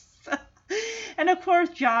 And, of course,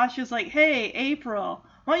 Josh is like, hey, April,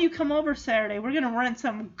 why don't you come over Saturday? We're going to rent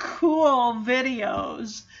some cool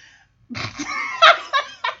videos.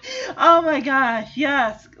 Oh, my gosh,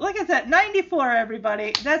 yes. Like I said, 94,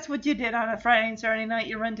 everybody. That's what you did on a Friday and Saturday night.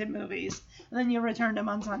 You rented movies. And then you returned them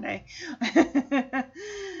on Sunday.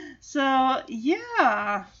 So,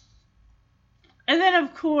 yeah. And then,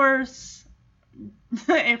 of course,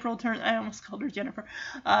 April turns, I almost called her Jennifer.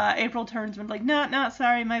 April turns and like, no,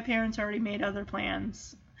 sorry, my parents already made other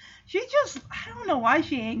plans. She just, I don't know why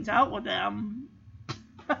she hangs out with them.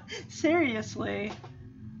 Seriously.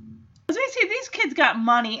 As we see, these kids got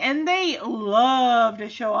money, and they love to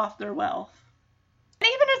show off their wealth. And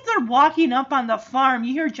even as they're walking up on the farm,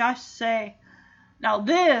 you hear Josh say, now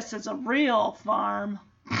this is a real farm.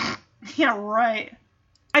 Yeah, right.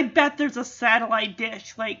 I bet there's a satellite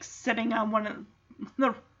dish, like, sitting on one of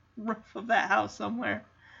the roof of that house somewhere.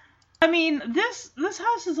 I mean, this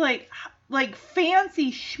house is like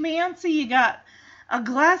fancy schmancy. You got a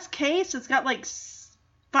glass case. It's got like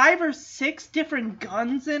 5 or 6 different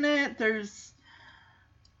guns in it. There's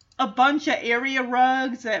a bunch of area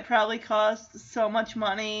rugs that probably cost so much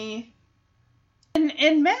money.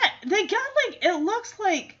 And Matt, they got like, it looks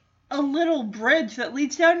like a little bridge that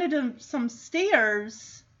leads down into some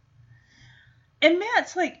stairs. And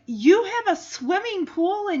Matt's like, you have a swimming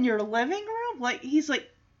pool in your living room? Like, he's like,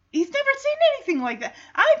 he's never seen anything like that.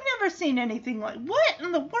 I've never seen anything like, what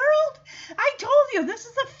in the world? I told you, this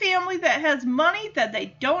is a family that has money that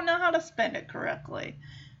they don't know how to spend it correctly.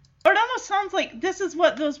 Or it almost sounds like this is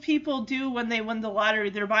what those people do when they win the lottery.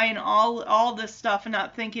 They're buying all this stuff and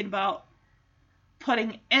not thinking about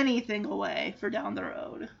putting anything away for down the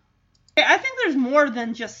road. I think there's more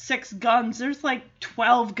than just 6 guns. There's like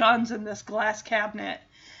 12 guns in this glass cabinet.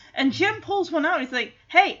 And Jim pulls one out. He's like,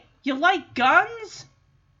 hey, you like guns?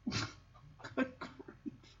 Good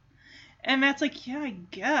grief. And Matt's like, yeah, I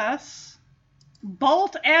guess.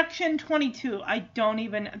 Bolt Action 22. I don't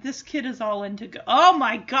even... This kid is all into... Oh,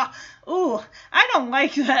 my God. Ooh, I don't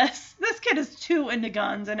like this. This kid is too into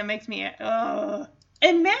guns, and it makes me... And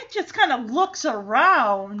Matt just kind of looks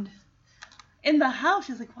around in the house.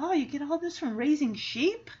 He's like, wow, you get all this from raising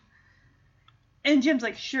sheep? And Jim's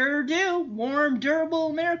like, sure do. Warm, durable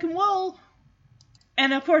American wool.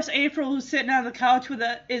 And, of course, April, who's sitting on the couch with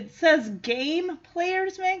it says Game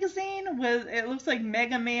Players magazine, with, it looks like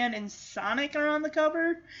Mega Man and Sonic are on the cover.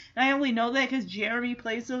 And I only know that because Jeremy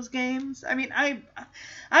plays those games. I mean,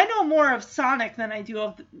 I know more of Sonic than I do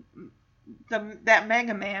of that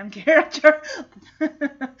Mega Man character.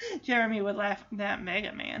 Jeremy would laugh at that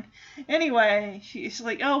Mega Man. Anyway, she's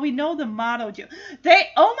like, oh, we know the motto.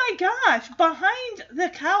 Oh my gosh, behind the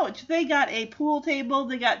couch, they got a pool table.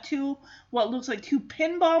 They got what looks like 2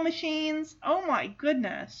 pinball machines. Oh my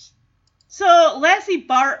goodness. So Lassie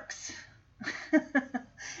barks.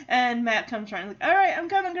 And Matt comes around like, all right, I'm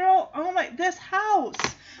coming, girl. Oh my, this house.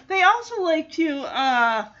 They also like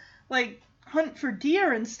to, hunt for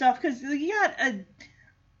deer and stuff, because you got a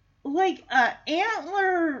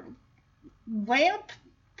antler lamp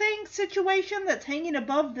thing situation that's hanging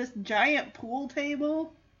above this giant pool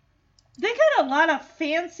table. They got a lot of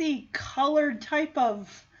fancy colored type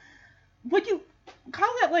of, would you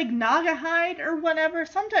call it like naga hide or whatever?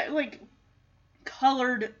 Sometimes like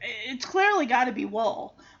colored. It's clearly got to be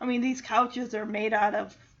wool. I mean, these couches are made out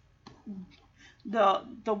of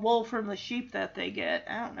the wool from the sheep that they get.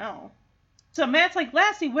 I don't know. So Matt's like,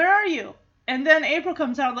 Lassie, where are you? And then April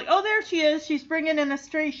comes out like, oh, there she is. She's bringing in a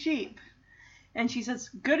stray sheep. And she says,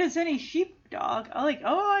 good as any sheepdog. I'm like,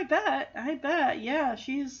 oh, I bet. Yeah,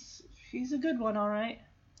 she's a good one, all right.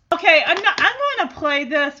 Okay, I'm going to play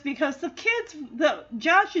this because the kids,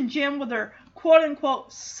 Josh and Jim with their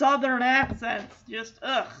quote-unquote southern accents, just,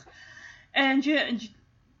 ugh. And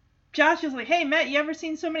Josh is like, hey, Matt, you ever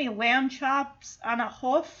seen so many lamb chops on a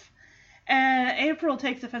hoof? And April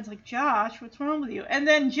takes offense, like, Josh, what's wrong with you? And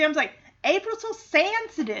then Jim's like, April's so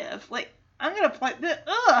sensitive. Like, I'm going to play this.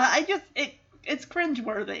 It's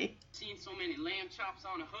cringeworthy. Seen so many lamb chops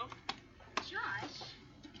on a hoof? Josh,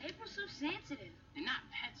 April's so sensitive. They're not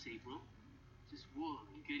pets, April. Just wool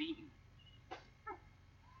and good eating.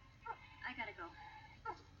 I gotta go.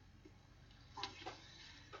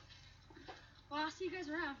 Well, I'll see you guys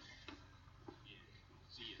around. Yeah,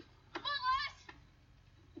 see ya. Come on, lads!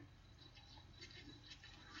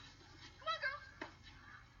 Come on, girl!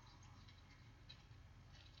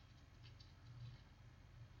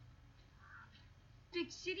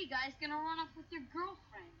 Big city guy's gonna run off with your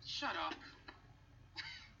girlfriend. Shut up.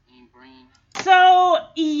 Ain't brain. So,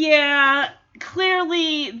 yeah,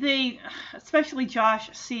 clearly especially Josh,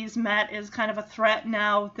 sees Matt as kind of a threat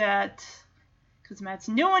now that, because Matt's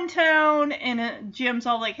new in town, and Jim's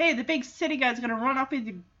all like, hey, the big city guy's gonna run up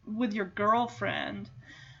with your girlfriend.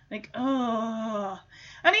 Like, oh.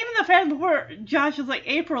 And even the fact where Josh is like,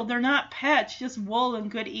 April, they're not pets, just wool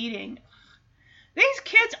and good eating. These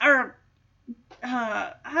kids are,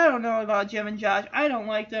 I don't know about Jim and Josh. I don't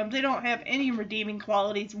like them. They don't have any redeeming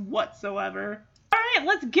qualities whatsoever. Alright,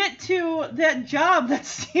 let's get to that job that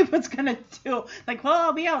Steve was gonna do. Like, well,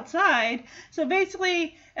 I'll be outside. So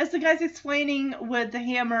basically, as the guy's explaining with the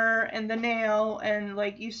hammer and the nail, and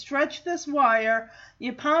like, you stretch this wire,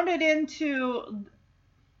 you pound it into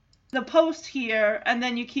the post here, and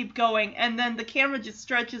then you keep going, and then the camera just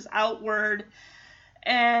stretches outward,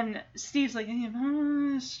 and Steve's like,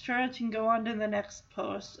 stretch and go on to the next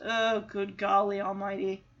post. Oh, good golly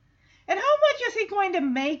almighty. And how much is he going to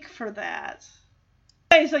make for that?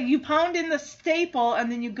 Okay, so you pound in the staple,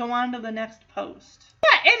 and then you go on to the next post.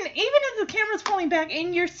 Yeah, and even as the camera's pulling back,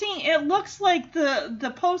 and you're seeing, it looks like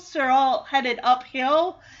the posts are all headed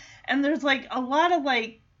uphill, and there's like a lot of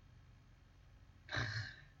like,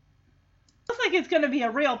 looks like it's going to be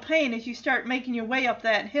a real pain as you start making your way up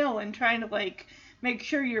that hill and trying to like make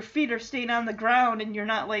sure your feet are staying on the ground and you're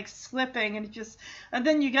not like slipping, and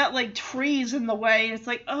then you got like trees in the way, and it's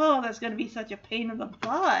like, oh, that's going to be such a pain in the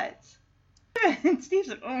butt. And Steve's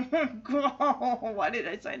like, oh my god, why did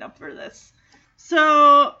I sign up for this?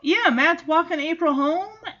 So yeah, Matt's walking April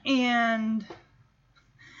home, and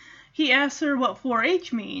he asks her what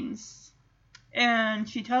 4-H means, and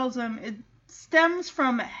she tells him it stems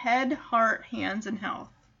from head, heart, hands, and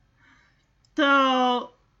health.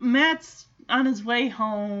 So Matt's on his way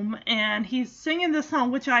home, and he's singing this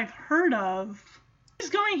song, which I've heard of. He's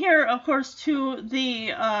going here, of course, to the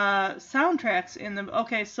soundtracks in the...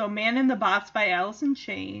 Okay, so Man in the Box by Alice in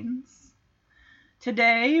Chains.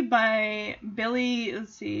 Today by Billy,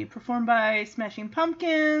 performed by Smashing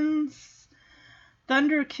Pumpkins.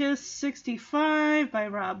 Thunder Kiss 65 by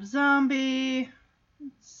Rob Zombie.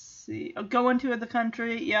 Let's see. Going to the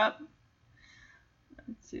Country, yep.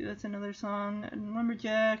 Let's see, that's another song.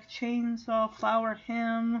 Lumberjack, Chainsaw, Flower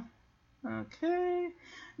Hymn. Okay.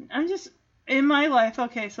 I'm just... In my life,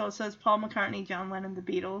 okay, so it says Paul McCartney, John Lennon, The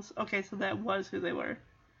Beatles. Okay, so that was who they were.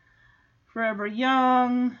 Forever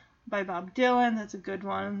Young by Bob Dylan. That's a good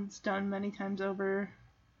one. It's done many times over.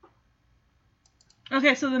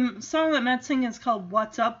 Okay, so the song that Matt's singing is called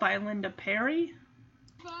What's Up by Linda Perry.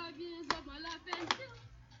 5 years of my life and still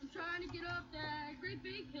I'm trying to get up that great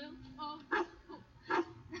big hill. Oh.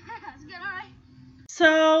 That's good, alright.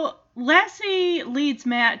 So Lassie leads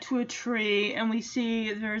Matt to a tree, and we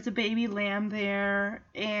see there's a baby lamb there,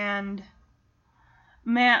 and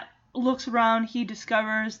Matt looks around. He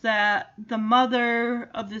discovers that the mother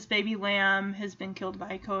of this baby lamb has been killed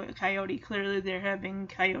by a coyote. Clearly they're having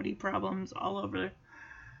coyote problems all over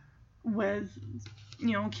with,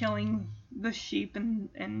 killing the sheep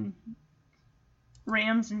and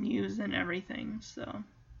rams and ewes and everything. So,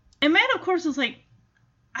 and Matt, of course, is like,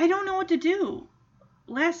 I don't know what to do.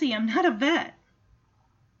 Lassie, I'm not a vet.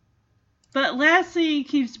 But Lassie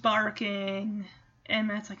keeps barking, and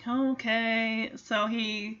Matt's like, oh, okay. So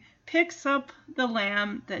he picks up the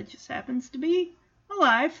lamb that just happens to be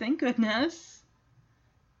alive, thank goodness.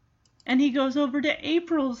 And he goes over to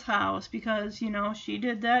April's house because, she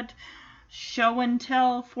did that show and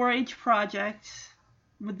tell 4-H project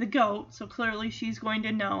with the goat, so clearly she's going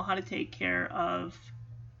to know how to take care of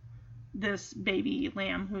this baby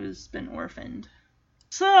lamb who's been orphaned.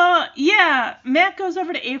 So, yeah, Matt goes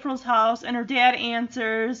over to April's house, and her dad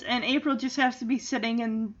answers, and April just has to be sitting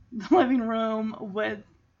in the living room with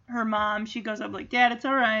her mom. She goes up like, Dad, it's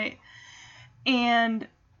all right. And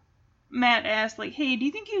Matt asks, like, hey, do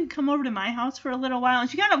you think you could come over to my house for a little while? And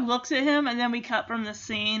she kind of looks at him, and then we cut from the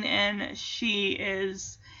scene, and she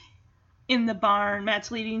is in the barn.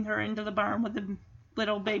 Matt's leading her into the barn with the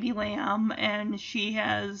little baby lamb, and she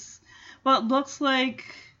has what looks like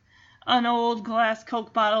an old glass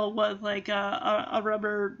Coke bottle with, like, a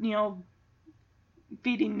rubber,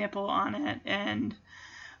 feeding nipple on it. And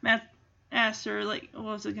Matt asks her, like,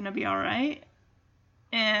 was it going to be all right?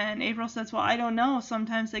 And April says, well, I don't know.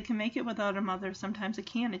 Sometimes they can make it without a mother. Sometimes they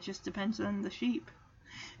can't. It just depends on the sheep.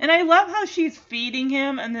 And I love how she's feeding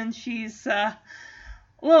him, and then she's a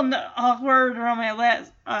little awkward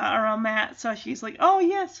around Matt. So she's like, oh,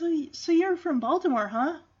 yeah, so you're from Baltimore,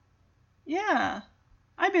 huh? Yeah.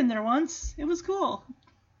 I've been there once. It was cool.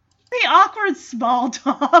 The awkward small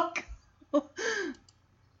talk. Well,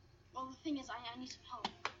 the thing is, I need some help.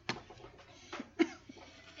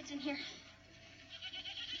 It's in here.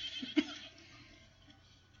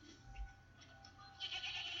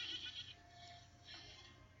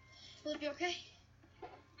 Will it be okay?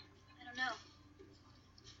 I don't know.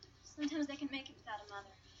 Sometimes they can make it without a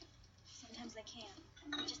mother. Sometimes they can't.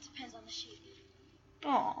 It just depends on the sheep.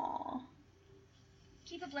 Aww.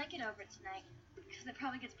 Keep a blanket over it tonight, because it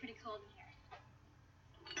probably gets pretty cold in here.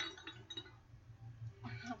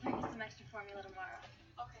 I'll bring you some extra formula tomorrow.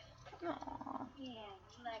 Okay. Aww. Yeah,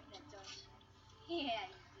 you like that, don't you? Yeah,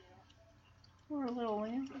 you do. Poor little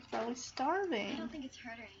lamb is probably starving. I don't think it's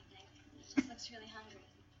hurt or anything. It just looks really hungry.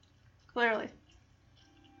 Clearly.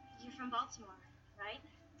 You're from Baltimore, right?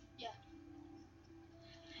 Yeah.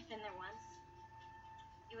 I've been there once.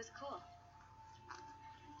 It was cool.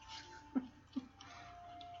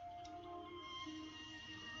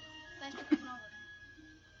 Thanks for coming over.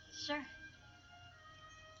 Sure.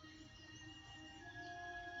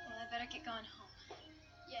 Well, I better get going home.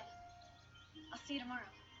 Yeah. I'll see you tomorrow.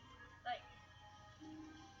 Bye.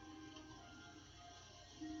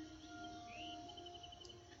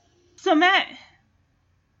 So Matt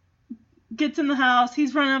gets in the house,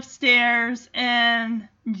 he's running upstairs, and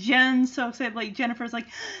Jen's so excited, like, Jennifer's like,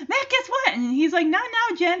 Matt, guess what? And he's like, no,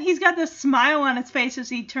 Jen. He's got this smile on his face as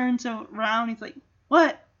he turns around. He's like,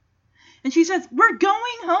 what? And she says, we're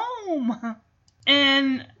going home.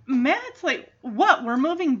 And Matt's like, what? We're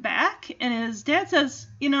moving back? And his dad says,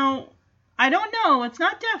 I don't know. It's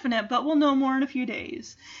not definite, but we'll know more in a few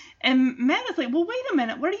days. And Matt is like, well, wait a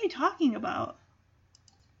minute. What are you talking about?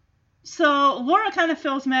 So Laura kind of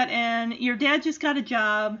fills Matt in. Your dad just got a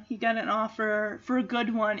job. He got an offer for a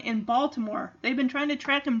good one in Baltimore. They've been trying to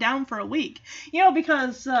track him down for a week.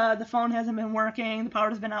 Because the phone hasn't been working. The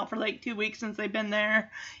power's been out for like 2 weeks since they've been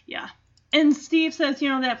there. Yeah. And Steve says,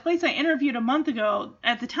 that place I interviewed a month ago,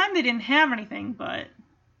 at the time they didn't have anything, but...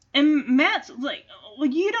 And Matt's like, well,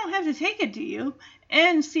 you don't have to take it, do you?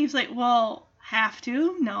 And Steve's like, well, have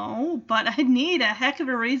to? No, but I need a heck of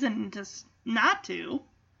a reason to not to.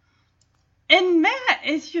 And Matt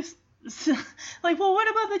is just like, well, what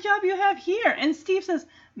about the job you have here? And Steve says,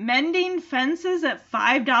 mending fences at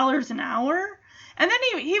 $5 an hour? And then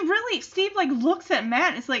Steve like looks at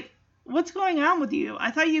Matt and is like, what's going on with you?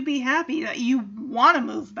 I thought you'd be happy that you want to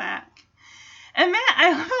move back. And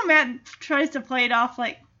I love how Matt tries to play it off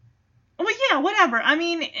like, well, yeah, whatever. I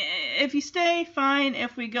mean, if you stay, fine.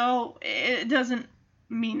 If we go, it doesn't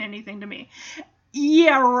mean anything to me.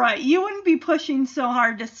 Yeah, right. You wouldn't be pushing so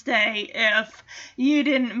hard to stay if you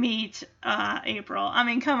didn't meet April. I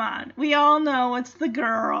mean, come on. We all know it's the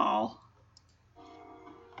girl.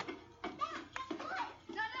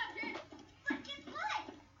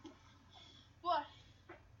 What?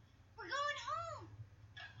 We're going home.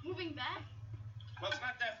 Moving back? Well, it's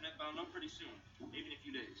not definite, but I'll know pretty soon. Maybe in a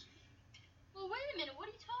few days. Well, wait a minute. What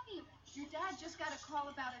are you talking about? Your dad just got a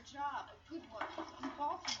call about a job, a good one, in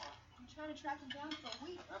Baltimore. I'm trying to track him down for a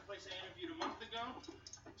week. That place I interviewed a month ago?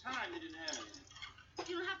 At the time, they didn't have anything.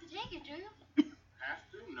 You don't have to take it, do you? Have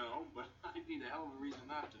to? No, but I'd need a hell of a reason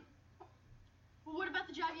not to. Well, what about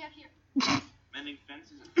the job you have here? Mending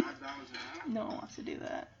fences at $5 an hour? No one wants to do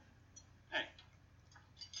that. Hey.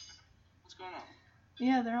 What's going on?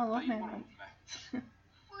 Yeah, they're all I thought looking you at wanted me. to move back.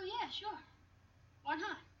 Well, yeah, sure. Why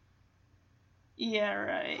not? Yeah,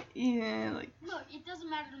 right. Yeah, like... Look, it doesn't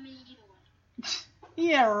matter to me either way.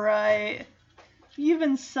 Yeah, right. You've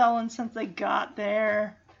been selling since I got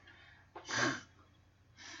there.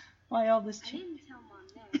 Why all this I change? didn't tell Mom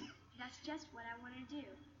then. That's just what I want to do.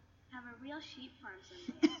 Have a real sheep farm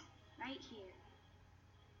someday. Right here.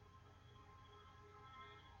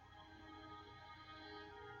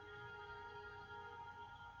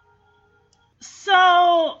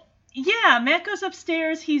 So, yeah, Matt goes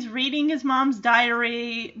upstairs. He's reading his mom's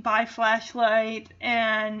diary by flashlight,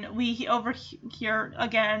 and we overhear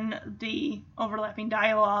again the overlapping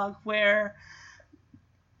dialogue where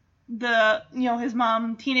his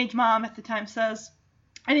mom, teenage mom at the time, says,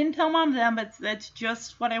 I didn't tell Mom then, but that's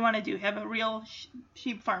just what I want to do, have a real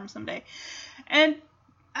sheep farm someday. And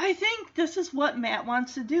I think this is what Matt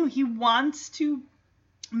wants to do. He wants to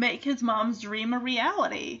make his mom's dream a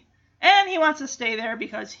reality. And he wants to stay there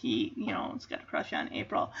because he, has got a crush on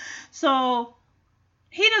April. So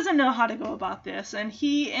he doesn't know how to go about this. And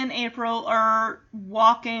he and April are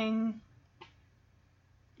walking,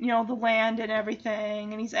 the land and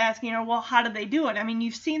everything. And he's asking her, well, how do they do it? I mean,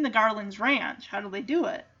 you've seen the Garland's ranch. How do they do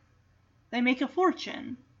it? They make a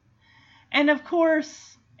fortune. And of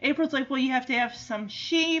course, April's like, well, you have to have some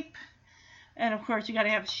sheep. And of course, you got to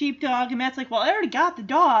have a sheepdog. And Matt's like, well, I already got the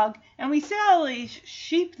dog. And we see all these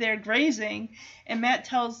sheep there grazing. And Matt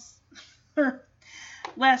tells her,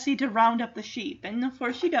 Lassie, to round up the sheep. And of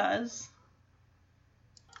course, she does.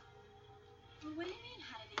 Well, what do you mean,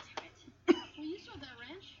 how do they do it? Well, you saw that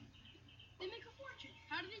ranch. They make a fortune.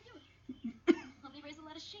 How do they do it? Well, they raise a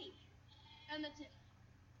lot of sheep. And that's it.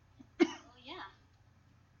 Oh, yeah.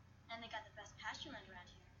 And they got the best pasture land around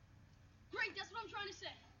here. Great, that's what I'm trying to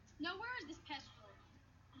say. Now, where is this pasture land?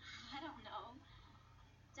 I don't know.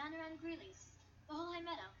 Down around Greeley's. The whole high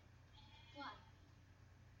meadow. Why?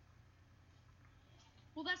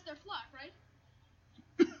 Well, that's their flock, right?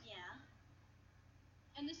 Yeah.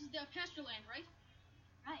 And this is their pasture land, right?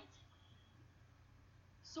 Right.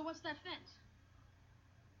 So what's that fence?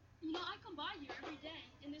 I come by here every day,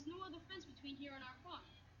 and there's no other fence between here and our farm.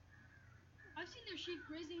 I've seen their sheep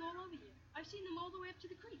grazing all over here. I've seen them all the way up to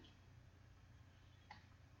the creek.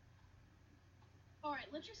 All right,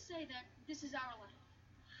 let's just say that this is our land.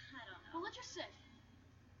 I don't know. Well, let's just say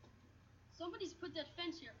somebody's put that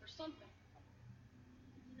fence here for something.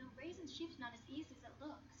 Raising sheep's not as easy as it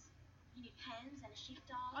looks. You need pens and a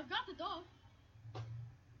sheepdog. I've got the dog.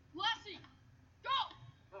 Lassie, go!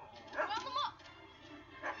 Round them up!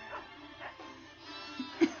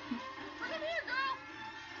 Bring him here, girl!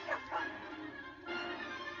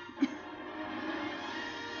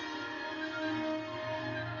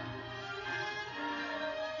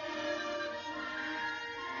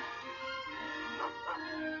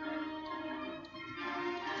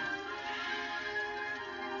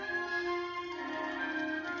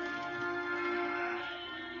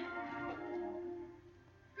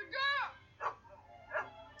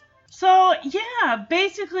 So, yeah,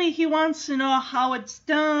 basically he wants to know how it's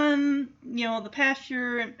done, the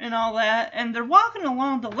pasture and all that, and they're walking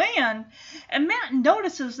along the land, and Matt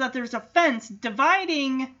notices that there's a fence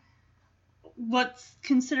dividing what's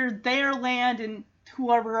considered their land and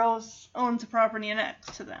whoever else owns the property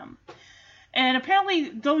next to them. And apparently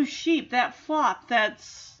those sheep, that flock,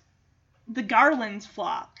 that's the Garland's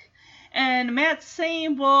flock. And Matt's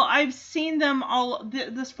saying, well, I've seen them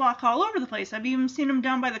this flock all over the place. I've even seen them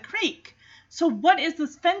down by the creek. So what is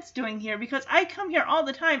this fence doing here? Because I come here all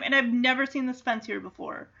the time, and I've never seen this fence here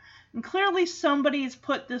before. And clearly somebody's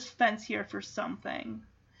put this fence here for something.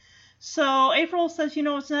 So April says,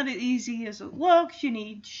 it's not as easy as it looks. You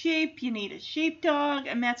need sheep. You need a sheepdog.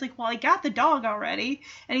 And Matt's like, well, I got the dog already.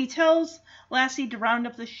 And he tells Lassie to round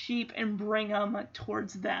up the sheep and bring them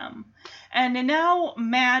towards them. And now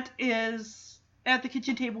Matt is at the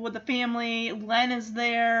kitchen table with the family. Len is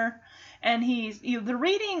there. And they're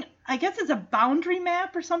reading, I guess it's a boundary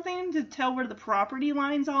map or something to tell where the property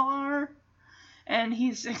lines all are. And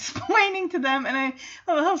he's explaining to them. And I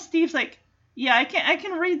love how Steve's like, yeah, I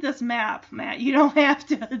can read this map, Matt. You don't have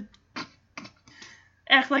to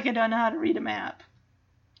act like I don't know how to read a map.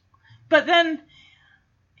 But then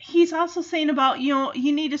he's also saying about, you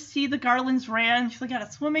need to see the Garland's ranch. They got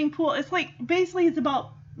a swimming pool. It's like, basically it's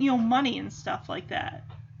about, money and stuff like that.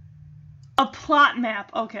 A plot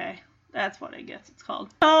map. Okay, that's what I guess it's called.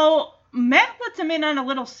 So Matt lets him in on a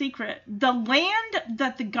little secret. The land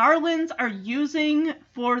that the Garlands are using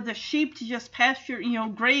for the sheep to just pasture,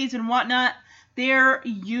 graze and whatnot, they're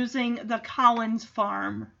using the Collins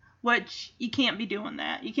farm, which you can't be doing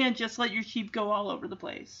that. You can't just let your sheep go all over the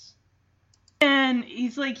place. And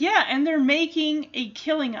he's like, yeah, and they're making a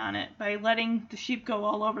killing on it by letting the sheep go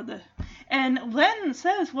all over the... And Len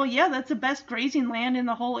says, well, yeah, that's the best grazing land in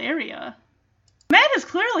the whole area. Matt has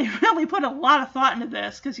clearly really put a lot of thought into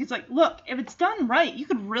this, because he's like, look, if it's done right, you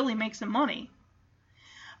could really make some money.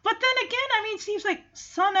 But then again, I mean, Steve's like,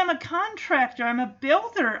 son, I'm a contractor. I'm a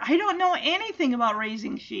builder. I don't know anything about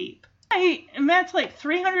raising sheep. And Matt's like,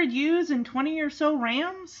 300 ewes and 20 or so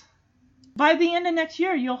rams? By the end of next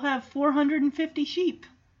year, you'll have 450 sheep.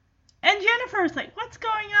 And Jennifer's like, what's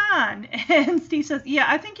going on? And Steve says, yeah,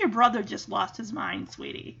 I think your brother just lost his mind,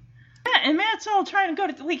 sweetie. Yeah, and Matt's all trying to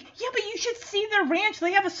go to, like, yeah, but you should see their ranch.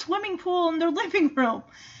 They have a swimming pool in their living room.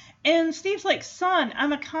 And Steve's like, son,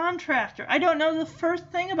 I'm a contractor. I don't know the first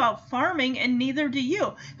thing about farming, and neither do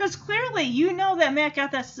you. Because clearly you know that Matt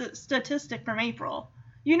got that statistic from April.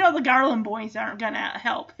 You know the Garland boys aren't going to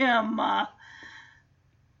help him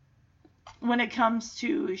when it comes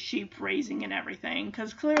to sheep raising and everything.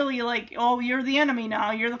 Because clearly, like, oh, you're the enemy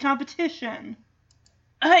now. You're the competition.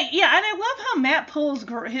 Yeah, and I love how Matt pulls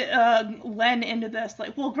Len into this.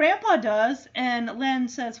 Like, well, Grandpa does. And Len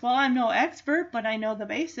says, well, I'm no expert, but I know the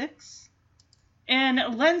basics. And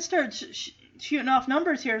Len starts shooting off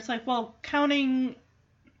numbers here. It's like, well, counting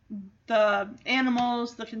the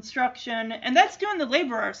animals, the construction, and that's doing the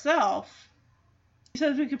labor ourselves. He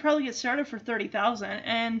says we could probably get started for $30,000.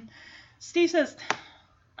 And Steve says,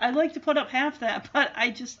 I'd like to put up half that, but I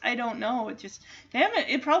don't know. Damn it,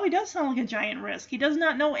 it probably does sound like a giant risk. He does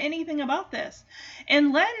not know anything about this.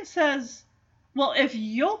 And Len says, well, if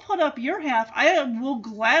you'll put up your half, I will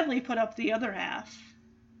gladly put up the other half.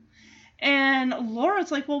 And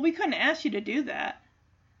Laura's like, well, we couldn't ask you to do that.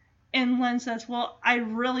 And Len says, well, I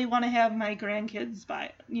really want to have my grandkids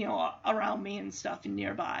around me and stuff and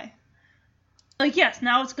nearby. Like, yes,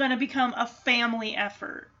 now it's going to become a family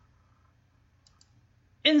effort.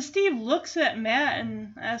 And Steve looks at Matt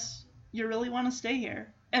and asks, you really want to stay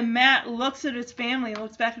here? And Matt looks at his family,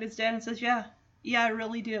 looks back at his dad and says, yeah, I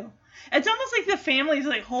really do. It's almost like the family's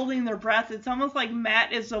like holding their breath. It's almost like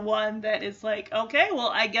Matt is the one that is like, okay,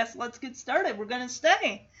 well, I guess let's get started. We're going to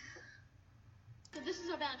stay. So this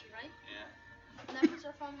is our boundary, right? Yeah. And that puts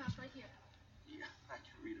our farmhouse right here. Yeah, I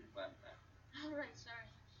can read it about that. All right, sorry.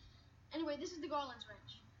 Anyway, this is the Garland's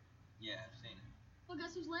ranch. Yeah, I've seen it. Well,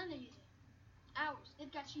 guess whose land they're using? Ours.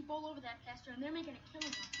 They've got sheep all over that pasture, and they're making a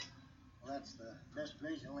killing on it. Well, that's the best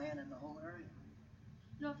grazing land in the whole area.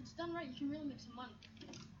 You know, if it's done right, you can really make some money.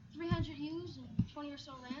 300 ewes and 20 or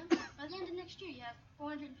so lambs. By the end of next year, you have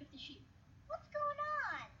 450 sheep. What's going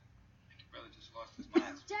on? I think your brother just lost his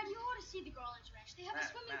mind. Dad, you ought to see the Garland's ranch. They have a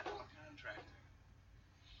swimming Matt, pool. I'm a contractor.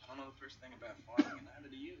 I don't know the first thing about farming, and neither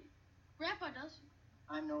do you. Grandpa does.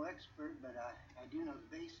 I'm no expert, but I do know the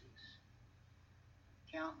basics.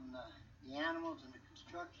 Counting the animals and the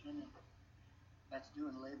construction, and that's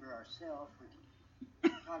doing labor ourselves.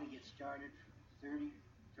 We can probably get started for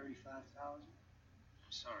 $35,000.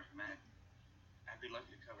 I'm sorry, Matt. I'd be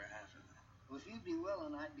lucky to cover half of that. Well, if you'd be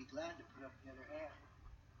willing, I'd be glad to put up the other half.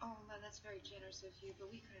 Oh, Len, that's very generous of you,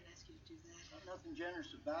 but we couldn't ask you to do that. There's nothing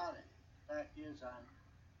generous about it. The fact is, I'm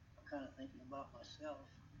kind of thinking about myself.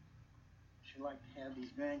 Should like to have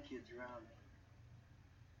these grandkids around me.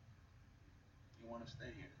 You want to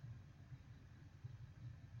stay here?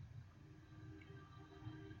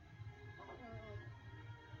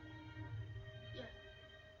 Yeah.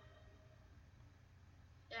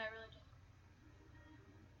 Yeah, I really do.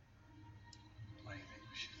 What do you think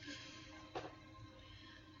we should do?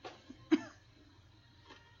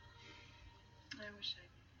 I wish I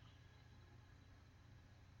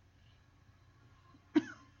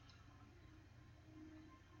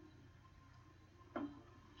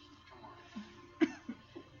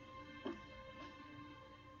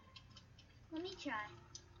Let me try.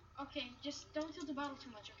 Okay, just don't tilt the bottle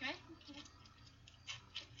too much, okay?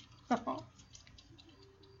 Oh. Oh,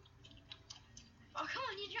 come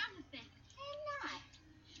on, you dropped the thing. I'm not.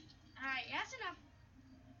 Alright, yeah, that's enough.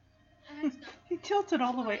 That's enough. He tilted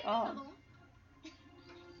all the way Another up. one.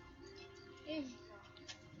 There you go.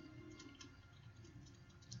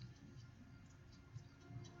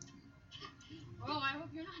 Oh, I hope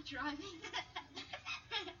you're not driving.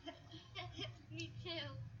 Me too.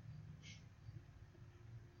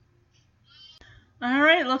 All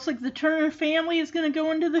right, looks like the Turner family is going to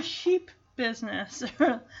go into the sheep business.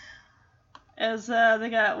 As they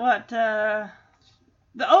got what? This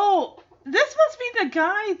must be the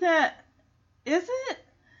guy that, is it?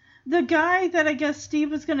 The guy that I guess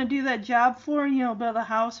Steve was going to do that job for, build a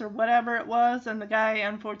house or whatever it was, and the guy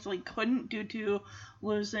unfortunately couldn't due to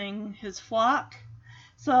losing his flock.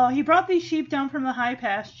 So he brought these sheep down from the high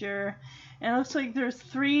pasture. And it looks like there's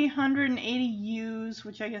 380 ewes,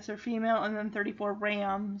 which I guess are female, and then 34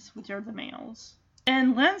 rams, which are the males.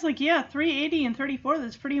 And Len's like, yeah, 380 and 34,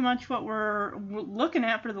 that's pretty much what we're looking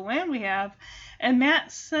at for the land we have. And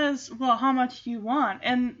Matt says, well, how much do you want?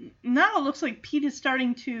 And now it looks like Pete is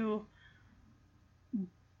starting to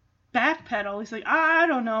backpedal. He's like, I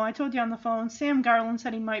don't know. I told you on the phone. Sam Garland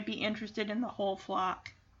said he might be interested in the whole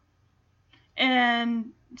flock.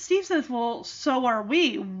 And Steve says, well, so are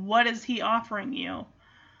we. What is he offering you?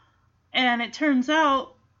 And it turns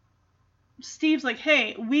out Steve's like,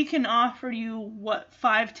 hey, we can offer you, what,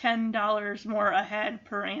 $5-10 more a head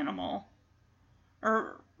per animal.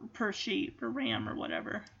 Or per sheep or ram or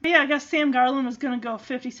whatever. But yeah, I guess Sam Garland was going to go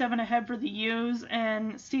 $57 a head for the ewes.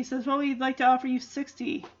 And Steve says, well, we'd like to offer you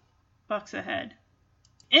 $60 a head.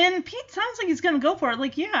 And Pete sounds like he's going to go for it.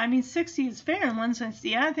 Like, yeah, I mean, 60 is fair in one sense.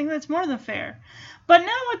 Yeah, I think that's more than fair. But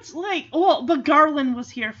now it's like, well, but Garland was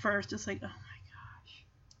here first. It's like, oh my gosh.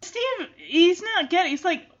 Steve, he's not getting, he's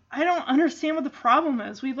like, I don't understand what the problem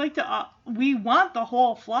is. We want the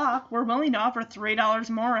whole flock. We're willing to offer $3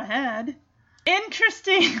 more a head.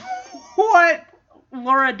 Interesting what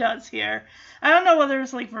Laura does here. I don't know whether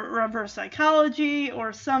it's like reverse psychology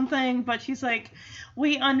or something, but she's like,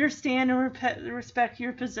 we understand and respect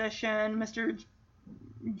your position, Mr.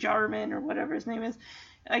 Jarman or whatever his name is.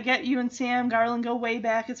 I get you and Sam Garland go way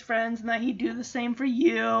back as friends and that he'd do the same for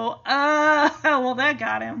you. Well, that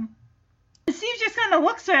got him. And Steve just kind of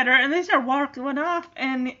looks at her and they start walking off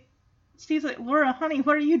and Steve's like, Laura, honey,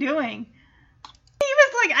 what are you doing? He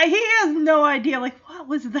was like, he has no idea, like, what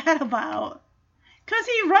was that about? Because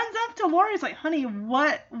he runs up to Laura, he's like, honey,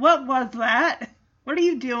 what was that? What are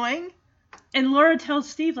you doing? And Laura tells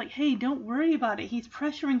Steve, like, hey, don't worry about it. He's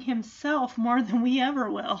pressuring himself more than we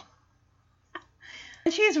ever will.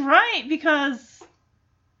 And she's right, because,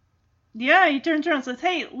 yeah, he turns around and says,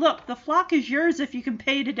 hey, look, the flock is yours if you can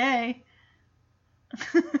pay today.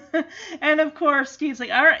 And, of course, Steve's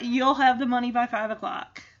like, all right, you'll have the money by 5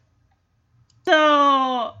 o'clock.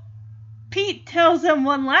 So Pete tells them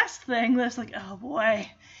one last thing that's like, oh boy.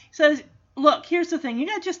 He says, look, here's the thing. You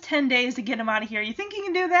got just 10 days to get him out of here. You think you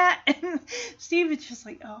can do that? And Steve is just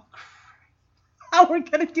like, oh, crap. How we're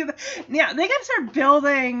going to do that? Yeah, they got to start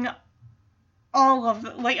building all of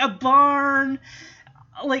it. Like a barn.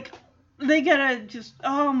 Like, they got to just,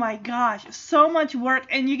 oh my gosh. So much work.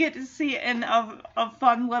 And you get to see it in a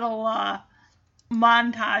fun little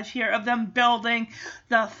montage here of them building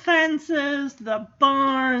the fences, the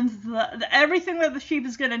barns, the everything that the sheep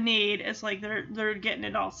is going to need. It's like they're getting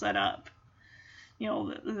it all set up. You know,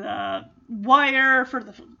 the wire for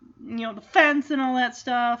the, you know, the fence and all that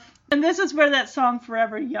stuff. And this is where that song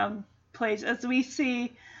Forever Young plays, as we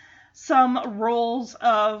see some rolls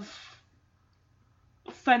of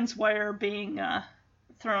fence wire being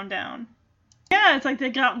thrown down. Yeah, it's like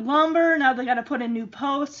they got lumber, now they got to put in new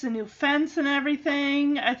posts, a new fence and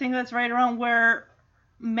everything. I think that's right around where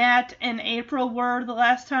Matt and April were the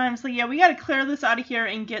last time. So yeah, we got to clear this out of here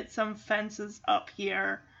and get some fences up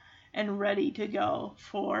here and ready to go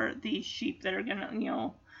for these sheep that are going to, you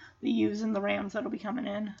know, the ewes and the rams that'll be coming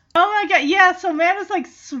in. Oh my god, yeah, so Matt is like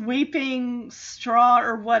sweeping straw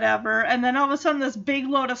or whatever, and then all of a sudden this big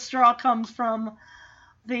load of straw comes from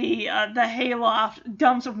the hayloft,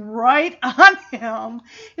 dumps right on him.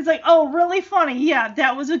 It's like, oh, really funny. Yeah,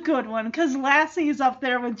 that was a good one. Because Lassie's up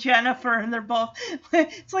there with Jennifer, and they're both.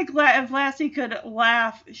 It's like if Lassie could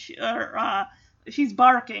laugh, she's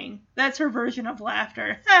barking. That's her version of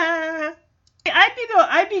laughter.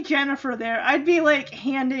 I'd be Jennifer there. I'd be like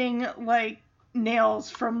handing like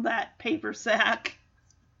nails from that paper sack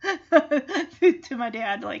to my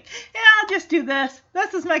dad, like, yeah, I'll just do this.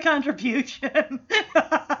 This is my contribution.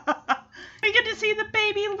 We get to see the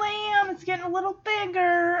baby lamb. It's getting a little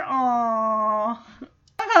bigger. Aww.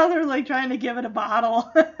 Oh, they're like trying to give it a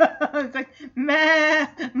bottle. It's like, meh,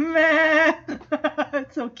 meh.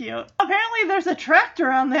 It's so cute. Apparently there's a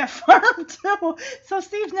tractor on that farm too. So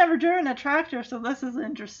Steve's never driven a tractor, so this is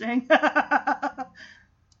interesting.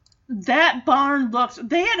 That barn looks,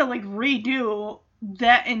 they had to like redo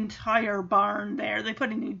that entire barn there. They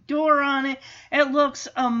put a new door on it. It looks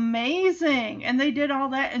amazing. And they did all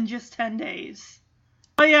that in just 10 days.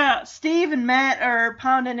 Oh yeah, Steve and Matt are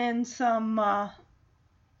pounding in some,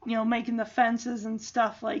 you know, making the fences and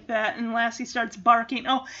stuff like that. And Lassie starts barking.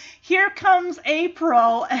 Oh, here comes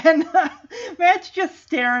April. And Matt's just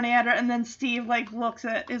staring at her. And then Steve, like, looks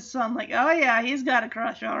at his son like, oh yeah, he's got a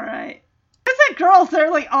crush, all right. It's like girls, they're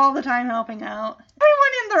like all the time helping out.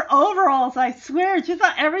 Everyone in their overalls, I swear. Just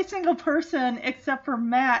about every single person except for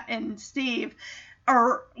Matt and Steve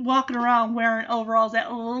are walking around wearing overalls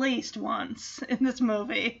at least once in this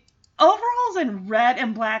movie. Overalls and red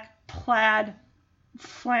and black plaid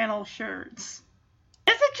flannel shirts.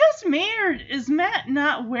 Is it just me, or is Matt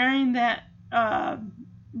not wearing that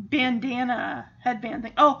bandana headband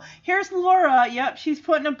thing? Oh, here's Laura. Yep, she's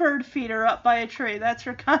putting a bird feeder up by a tree. That's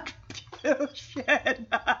her contribution.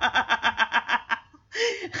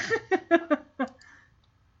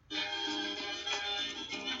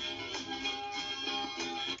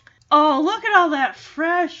 Oh, look at all that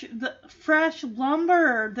fresh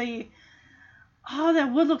lumber.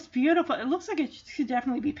 That wood looks beautiful. It looks like it should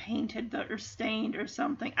definitely be painted or stained or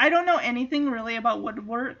something. I don't know anything really about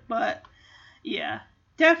woodwork, but yeah,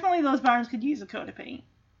 definitely those barns could use a coat of paint.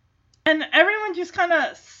 And everyone just kind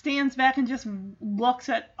of stands back and just looks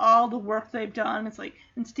at all the work they've done. It's like,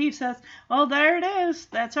 and Steve says, well, there it is.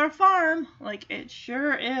 That's our farm. Like, it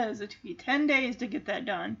sure is. It took you 10 days to get that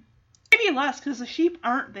done. Maybe less, because the sheep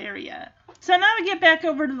aren't there yet. So now we get back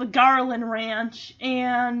over to the Garland Ranch,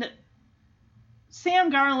 and Sam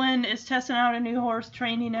Garland is testing out a new horse,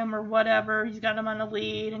 training him or whatever. He's got him on a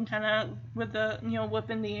lead and kind of with the, whip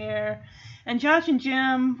in the air. And Josh and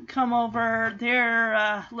Jim come over.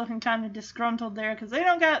 They're looking kind of disgruntled there because they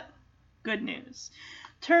don't got good news.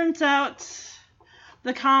 Turns out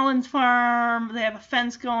the Collins farm, they have a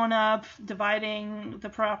fence going up, dividing the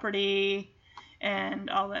property and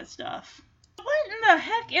all that stuff. What in the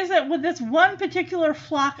heck is it with this one particular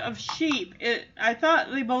flock of sheep? I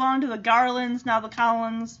thought they belonged to the Garlands, now the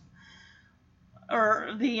Collins,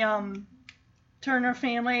 or the Turner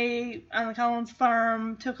family on the Collins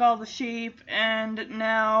farm took all the sheep, and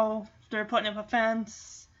now they're putting up a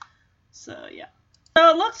fence. So, yeah. So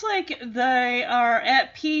it looks like they are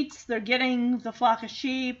at Pete's. They're getting the flock of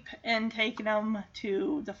sheep and taking them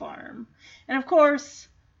to the farm. And, of course,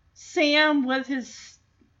 Sam with his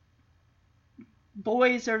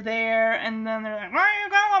boys are there, and then they're like, where are you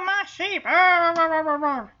going with my sheep?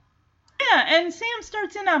 Yeah, and Sam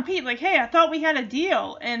starts in on Pete, like, hey, I thought we had a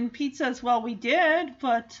deal. And Pete says, well, we did,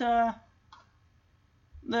 but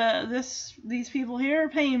these people here are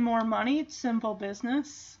paying more money. It's simple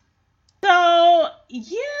business. So,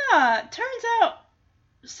 yeah, turns out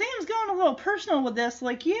Sam's going a little personal with this.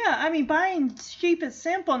 Like, yeah, I mean, buying sheep is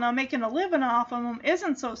simple. Now making a living off of them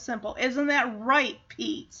isn't so simple. Isn't that right,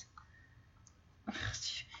 Pete?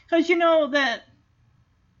 Because you know that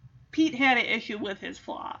Pete had an issue with his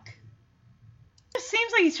flock. It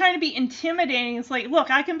seems like he's trying to be intimidating. It's like,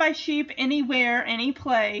 look, I can buy sheep anywhere, any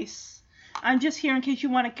place. I'm just here in case you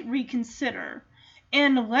want to reconsider.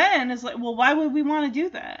 And Len is like, well, why would we want to do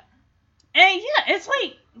that? And yeah, it's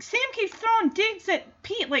like Sam keeps throwing digs at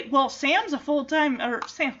Pete. Like, well, Pete's a full-time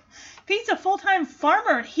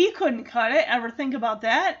farmer, and he couldn't cut it. Ever think about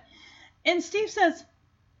that? And Steve says,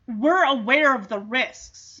 we're aware of the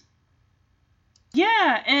risks.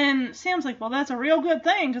 Yeah, and Sam's like, well, that's a real good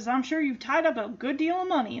thing, because I'm sure you've tied up a good deal of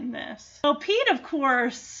money in this. So Pete, of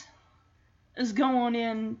course, is going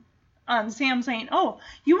in on Sam saying, oh,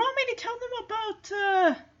 you want me to tell them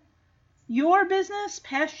about your business,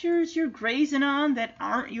 pastures you're grazing on that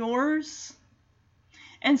aren't yours?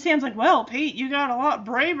 And Sam's like, well, Pete, you got a lot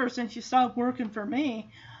braver since you stopped working for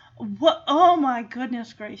me. What? Oh, my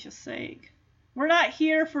goodness gracious sake. We're not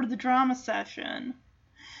here for the drama session.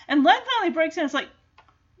 And Len finally breaks in. It's like,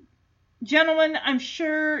 gentlemen, I'm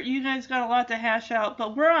sure you guys got a lot to hash out,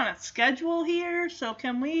 but we're on a schedule here, so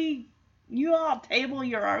can you all table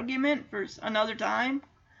your argument for another time?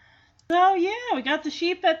 So, yeah, we got the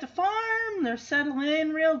sheep at the farm. They're settling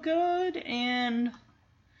in real good, and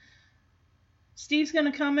Steve's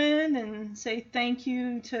going to come in and say thank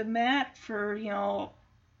you to Matt for,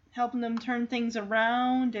 helping them turn things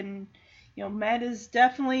around. And, Matt is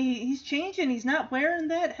he's changing. He's not wearing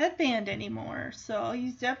that headband anymore. So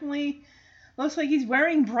he's definitely, looks like he's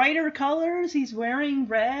wearing brighter colors. He's wearing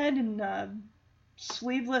red and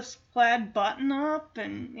sleeveless plaid button-up,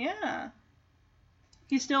 and, yeah.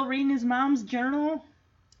 He's still reading his mom's journal.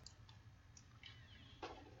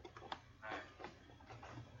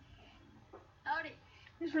 Howdy.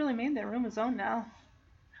 He's really made that room his own now.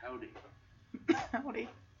 Howdy. Howdy.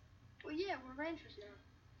 Well, yeah, we're ranchers now.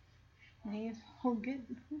 He's all good.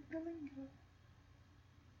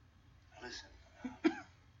 Listen,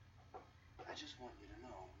 I just want you to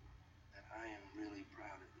know that I am really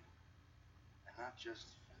proud of you. And not just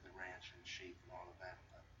for the ranch and sheep and all of that,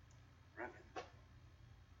 but for everything.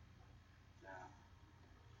 Now,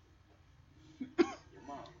 your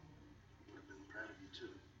mom would have been proud of you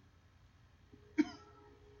too.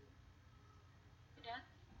 Dad?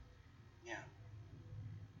 Yeah.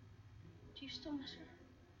 Do you still miss her?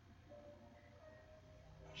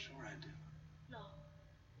 I'm sure I do. No,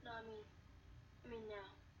 I mean now.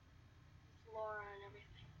 With Laura and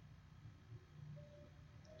everything.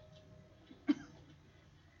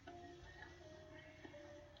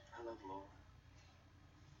 I love Laura.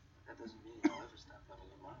 But that doesn't mean I'll ever stop loving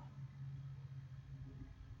your mom.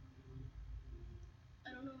 I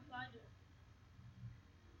don't know if I do.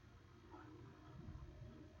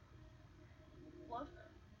 Love?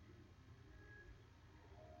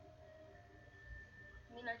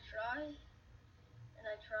 then I try, and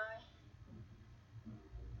I try.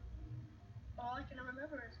 All I can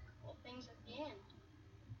remember is a couple of things at the end.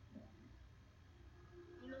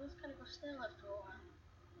 You know, it's kind of go stale after a while.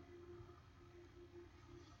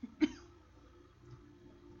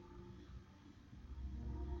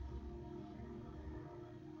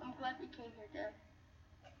 I'm glad we came here, Dad.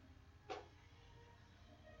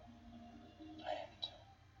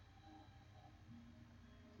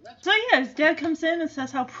 So yeah, his dad comes in and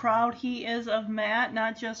says how proud he is of Matt,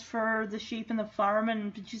 not just for the sheep and the farm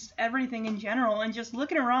and just everything in general. And just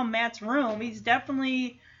looking around Matt's room, he's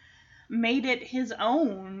definitely made it his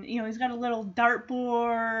own. You know, he's got a little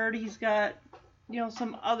dartboard, he's got, you know,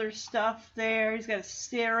 some other stuff there. He's got a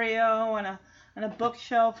stereo and a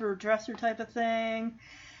bookshelf or a dresser type of thing.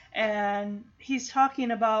 And he's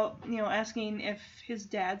talking about, you know, asking if his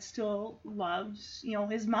dad still loves, you know,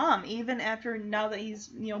 his mom, even after now that he's,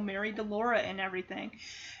 you know, married to Laura and everything.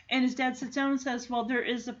 And his dad sits down and says, well, there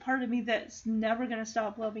is a part of me that's never going to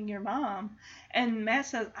stop loving your mom. And Matt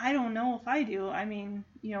says, I don't know if I do. I mean,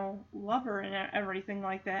 you know, love her and everything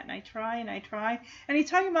like that. And I try and I try. And he's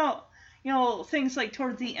talking about, you know, things like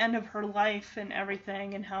towards the end of her life and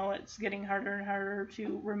everything and how it's getting harder and harder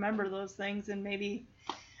to remember those things and maybe...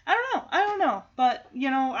 I don't know, but, you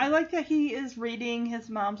know, I like that he is reading his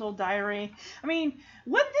mom's old diary. I mean,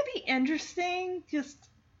 wouldn't it be interesting just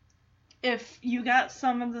if you got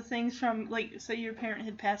some of the things from, like, say your parent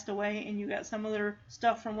had passed away and you got some of their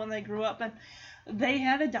stuff from when they grew up and they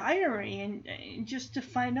had a diary and just to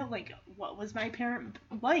find out, like, what was my parent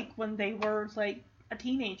like when they were, like, a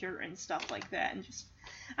teenager and stuff like that. And just,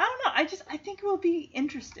 I don't know, I think it will be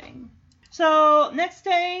interesting. So, next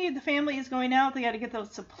day, the family is going out. They got to get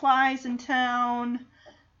those supplies in town.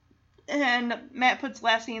 And Matt puts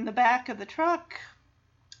Lassie in the back of the truck.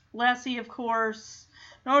 Lassie, of course,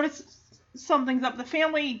 notices something's up. The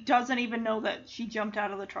family doesn't even know that she jumped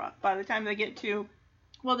out of the truck by the time they get to,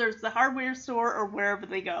 well, there's the hardware store or wherever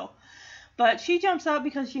they go. But she jumps out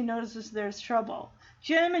because she notices there's trouble.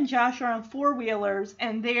 Jim and Josh are on four-wheelers,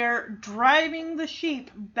 and they're driving the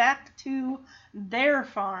sheep back to their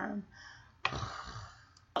farm.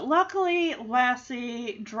 Luckily,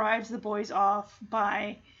 Lassie drives the boys off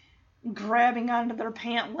by grabbing onto their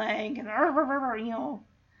pant leg and, you know,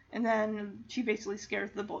 and then she basically scares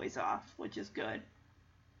the boys off, which is good.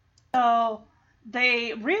 So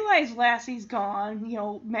they realize Lassie's gone, you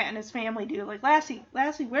know, Matt and his family do, like, Lassie,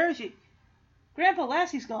 where is she? Grandpa,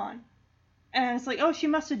 Lassie's gone. And it's like, oh, she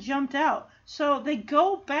must have jumped out. So they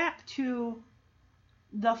go back to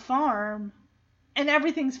the farm. And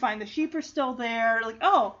everything's fine. The sheep are still there. Like,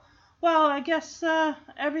 oh, well, I guess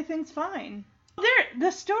everything's fine.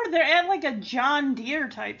 The store, they're at like a John Deere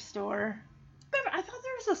type store. I thought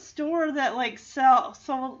there was a store that like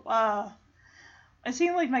I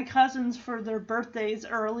seen like my cousins for their birthdays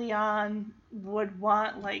early on would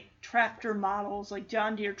want like tractor models, like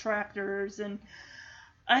John Deere tractors and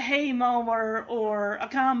a hay mower or a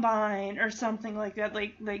combine or something like that.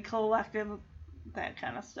 Like they collected that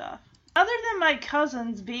kind of stuff. Other than my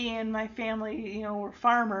cousins being my family, you know, were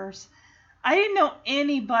farmers, I didn't know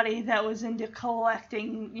anybody that was into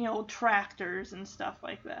collecting, you know, tractors and stuff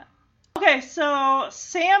like that. Okay, so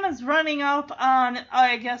Sam is running up on,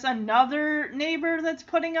 I guess, another neighbor that's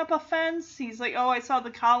putting up a fence. He's like, oh, I saw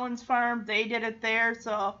the Collins farm. They did it there,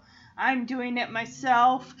 so I'm doing it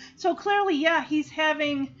myself. So clearly, yeah, he's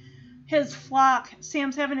having his flock,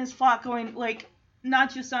 Sam's having his flock going, like,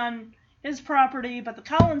 not just on his property, but the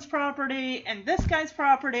Collins property and this guy's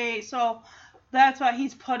property. So that's why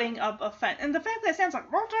he's putting up a fence. And the fact that Sam's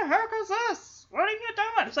like, what the heck is this? What are you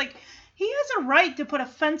doing? It's like, he has a right to put a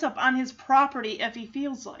fence up on his property if he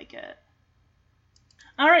feels like it.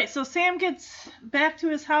 Alright, so Sam gets back to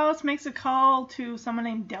his house, makes a call to someone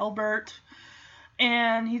named Delbert,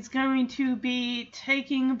 and he's going to be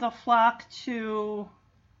taking the flock to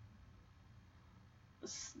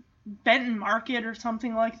Benton Market or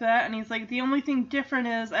something like that, and he's like, the only thing different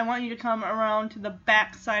is I want you to come around to the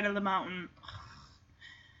back side of the mountain.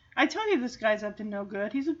 I tell you, this guy's up to no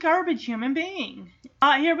good. He's a garbage human being.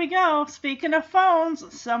 Here we go. Speaking of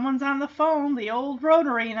phones, someone's on the phone, the old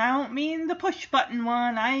rotary, and I don't mean the push button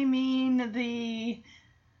one. I mean the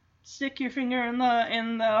stick your finger in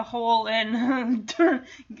the hole and turn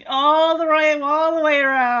all the way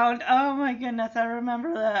around. Oh my goodness, I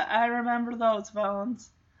remember that. I remember those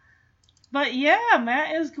phones. But yeah,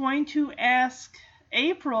 Matt is going to ask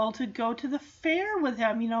April to go to the fair with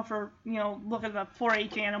him, you know, for, you know, look at the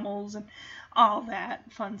 4-H animals and all that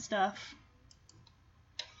fun stuff.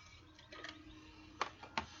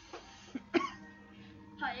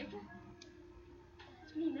 Hi, April.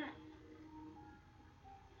 It's me, Matt.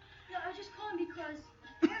 was just calling because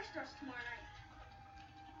the fair starts tomorrow night.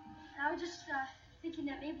 And I was just thinking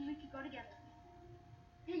that maybe we could go together.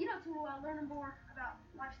 Yeah, you know, to learn more about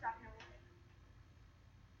livestock and everything.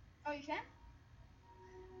 Oh, you can?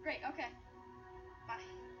 Great, okay. Bye.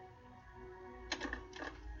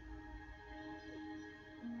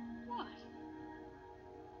 What?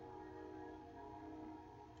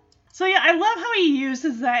 So yeah, I love how he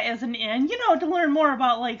uses that as an in, to learn more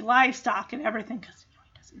about like livestock and everything, because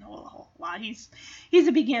he doesn't know a whole lot. He's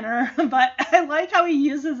a beginner, but I like how he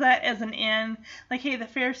uses that as an in. Like, hey, the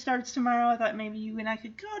fair starts tomorrow. I thought maybe you and I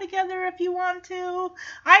could go together if you want to.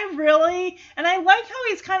 And I like how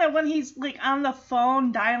he's kind of, when he's like on the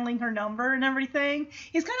phone dialing her number and everything,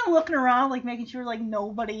 he's kind of looking around, like making sure like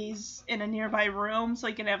nobody's in a nearby room so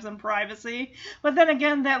he can have some privacy. But then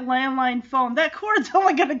again, that landline phone, that cord's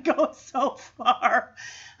only going to go so far.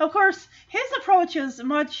 Of course, his approach is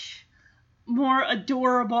much more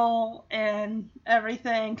adorable and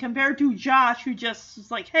everything compared to Josh, who just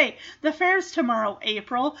is like, hey, the fair's tomorrow,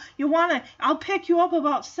 April. I'll pick you up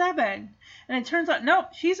about 7. And it turns out, nope,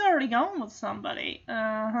 she's already gone with somebody.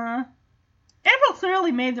 April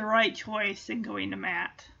clearly made the right choice in going to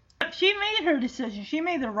Matt. She made her decision. She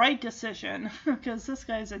made the right decision, because this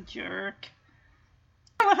guy's a jerk.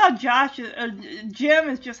 I love how Jim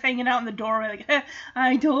is just hanging out in the doorway like, hey,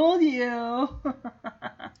 I told you.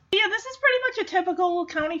 Yeah, this is pretty much a typical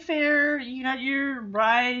county fair. You got your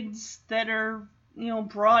rides that are,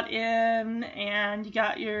 brought in, and you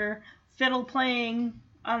got your fiddle playing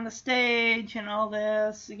on the stage and all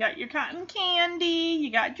this. You got your cotton candy,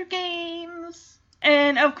 you got your games.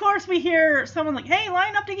 And of course we hear someone like, hey,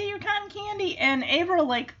 line up to get your cotton candy. And April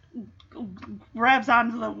like grabs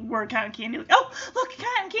onto the word cotton candy, like, oh, look,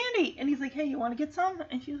 cotton candy. And he's like, hey, you want to get some?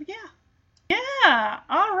 And she's like, yeah. Yeah,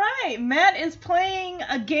 all right. Matt is playing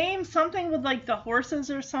a game, something with like the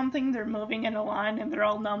horses or something. They're moving in a line and they're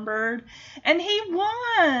all numbered. And he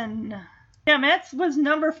won. Yeah, Matt was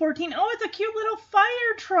number 14. Oh, it's a cute little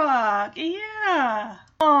fire truck. Yeah.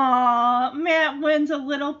 Aw, Matt wins a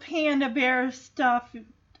little panda bear stuffed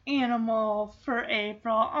animal for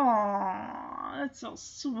April. Aw, that's so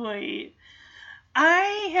sweet.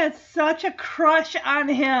 I had such a crush on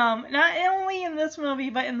him, not only in this movie,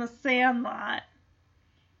 but in The Sandlot.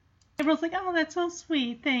 April's like, oh, that's so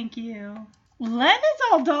sweet, thank you. Len is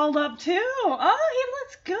all dolled up, too. Oh, he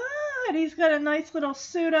looks good. He's got a nice little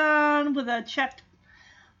suit on with a checked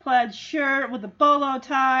plaid shirt with a bolo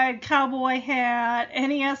tie, cowboy hat,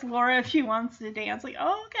 and he asks Laura if she wants to dance. Like,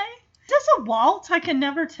 oh, okay. Is this a waltz? I can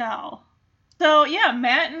never tell. So, yeah,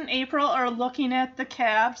 Matt and April are looking at the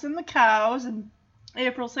calves and the cows, and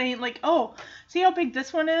April saying, like, oh, see how big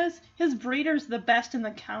this one is? His breeder's the best in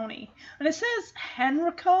the county. And it says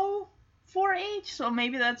Henrico 4-H, so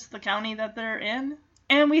maybe that's the county that they're in.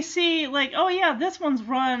 And we see, like, oh, yeah, this one's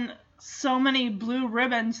run so many blue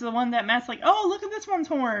ribbons. The one that Matt's like, oh, look at this one's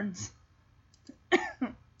horns.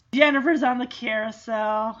 Jennifer's on the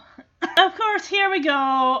carousel. Of course, here we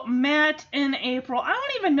go. Matt and April. I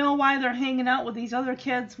don't even know why they're hanging out with these other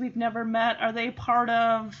kids we've never met. Are they part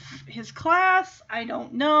of his class? I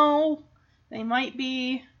don't know. They might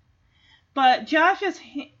be. But Josh is...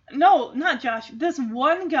 No, not Josh. This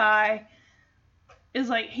one guy is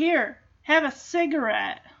like, here, have a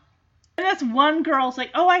cigarette. And this one girl's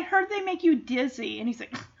like, oh, I heard they make you dizzy. And he's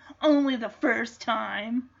like, only the first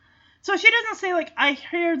time. So she doesn't say, like, I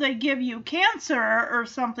hear they give you cancer or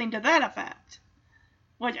something to that effect.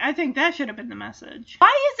 Which I think that should have been the message.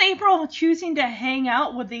 Why is April choosing to hang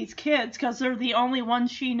out with these kids? Because they're the only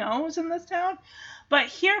ones she knows in this town? But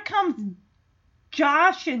here comes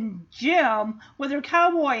Josh and Jim with their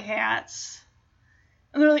cowboy hats.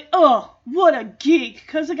 And they're like, oh, what a geek.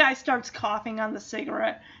 Because the guy starts coughing on the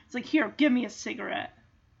cigarette. It's like, here, give me a cigarette.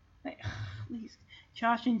 Like, these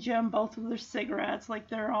Josh and Jim both with their cigarettes, like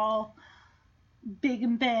they're all big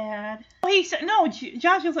and bad. He said, no,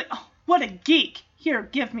 Josh was like, oh, what a geek. Here,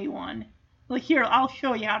 give me one. Like, here, I'll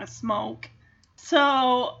show you how to smoke.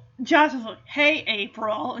 So Josh is like, hey,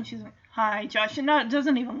 April. And she's like, hi, Josh. And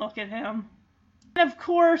doesn't even look at him. And of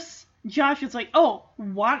course, Josh is like, oh,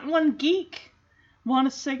 want one, geek? Want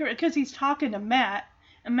a cigarette? Because he's talking to Matt.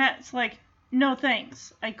 And Matt's like, no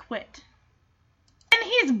thanks, I quit. And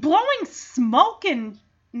he's blowing smoke in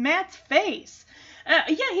Matt's face. Yeah,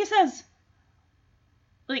 he says,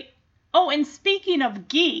 like, oh, and speaking of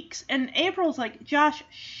geeks, and April's like, Josh,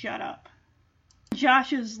 shut up.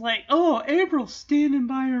 Josh is like, oh, April's standing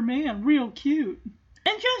by her man, real cute.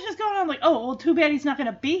 And Josh is going on like, oh, well, too bad he's not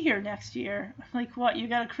going to be here next year. Like, what, you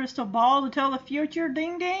got a crystal ball to tell the future,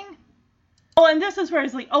 ding ding? Oh, and this is where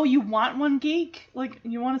he's like, oh, you want one, geek? Like,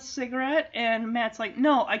 you want a cigarette? And Matt's like,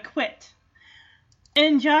 no, I quit.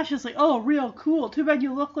 And Josh is like, oh, real cool. Too bad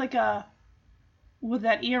you look like a... with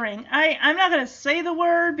that earring. I'm not going to say the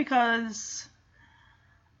word because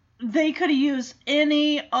they could have used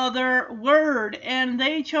any other word, and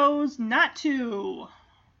they chose not to.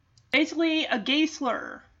 Basically, a gay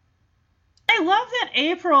slur. I love that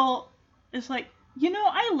April is like, you know,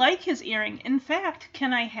 I like his earring. In fact,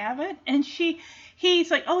 can I have it? And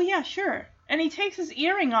he's like, oh yeah, sure. And he takes his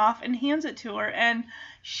earring off and hands it to her, and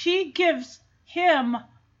she gives him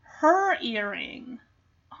her earring.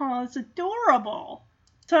 Oh, it's adorable.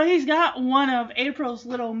 So he's got one of April's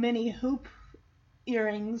little mini hoop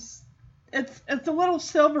earrings. It's a little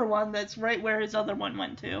silver one that's right where his other one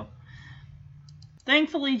went to.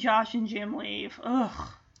 Thankfully, Josh and Jim leave. Ugh.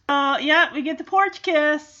 Yeah, we get the porch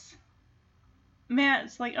kiss.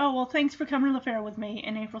 Matt's like, oh, well, thanks for coming to the fair with me.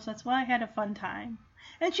 And April says, well, I had a fun time.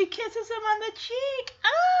 And she kisses him on the cheek.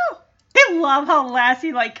 Oh! I love how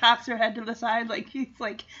Lassie, like, cocks her head to the side. Like, she's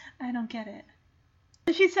like, I don't get it.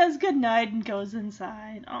 And she says goodnight and goes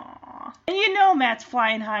inside. Aww. And you know Matt's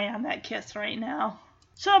flying high on that kiss right now.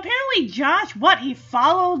 So apparently Josh, he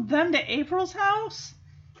followed them to April's house?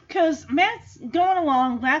 Because Matt's going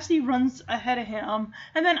along, Lassie runs ahead of him,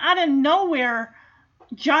 and then out of nowhere,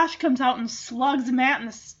 Josh comes out and slugs Matt in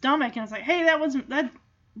the stomach, and it's like, hey,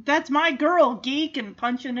 that's my girl, geek, and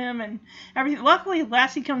punching him and everything. Luckily,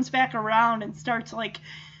 Lassie comes back around and starts, like,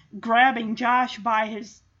 grabbing Josh by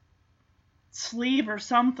his sleeve or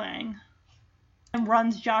something, and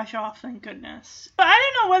runs Josh off, thank goodness. But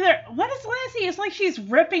I don't know what is Lassie? It's like she's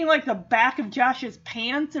ripping, like, the back of Josh's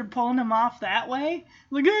pants and pulling him off that way.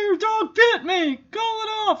 Like, hey, your dog bit me! Call it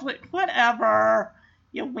off! Like, whatever,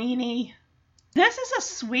 you weenie. This is a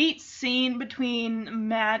sweet scene between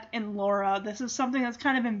Matt and Laura. This is something that's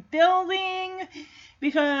kind of been building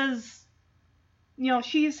because, you know,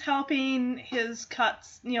 she's helping his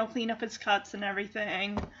cuts, you know, clean up his cuts and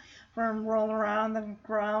everything from rolling around the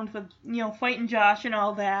ground with, you know, fighting Josh and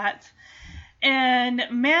all that. And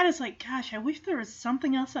Matt is like, gosh, I wish there was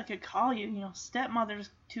something else I could call you. You know, stepmother's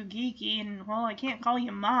too geeky, and, well, I can't call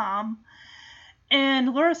you mom.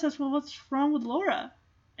 And Laura says, well, what's wrong with Laura?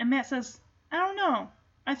 And Matt says, I don't know.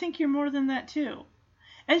 I think you're more than that, too.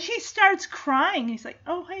 And she starts crying. He's like,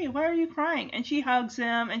 oh, hey, why are you crying? And she hugs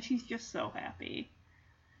him, and she's just so happy.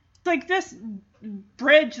 It's like this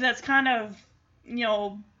bridge that's kind of, you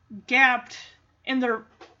know, gapped in their,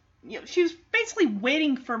 you know, she was basically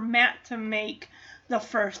waiting for Matt to make the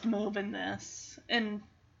first move in this and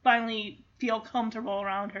finally feel comfortable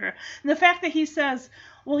around her. And the fact that he says,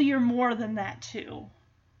 well, you're more than that too.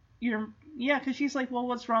 Yeah, because she's like, well,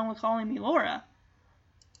 what's wrong with calling me Laura?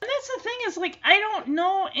 And that's the thing is, like, I don't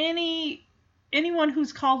know anyone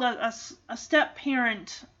who's called a step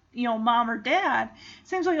parent, you know, mom or dad. It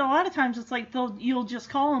seems like a lot of times it's like you'll just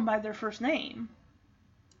call them by their first name.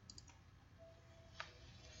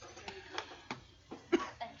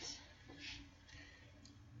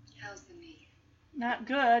 Not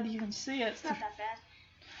good. You can see it. It's not that bad.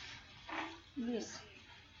 Yes.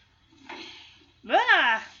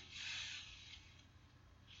 Ah!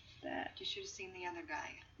 That. You should have seen the other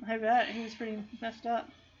guy. I bet. He was pretty messed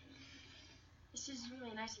up. This is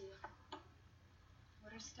really nice of you.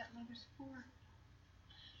 What are stepmothers for?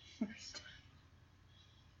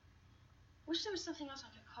 Wish there was something else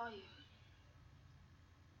I could call you.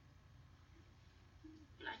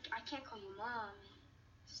 I can't call you Mom.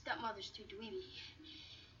 Stepmother's too dweeby.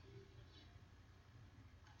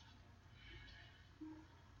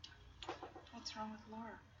 What's wrong with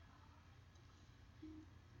Laura?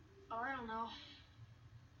 Oh, I don't know.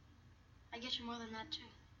 I guess you're more than that, too.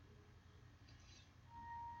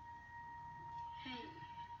 Hey,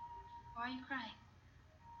 why are you crying?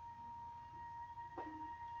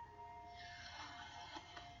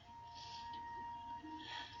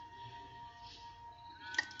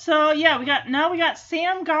 So yeah, we got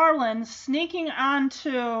Sam Garland sneaking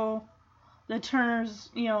onto the Turner's,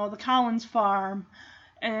 you know, the Collins farm,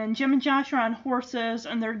 and Jim and Josh are on horses,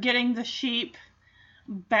 and they're getting the sheep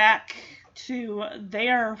back to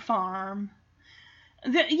their farm.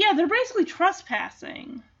 They're basically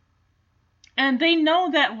trespassing, and they know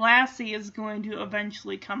that Lassie is going to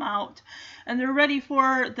eventually come out, and they're ready for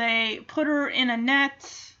her. They put her in a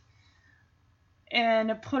net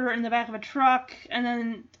and put her in the back of a truck, and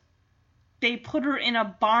then they put her in a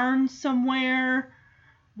barn somewhere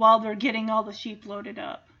while they're getting all the sheep loaded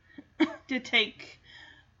up to take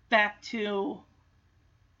back to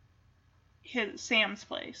Sam's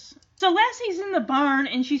place. So Lassie's in the barn,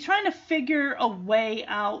 and she's trying to figure a way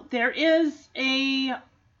out. There is a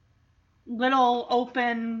little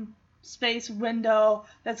open space window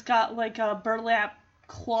that's got like a burlap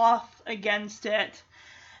cloth against it.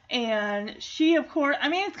 And she, of course, I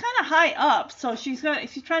mean, it's kind of high up, so she's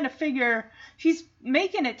trying to figure, she's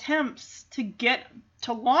making attempts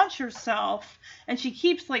to launch herself, and she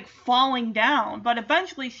keeps like falling down, but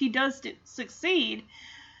eventually she does succeed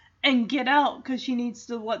and get out, because she needs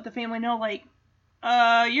to let the family know, like,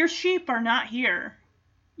 your sheep are not here.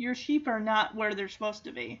 Your sheep are not where they're supposed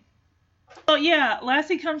to be. So yeah,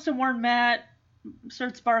 Lassie comes to warn Matt,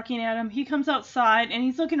 starts barking at him. He comes outside, and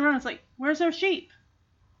he's looking around, it's like, where's our sheep?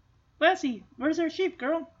 Lassie, where's our sheep,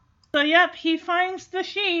 girl? So yep, he finds the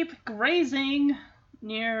sheep grazing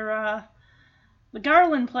near the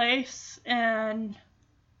Garland place, and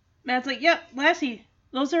Matt's like, yep, Lassie,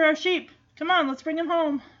 those are our sheep. Come on, let's bring them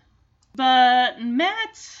home. But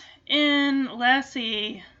Matt and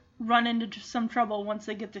Lassie run into some trouble once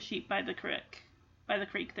they get the sheep by the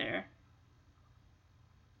creek there.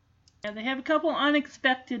 And they have a couple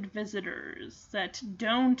unexpected visitors that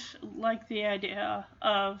don't like the idea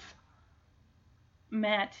of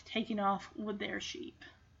Matt taking off with their sheep.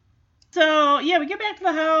 So, yeah, we get back to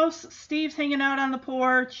the house. Steve's hanging out on the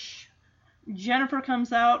porch. Jennifer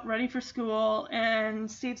comes out, ready for school, and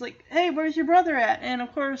Steve's like, hey, where's your brother at? And,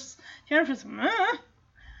 of course, Jennifer's,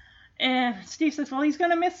 And Steve says, well, he's going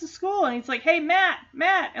to miss the school. And he's like, hey, Matt.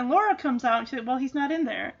 And Laura comes out, and she's like, well, he's not in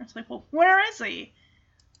there. And it's like, well, where is he?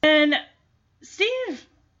 And Steve,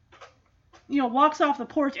 walks off the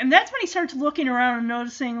porch, and that's when he starts looking around and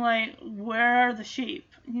noticing, like, where are the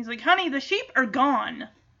sheep? And he's like, honey, the sheep are gone.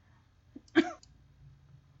 Easy,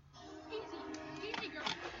 girl.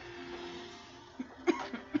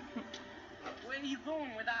 Where are you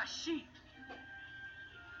going with our sheep?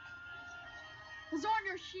 Those aren't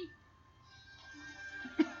your sheep.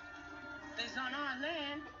 They's on our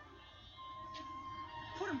land.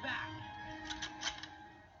 Put them back.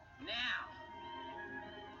 Now.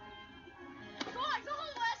 Go on,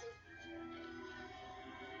 Lassie.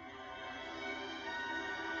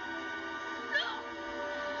 No!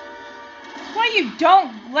 Why you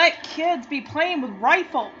don't let kids be playing with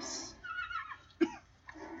rifles?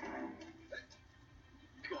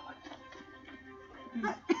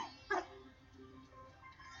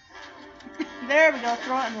 There we go,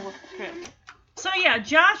 throw it in the creek. So yeah,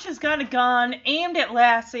 Josh has got a gun aimed at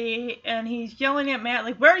Lassie, and he's yelling at Matt,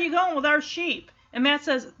 like, where are you going with our sheep? And Matt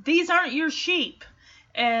says, these aren't your sheep.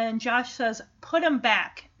 And Josh says, put them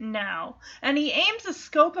back now. And he aims the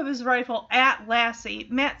scope of his rifle at Lassie.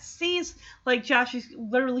 Matt sees, like, Josh is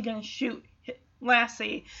literally going to shoot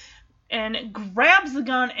Lassie, and grabs the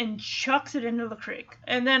gun and chucks it into the creek.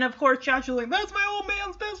 And then, of course, Josh is like, that's my old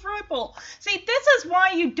man's best rifle. See, this is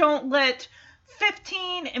why you don't let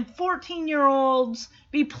 15 and 14-year-olds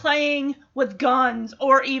be playing with guns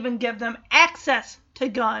or even give them access to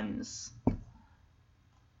guns.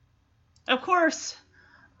 Of course,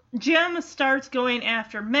 Jim starts going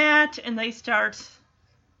after Matt, and they start,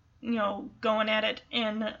 going at it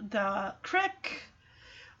in the creek.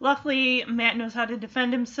 Luckily, Matt knows how to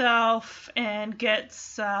defend himself and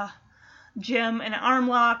gets Jim an arm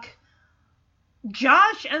lock.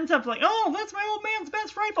 Josh ends up like, oh, that's my old man's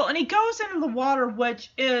best rifle. And he goes into the water,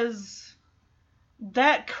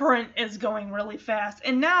 that current is going really fast.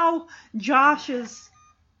 And now Josh is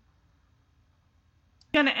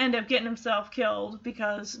going to end up getting himself killed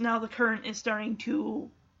because now the current is starting to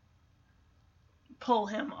pull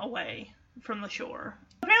him away from the shore.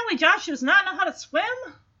 Apparently Josh does not know how to swim.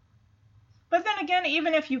 But then again,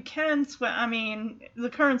 even if you can swim, the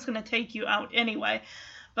current's going to take you out anyway.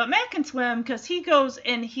 But Matt can swim because he goes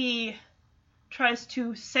and he tries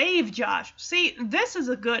to save Josh. See, this is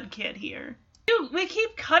a good kid here. Dude, we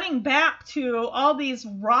keep cutting back to all these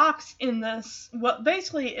rocks in this, what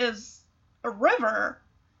basically is a river,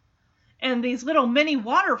 and these little mini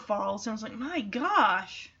waterfalls. And I was like, my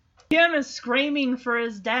gosh. Jim is screaming for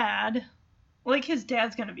his dad. Like, his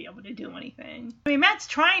dad's going to be able to do anything. Matt's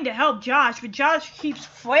trying to help Josh, but Josh keeps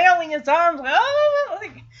flailing his arms. Like, oh,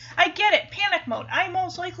 I get it. Panic mode. I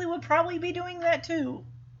most likely would probably be doing that too.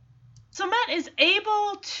 So Matt is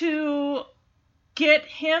able to get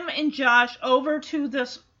him and Josh over to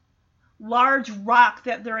this large rock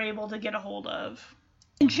that they're able to get a hold of.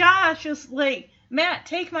 And Josh is like, Matt,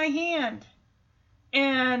 take my hand.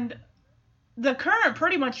 And the current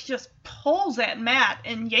pretty much just pulls at Matt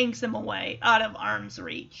and yanks him away out of arm's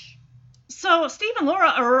reach. So Steve and Laura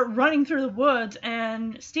are running through the woods,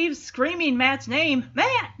 and Steve's screaming Matt's name,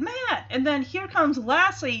 Matt, Matt! And then here comes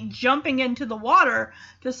Lassie jumping into the water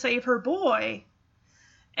to save her boy.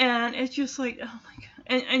 And it's just like, oh my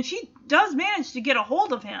God. And she does manage to get a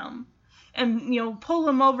hold of him. and, pull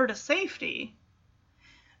him over to safety.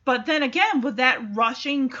 But then again, with that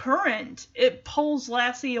rushing current, it pulls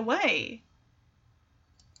Lassie away.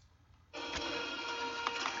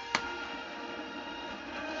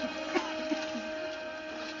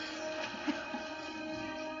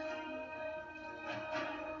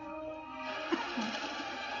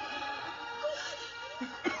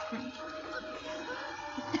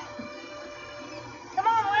 Come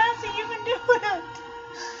on, Lassie, you can do it!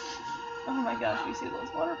 Oh my gosh, you see those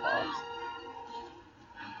waterfalls.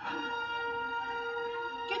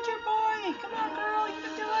 Get your boy! Come on, girl, you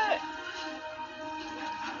can do it!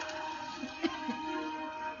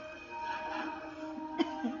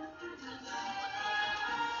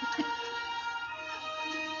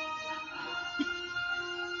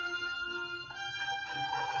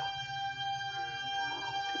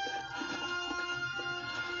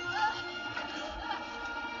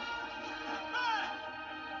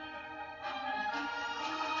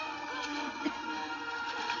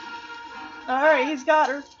 Alright, he's got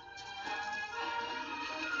her.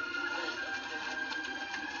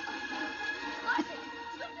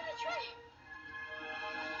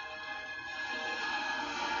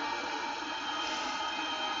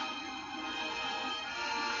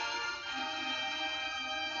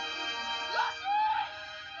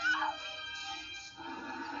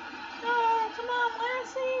 Oh, come on,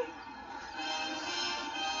 Lassie.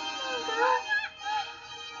 Come on, girl.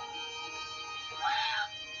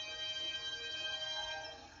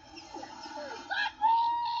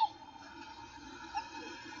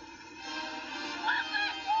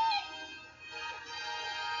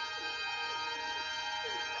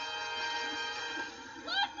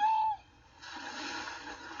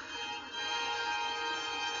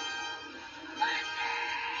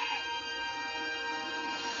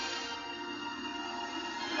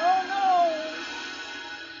 Oh no!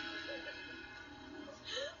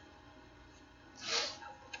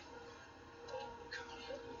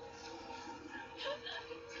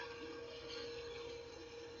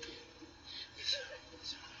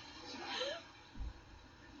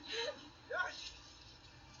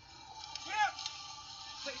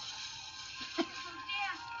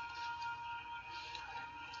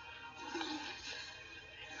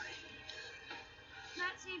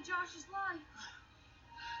 Matt saved Josh's life.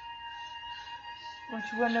 Which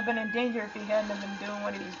wouldn't have been in danger if he hadn't have been doing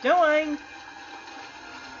what he was doing.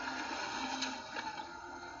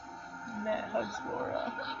 Matt hugs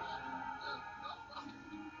Laura.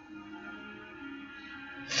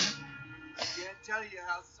 I can't tell you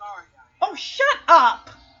how sorry I am. Oh, shut up!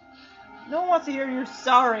 No one wants to hear your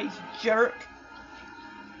sorries, jerk.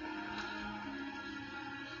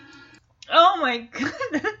 Oh my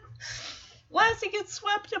goodness. Lassie gets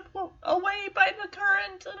swept away by the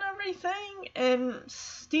current and everything, and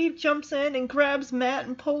Steve jumps in and grabs Matt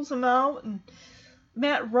and pulls him out, and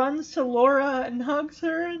Matt runs to Laura and hugs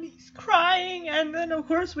her, and he's crying, and then of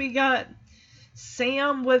course we got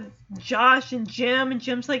Sam with Josh and Jim, and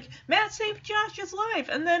Jim's like, Matt saved Josh's life,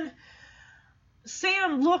 and then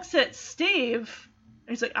Sam looks at Steve, and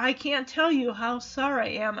he's like, I can't tell you how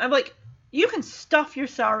sorry I am. I'm like, you can stuff your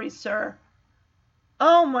sorries, sir.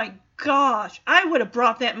 Oh my gosh, I would have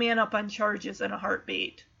brought that man up on charges in a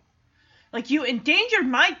heartbeat. Like, you endangered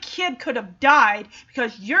my kid could have died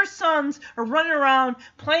because your sons are running around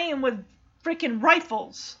playing with freaking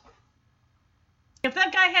rifles. If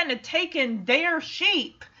that guy hadn't taken their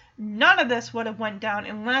sheep, none of this would have went down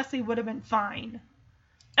and Lassie would have been fine.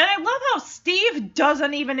 And I love how Steve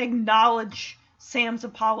doesn't even acknowledge Sam's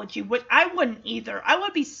apology, which I wouldn't either. I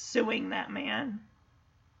would be suing that man.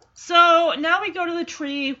 So now we go to the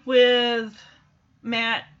tree with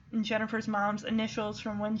Matt and Jennifer's mom's initials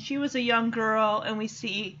from when she was a young girl, and we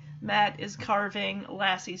see Matt is carving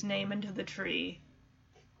Lassie's name into the tree.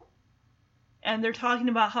 And they're talking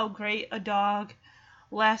about how great a dog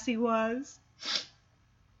Lassie was.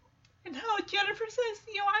 And how Jennifer says,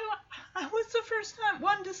 I was the first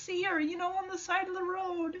one to see her, on the side of the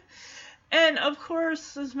road. And of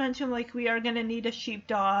course, as mentioned, we are going to need a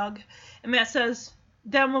sheepdog. And Matt says,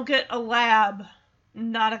 then we'll get a lab,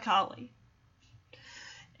 not a collie.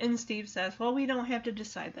 And Steve says, well, we don't have to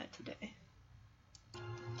decide that today.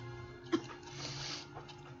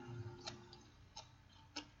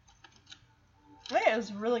 That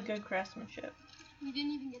was really good craftsmanship. We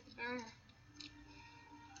didn't even get the burner.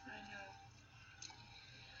 I know.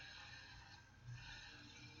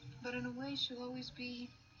 But in a way, she'll always be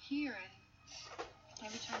here, and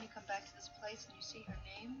every time you come back to this place and you see her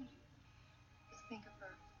name, you think of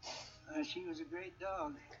her. She was a great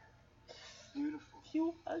dog. Beautiful. She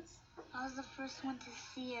was. I was the first one to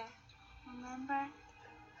see her. Remember?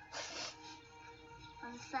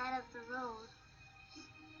 on the side of the road.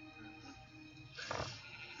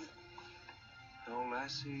 No,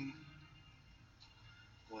 Lassie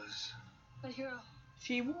was... A hero.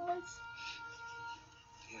 She was?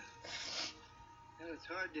 Yeah. Well, it's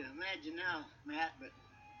hard to imagine now, Matt, but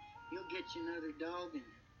you'll get you another dog and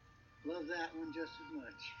love that one just as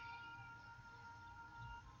much.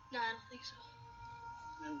 No, I don't think so.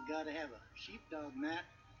 Well, we've got to have a sheepdog, Matt.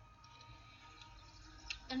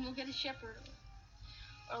 And we'll get a shepherd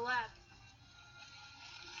or a lab.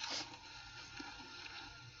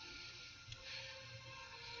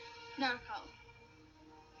 Not a collie.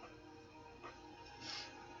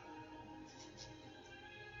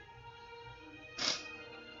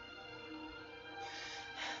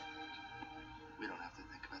 We don't have to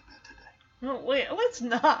think about that today. No, wait, let's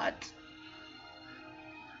not.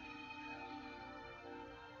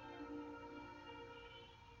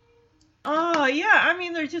 Oh, yeah, I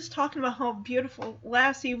mean, they're just talking about how beautiful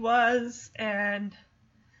Lassie was, and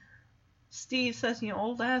Steve says,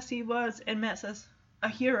 old Lassie was, and Matt says, a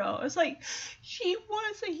hero. It's like, she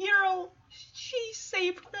was a hero. She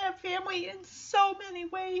saved that family in so many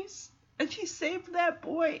ways, and she saved that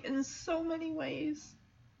boy in so many ways.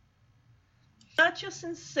 Not just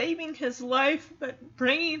in saving his life, but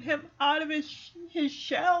bringing him out of his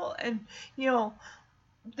shell, and,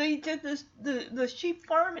 they did this the sheep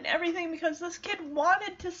farm and everything because this kid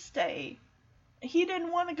wanted to stay. He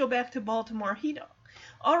didn't want to go back to Baltimore. He'd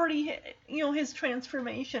already, his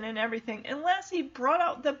transformation and everything. And Lassie brought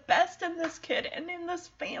out the best in this kid and in this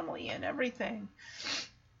family and everything.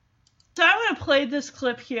 So I want to play this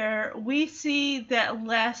clip here. We see that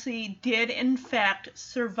Lassie did in fact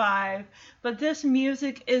survive, but this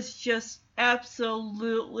music is just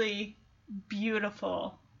absolutely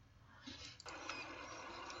beautiful.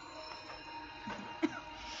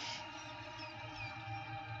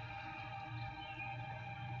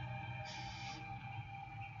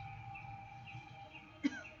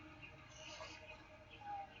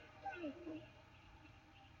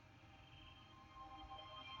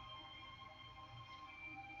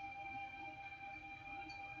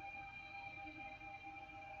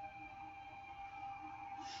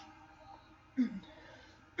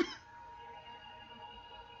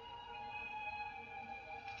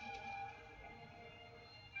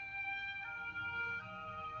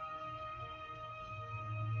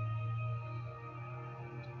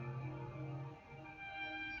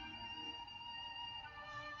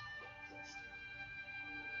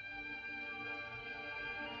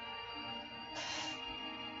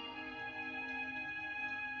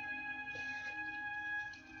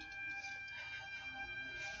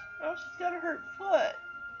 Oh, she's got a hurt foot.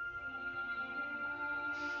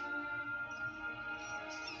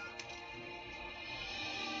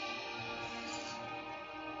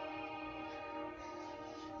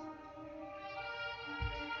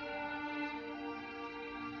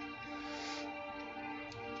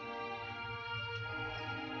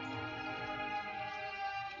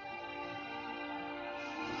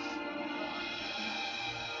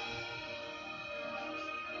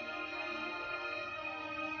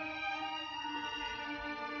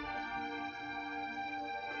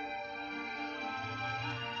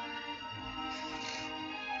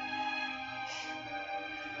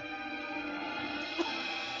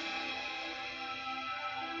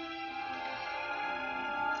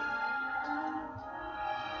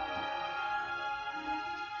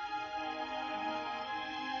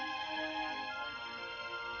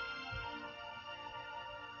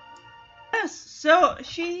 Yes, so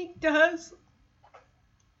she does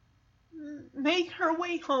make her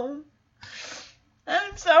way home.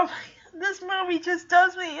 And so this movie just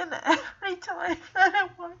does me in every time that I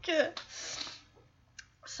watch it.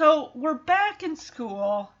 So we're back in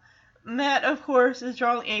school. Matt, of course, is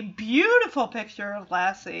drawing a beautiful picture of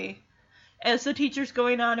Lassie as the teacher's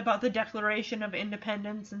going on about the Declaration of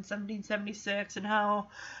Independence in 1776 and how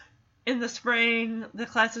in the spring the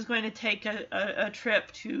class is going to take a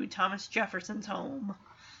trip to Thomas Jefferson's home.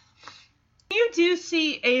 You do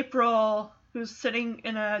see April, who's sitting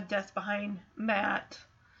in a desk behind Matt.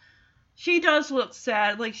 She does look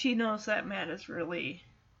sad, like she knows that Matt is really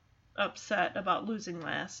upset about losing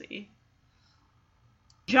Lassie.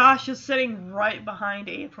 Josh is sitting right behind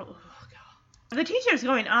April. Oh, God. The teacher's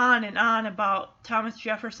going on and on about Thomas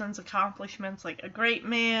Jefferson's accomplishments, like a great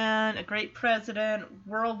man, a great president,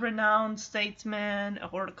 world-renowned statesman, a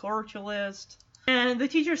horticulturalist. And the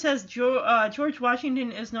teacher says George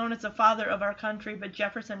Washington is known as the father of our country, but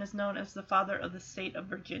Jefferson is known as the father of the state of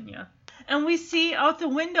Virginia. And we see out the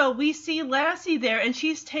window, we see Lassie there, and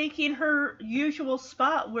she's taking her usual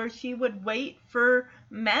spot where she would wait for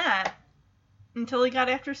Matt. until he got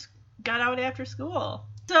out after school.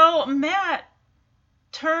 So Matt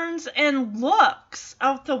turns and looks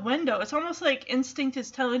out the window. It's almost like instinct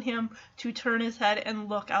is telling him to turn his head and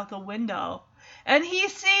look out the window. And he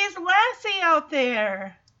sees Lassie out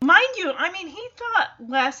there. Mind you, I mean, he thought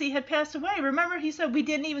Lassie had passed away. Remember, he said we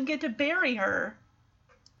didn't even get to bury her.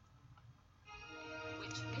 Which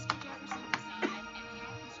Mr. Jefferson designed and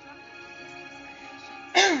had constructed this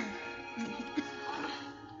expedition.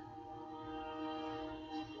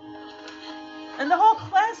 And the whole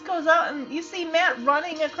class goes out, and you see Matt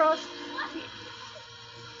running across.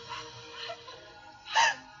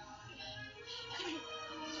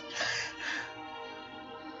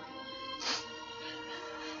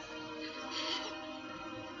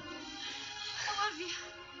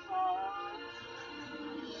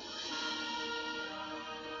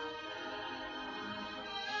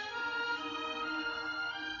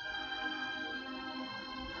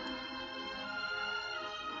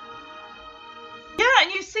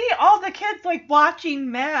 And you see all the kids like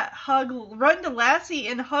watching Matt run to Lassie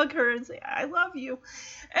and hug her and say, I love you.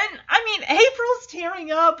 And I mean, April's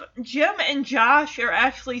tearing up. Jim and Josh are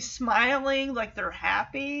actually smiling like they're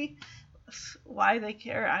happy. Why they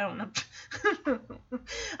care, I don't know.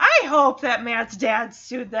 I hope that Matt's dad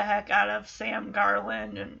sued the heck out of Sam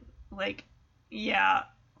Garland and like, yeah,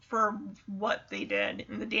 for what they did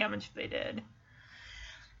and the damage they did.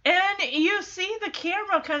 And you see the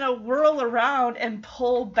camera kind of whirl around and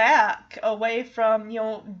pull back away from,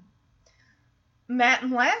 Matt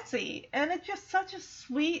and Lassie. And it's just such a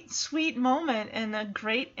sweet, sweet moment and a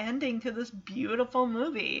great ending to this beautiful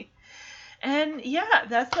movie. And yeah,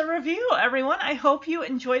 that's the review, everyone. I hope you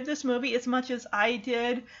enjoyed this movie as much as I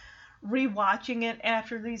did rewatching it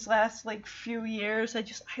after these last few years. I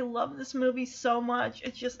love this movie so much.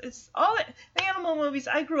 It's all the animal movies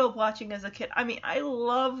I grew up watching as a kid. I mean, I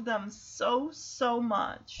love them so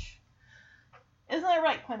much. Isn't that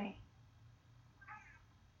right, Quinny?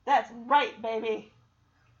 That's right, baby.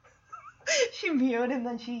 She mewed and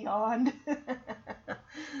then she yawned.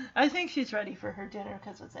 I think she's ready for her dinner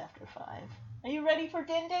because it's after 5. Are you ready for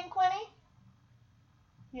Din Din, Quinny?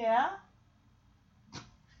 Yeah?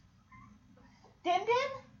 Din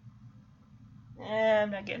Din? I'm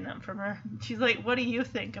not getting them from her. She's like, what do you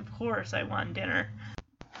think? Of course I want dinner.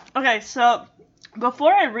 Okay, so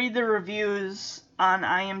before I read the reviews on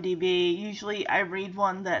IMDb, usually I read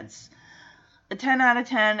one that's a 10 out of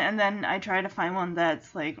 10, and then I try to find one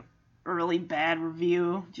that's a really bad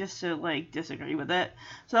review just to disagree with it.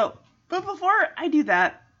 So, but before I do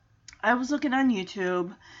that, I was looking on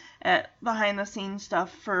YouTube at behind the scenes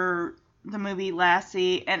stuff for the movie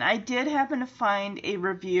Lassie, and I did happen to find an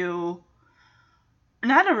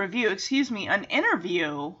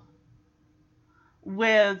interview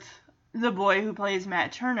with the boy who plays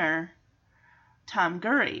Matt Turner, Tom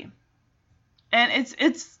Gurry. And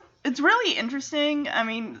it's really interesting. I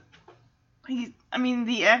mean,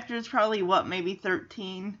 the actor is probably maybe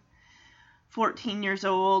 13, 14 years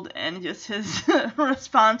old, and just his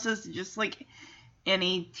responses to just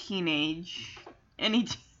any teenager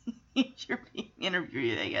being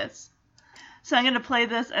interviewed, I guess. So I'm going to play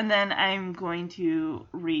this, and then I'm going to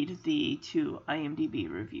read the 2 IMDb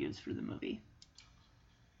reviews for the movie.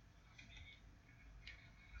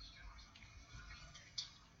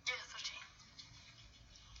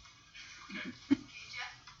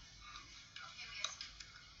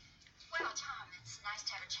 Well, Tom, it's nice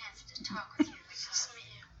to have a chance to talk with you because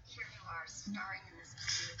here you are starring in this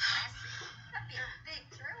movie with Lassie. That'd be a big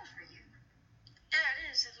thrill for you. Yeah,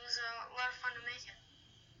 it is. It was a lot of fun to make it.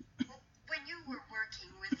 When you were working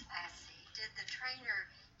with Lassie, did the trainer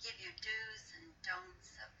give you do's and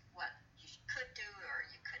don'ts of what you could do or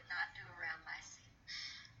you could not do around Lassie?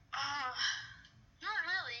 Not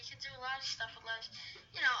really. You could do a lot of stuff with Lassie.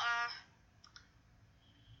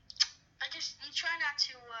 I guess you try not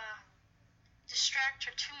to distract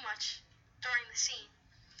her too much during the scene.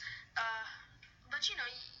 But you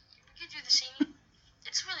do the scene.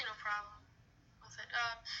 It's really no problem with it.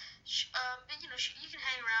 But you can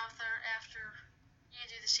hang around with her after you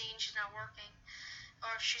do the scene. She's not working,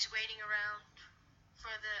 or if she's waiting around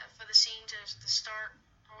for the scene to start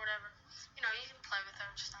or whatever. You can play with her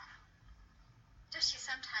and stuff. Does she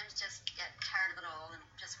sometimes just get tired of it all and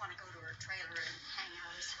just want to go to her trailer and hang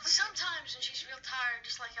out or something? Sometimes, and she's real tired,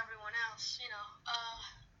 just like everyone else. And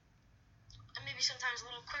maybe sometimes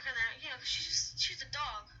a little quicker than cause she's a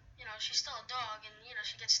dog. She's still a dog, and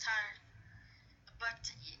she gets tired. But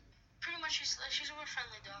pretty much she's a real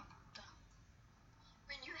friendly dog.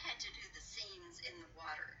 When you had to do the scenes in the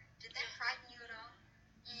water, did that frighten you at all?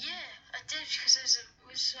 Yeah, I did, because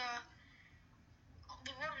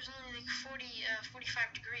the water was only 40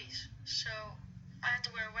 45 degrees, so I had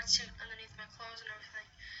to wear a wetsuit underneath my clothes and everything.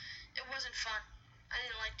 It wasn't fun. I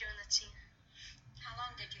didn't like doing that scene. How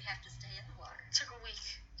long did you have to stay in the water? It took a week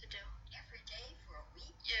to do. Every day for a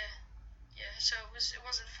week? Yeah, so it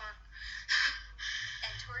wasn't fun.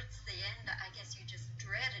 And towards the end, I guess you just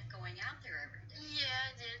dreaded going out there every day. Yeah,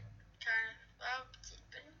 I did, kind of.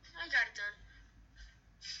 But I got it done.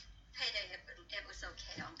 Payday, it was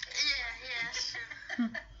okay on payday. Yeah, sure.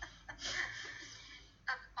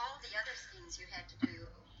 Of all the other scenes you had to do,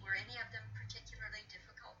 were any of them particularly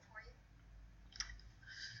difficult for you?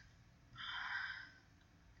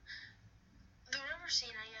 The river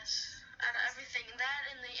scene, I guess. Out of everything, that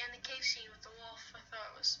and the cave scene with the wolf, I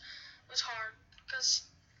thought was hard, because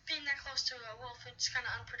being that close to a wolf, it's kind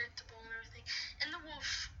of unpredictable and everything. And the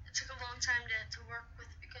wolf, it took a long time to work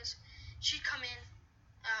with, because she'd come in,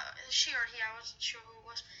 she or he, I wasn't sure who it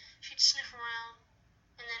was. She'd sniff around,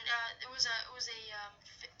 and then it was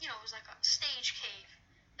like a stage cave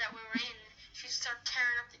that we were in. She'd start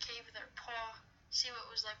tearing up the cave with her paw, see what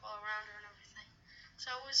it was like all around her and everything.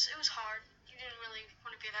 So it was hard. You didn't really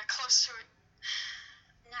want to be that close to it.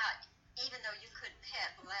 Now, even though you could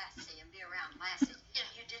pet Lassie and be around Lassie,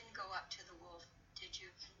 you didn't go up to the wolf, did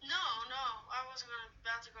you? No, I wasn't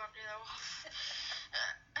about to go up near that wolf.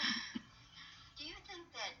 Do you think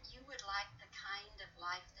that you would like the kind of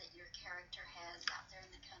life that your character has out there in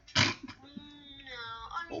the country? No,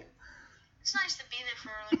 I mean, it's nice to be there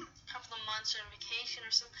for like a couple of months or vacation or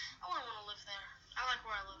something. I wouldn't want to live there. I like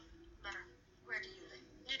where I live better. Where do you live?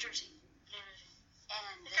 New Jersey.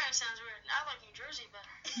 And it kind of sounds weird. I like New Jersey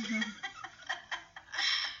better.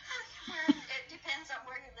 Well, it depends on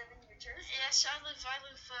where you live in New Jersey. Yes, I live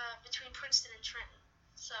between Princeton and Trenton,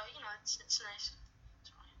 so it's nice. It's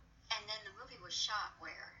fine. And then the movie was shot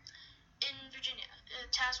where? In Virginia,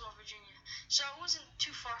 Tazewell, Virginia. So it wasn't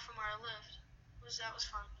too far from where I lived. That was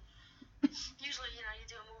fun. Usually, you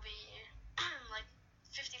do a movie like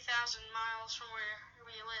 50,000 miles from where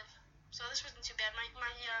you live. So this wasn't too bad. My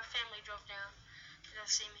family drove down to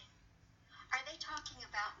see me. Are they talking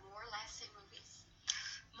about more Lassie movies?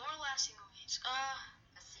 More Lassie movies. A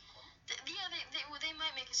sequel? They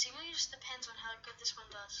might make a sequel. It just depends on how good this one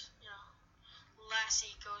does.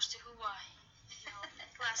 Lassie goes to Hawaii.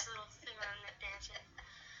 Last little thing on that dancing.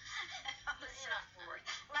 On the surfboard.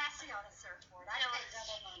 Lassie on a surfboard. I'd pay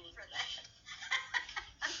double money for that.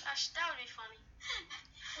 That would be funny.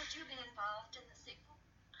 Would you be involved in the sequel?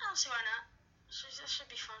 I don't see why not. This should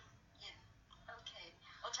be fun. Yeah. Okay.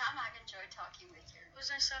 Well, Tom, I've enjoyed talking with you. It was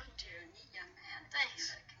nice talking to you. You're a neat young man. Thanks.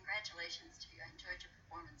 And, congratulations to you. I enjoyed your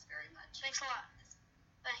performance very much. Thanks a lot.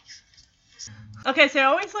 Thanks. Okay, so I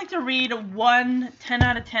always like to read one 10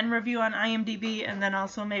 out of 10 review on IMDb, and then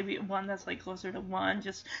also maybe one that's like closer to 1,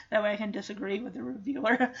 just that way I can disagree with the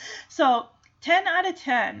reviewer. So, 10 out of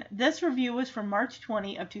 10. This review was from March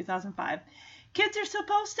 20 of 2005. Kids are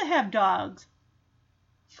supposed to have dogs.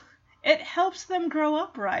 It helps them grow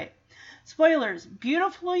up right. Spoilers,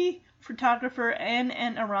 beautifully photographer in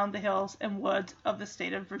and around the hills and woods of the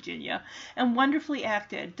state of Virginia, and wonderfully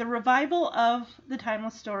acted. The revival of the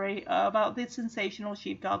timeless story about the sensational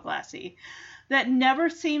sheepdog Lassie that never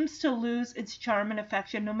seems to lose its charm and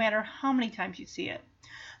affection no matter how many times you see it.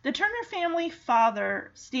 The Turner family, father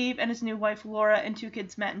Steve and his new wife Laura, and 2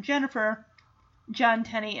 kids Matt and Jennifer, John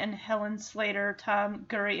Tenney and Helen Slater, Tom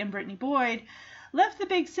Gurry and Brittany Boyd, left the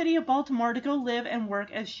big city of Baltimore to go live and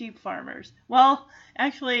work as sheep farmers. Well,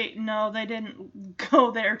 actually, no, they didn't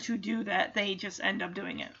go there to do that. They just end up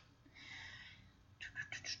doing it.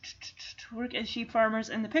 Work as sheep farmers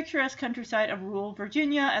in the picturesque countryside of rural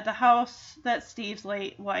Virginia at the house that Steve's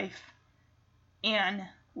late wife, Anne,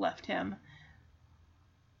 left him.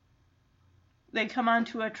 They come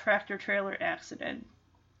onto a tractor-trailer accident.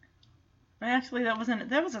 Actually, that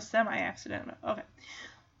was a semi-accident. Okay.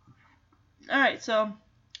 Alright, so,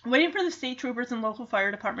 waiting for the state troopers and local fire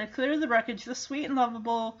department to clear the wreckage, the sweet and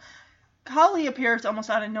lovable collie appears almost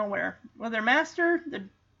out of nowhere. With her master, the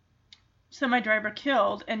semi-driver,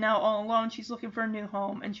 killed, and now all alone, she's looking for a new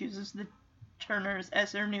home and chooses the Turners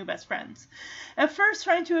as their new best friends. At first,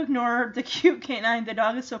 trying to ignore the cute canine, the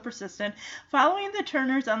dog is so persistent, following the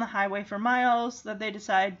Turners on the highway for miles, that they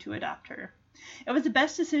decide to adopt her. It was the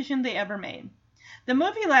best decision they ever made. The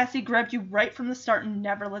movie Lassie grabbed you right from the start and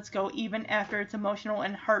never lets go, even after its emotional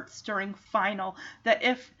and heart-stirring final, that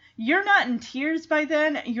if you're not in tears by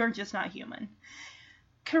then, you're just not human.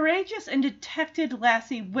 Courageous and detected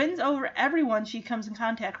Lassie wins over everyone she comes in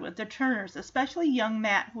contact with, the Turners, especially young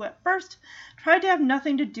Matt, who at first tried to have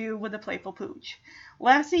nothing to do with the playful pooch.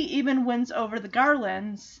 Lassie even wins over the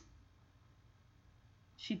Garlands.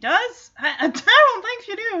 She does? I don't think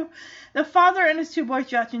she do. The father and his two boys,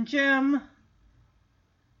 Josh and Jim,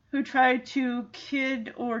 who tried to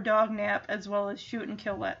kid or dog nap as well as shoot and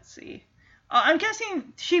kill Lassie. I'm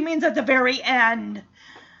guessing she means at the very end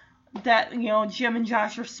that, Jim and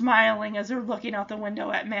Josh are smiling as they're looking out the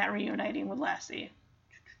window at Matt reuniting with Lassie,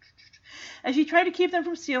 as she tried to keep them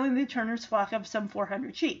from stealing the Turners' flock of some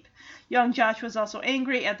 400 sheep. Young Josh was also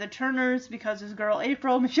angry at the Turners because his girl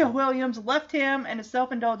April Michelle Williams left him and his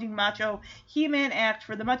self-indulging macho He-Man act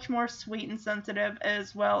for the much more sweet and sensitive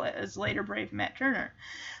as well as later brave Matt Turner.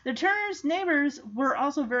 The Turners' neighbors were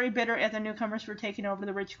also very bitter at the newcomers for taking over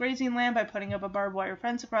the rich grazing land by putting up a barbed wire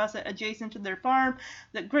fence across it adjacent to their farm,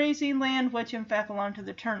 the grazing land which in fact belonged to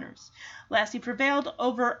the Turners. Lassie prevailed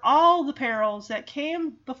over all the perils that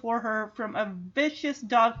came before her, from a vicious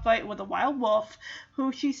dogfight with a wild wolf,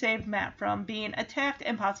 who she saved Matt from being attacked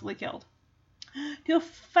and possibly killed, to a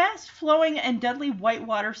fast-flowing and deadly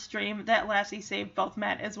whitewater stream that Lassie saved both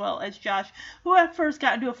Matt as well as Josh, who at first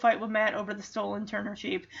got into a fight with Matt over the stolen Turner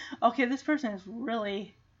sheep. Okay, this person is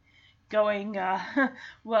really going, that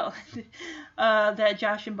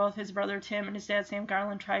Josh and both his brother Tim and his dad Sam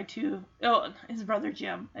Garland his brother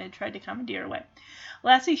Jim, tried to commandeer away.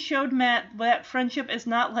 Lassie showed Matt that friendship is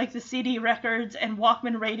not like the CD records and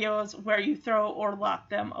Walkman radios where you throw or lock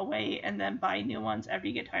them away and then buy new ones after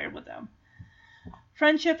you get tired with them.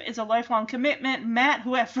 Friendship is a lifelong commitment. Matt,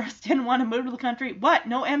 who at first didn't want to move to the country,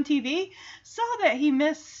 no MTV, saw that he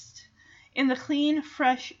missed in the clean,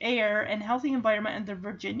 fresh air and healthy environment in the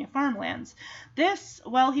Virginia farmlands. This,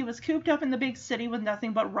 while he was cooped up in the big city with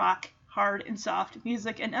nothing but rock, hard and soft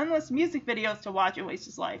music and endless music videos to watch and waste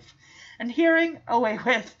his life and hearing away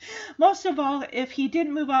with. Most of all, if he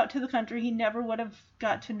didn't move out to the country, he never would have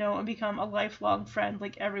got to know and become a lifelong friend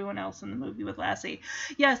like everyone else in the movie with Lassie.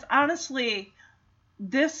 Yes, honestly,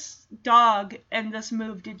 this dog and this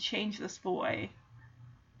move did change this boy.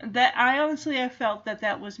 I felt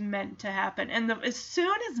that was meant to happen. And as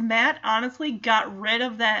soon as Matt honestly got rid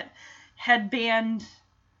of that bandana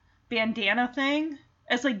thing,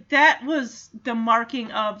 it's like that was the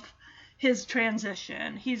marking of his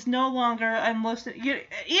transition. He's no longer,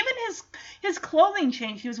 even his clothing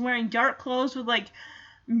changed. He was wearing dark clothes with like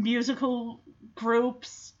musical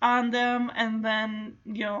groups on them, and then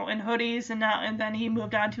and hoodies, and then he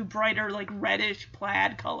moved on to brighter like reddish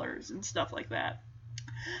plaid colors and stuff like that.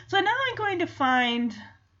 So now I'm going to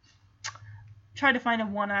try to find a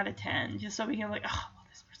 1 out of 10, just so we can this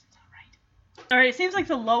person's not right. Alright, it seems like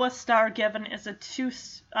the lowest star given is a 2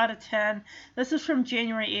 out of 10. This is from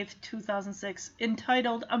January 8th, 2006,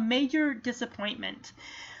 entitled A Major Disappointment.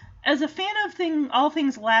 As a fan of all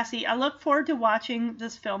things Lassie, I look forward to watching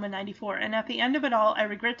this film in '94, and at the end of it all, I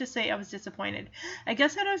regret to say I was disappointed. I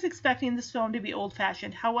guess that I was expecting this film to be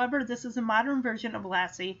old-fashioned. However, this is a modern version of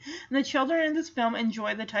Lassie, and the children in this film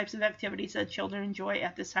enjoy the types of activities that children enjoy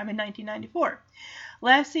at this time in 1994.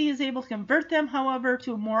 Lassie is able to convert them, however,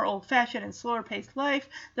 to a more old-fashioned and slower-paced life.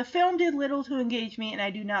 The film did little to engage me, and I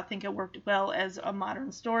do not think it worked well as a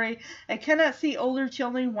modern story. I cannot see older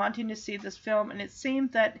children wanting to see this film, and it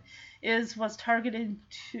seemed that was targeted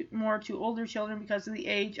more to older children because of the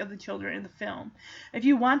age of the children in the film. If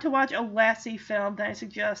you want to watch a Lassie film, then I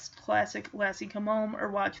suggest classic Lassie Come Home or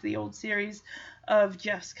watch the old series of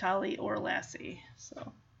Jeff's Collie or Lassie.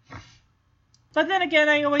 But then again,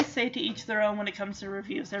 I always say to each their own when it comes to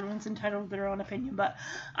reviews. Everyone's entitled to their own opinion. But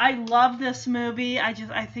I love this movie. I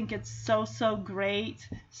think it's so great.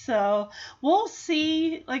 So we'll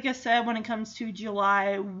see, like I said, when it comes to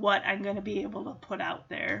July, what I'm going to be able to put out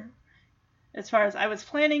there. As far as I was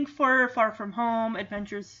planning for Far From Home,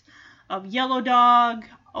 Adventures of Yellow Dog,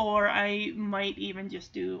 or I might even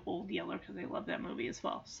just do Old Yeller because I love that movie as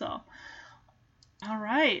well. So,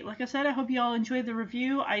 alright, like I said, I hope you all enjoyed the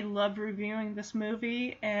review. I loved reviewing this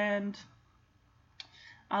movie, and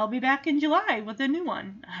I'll be back in July with a new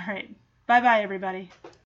one. Alright, bye-bye, everybody.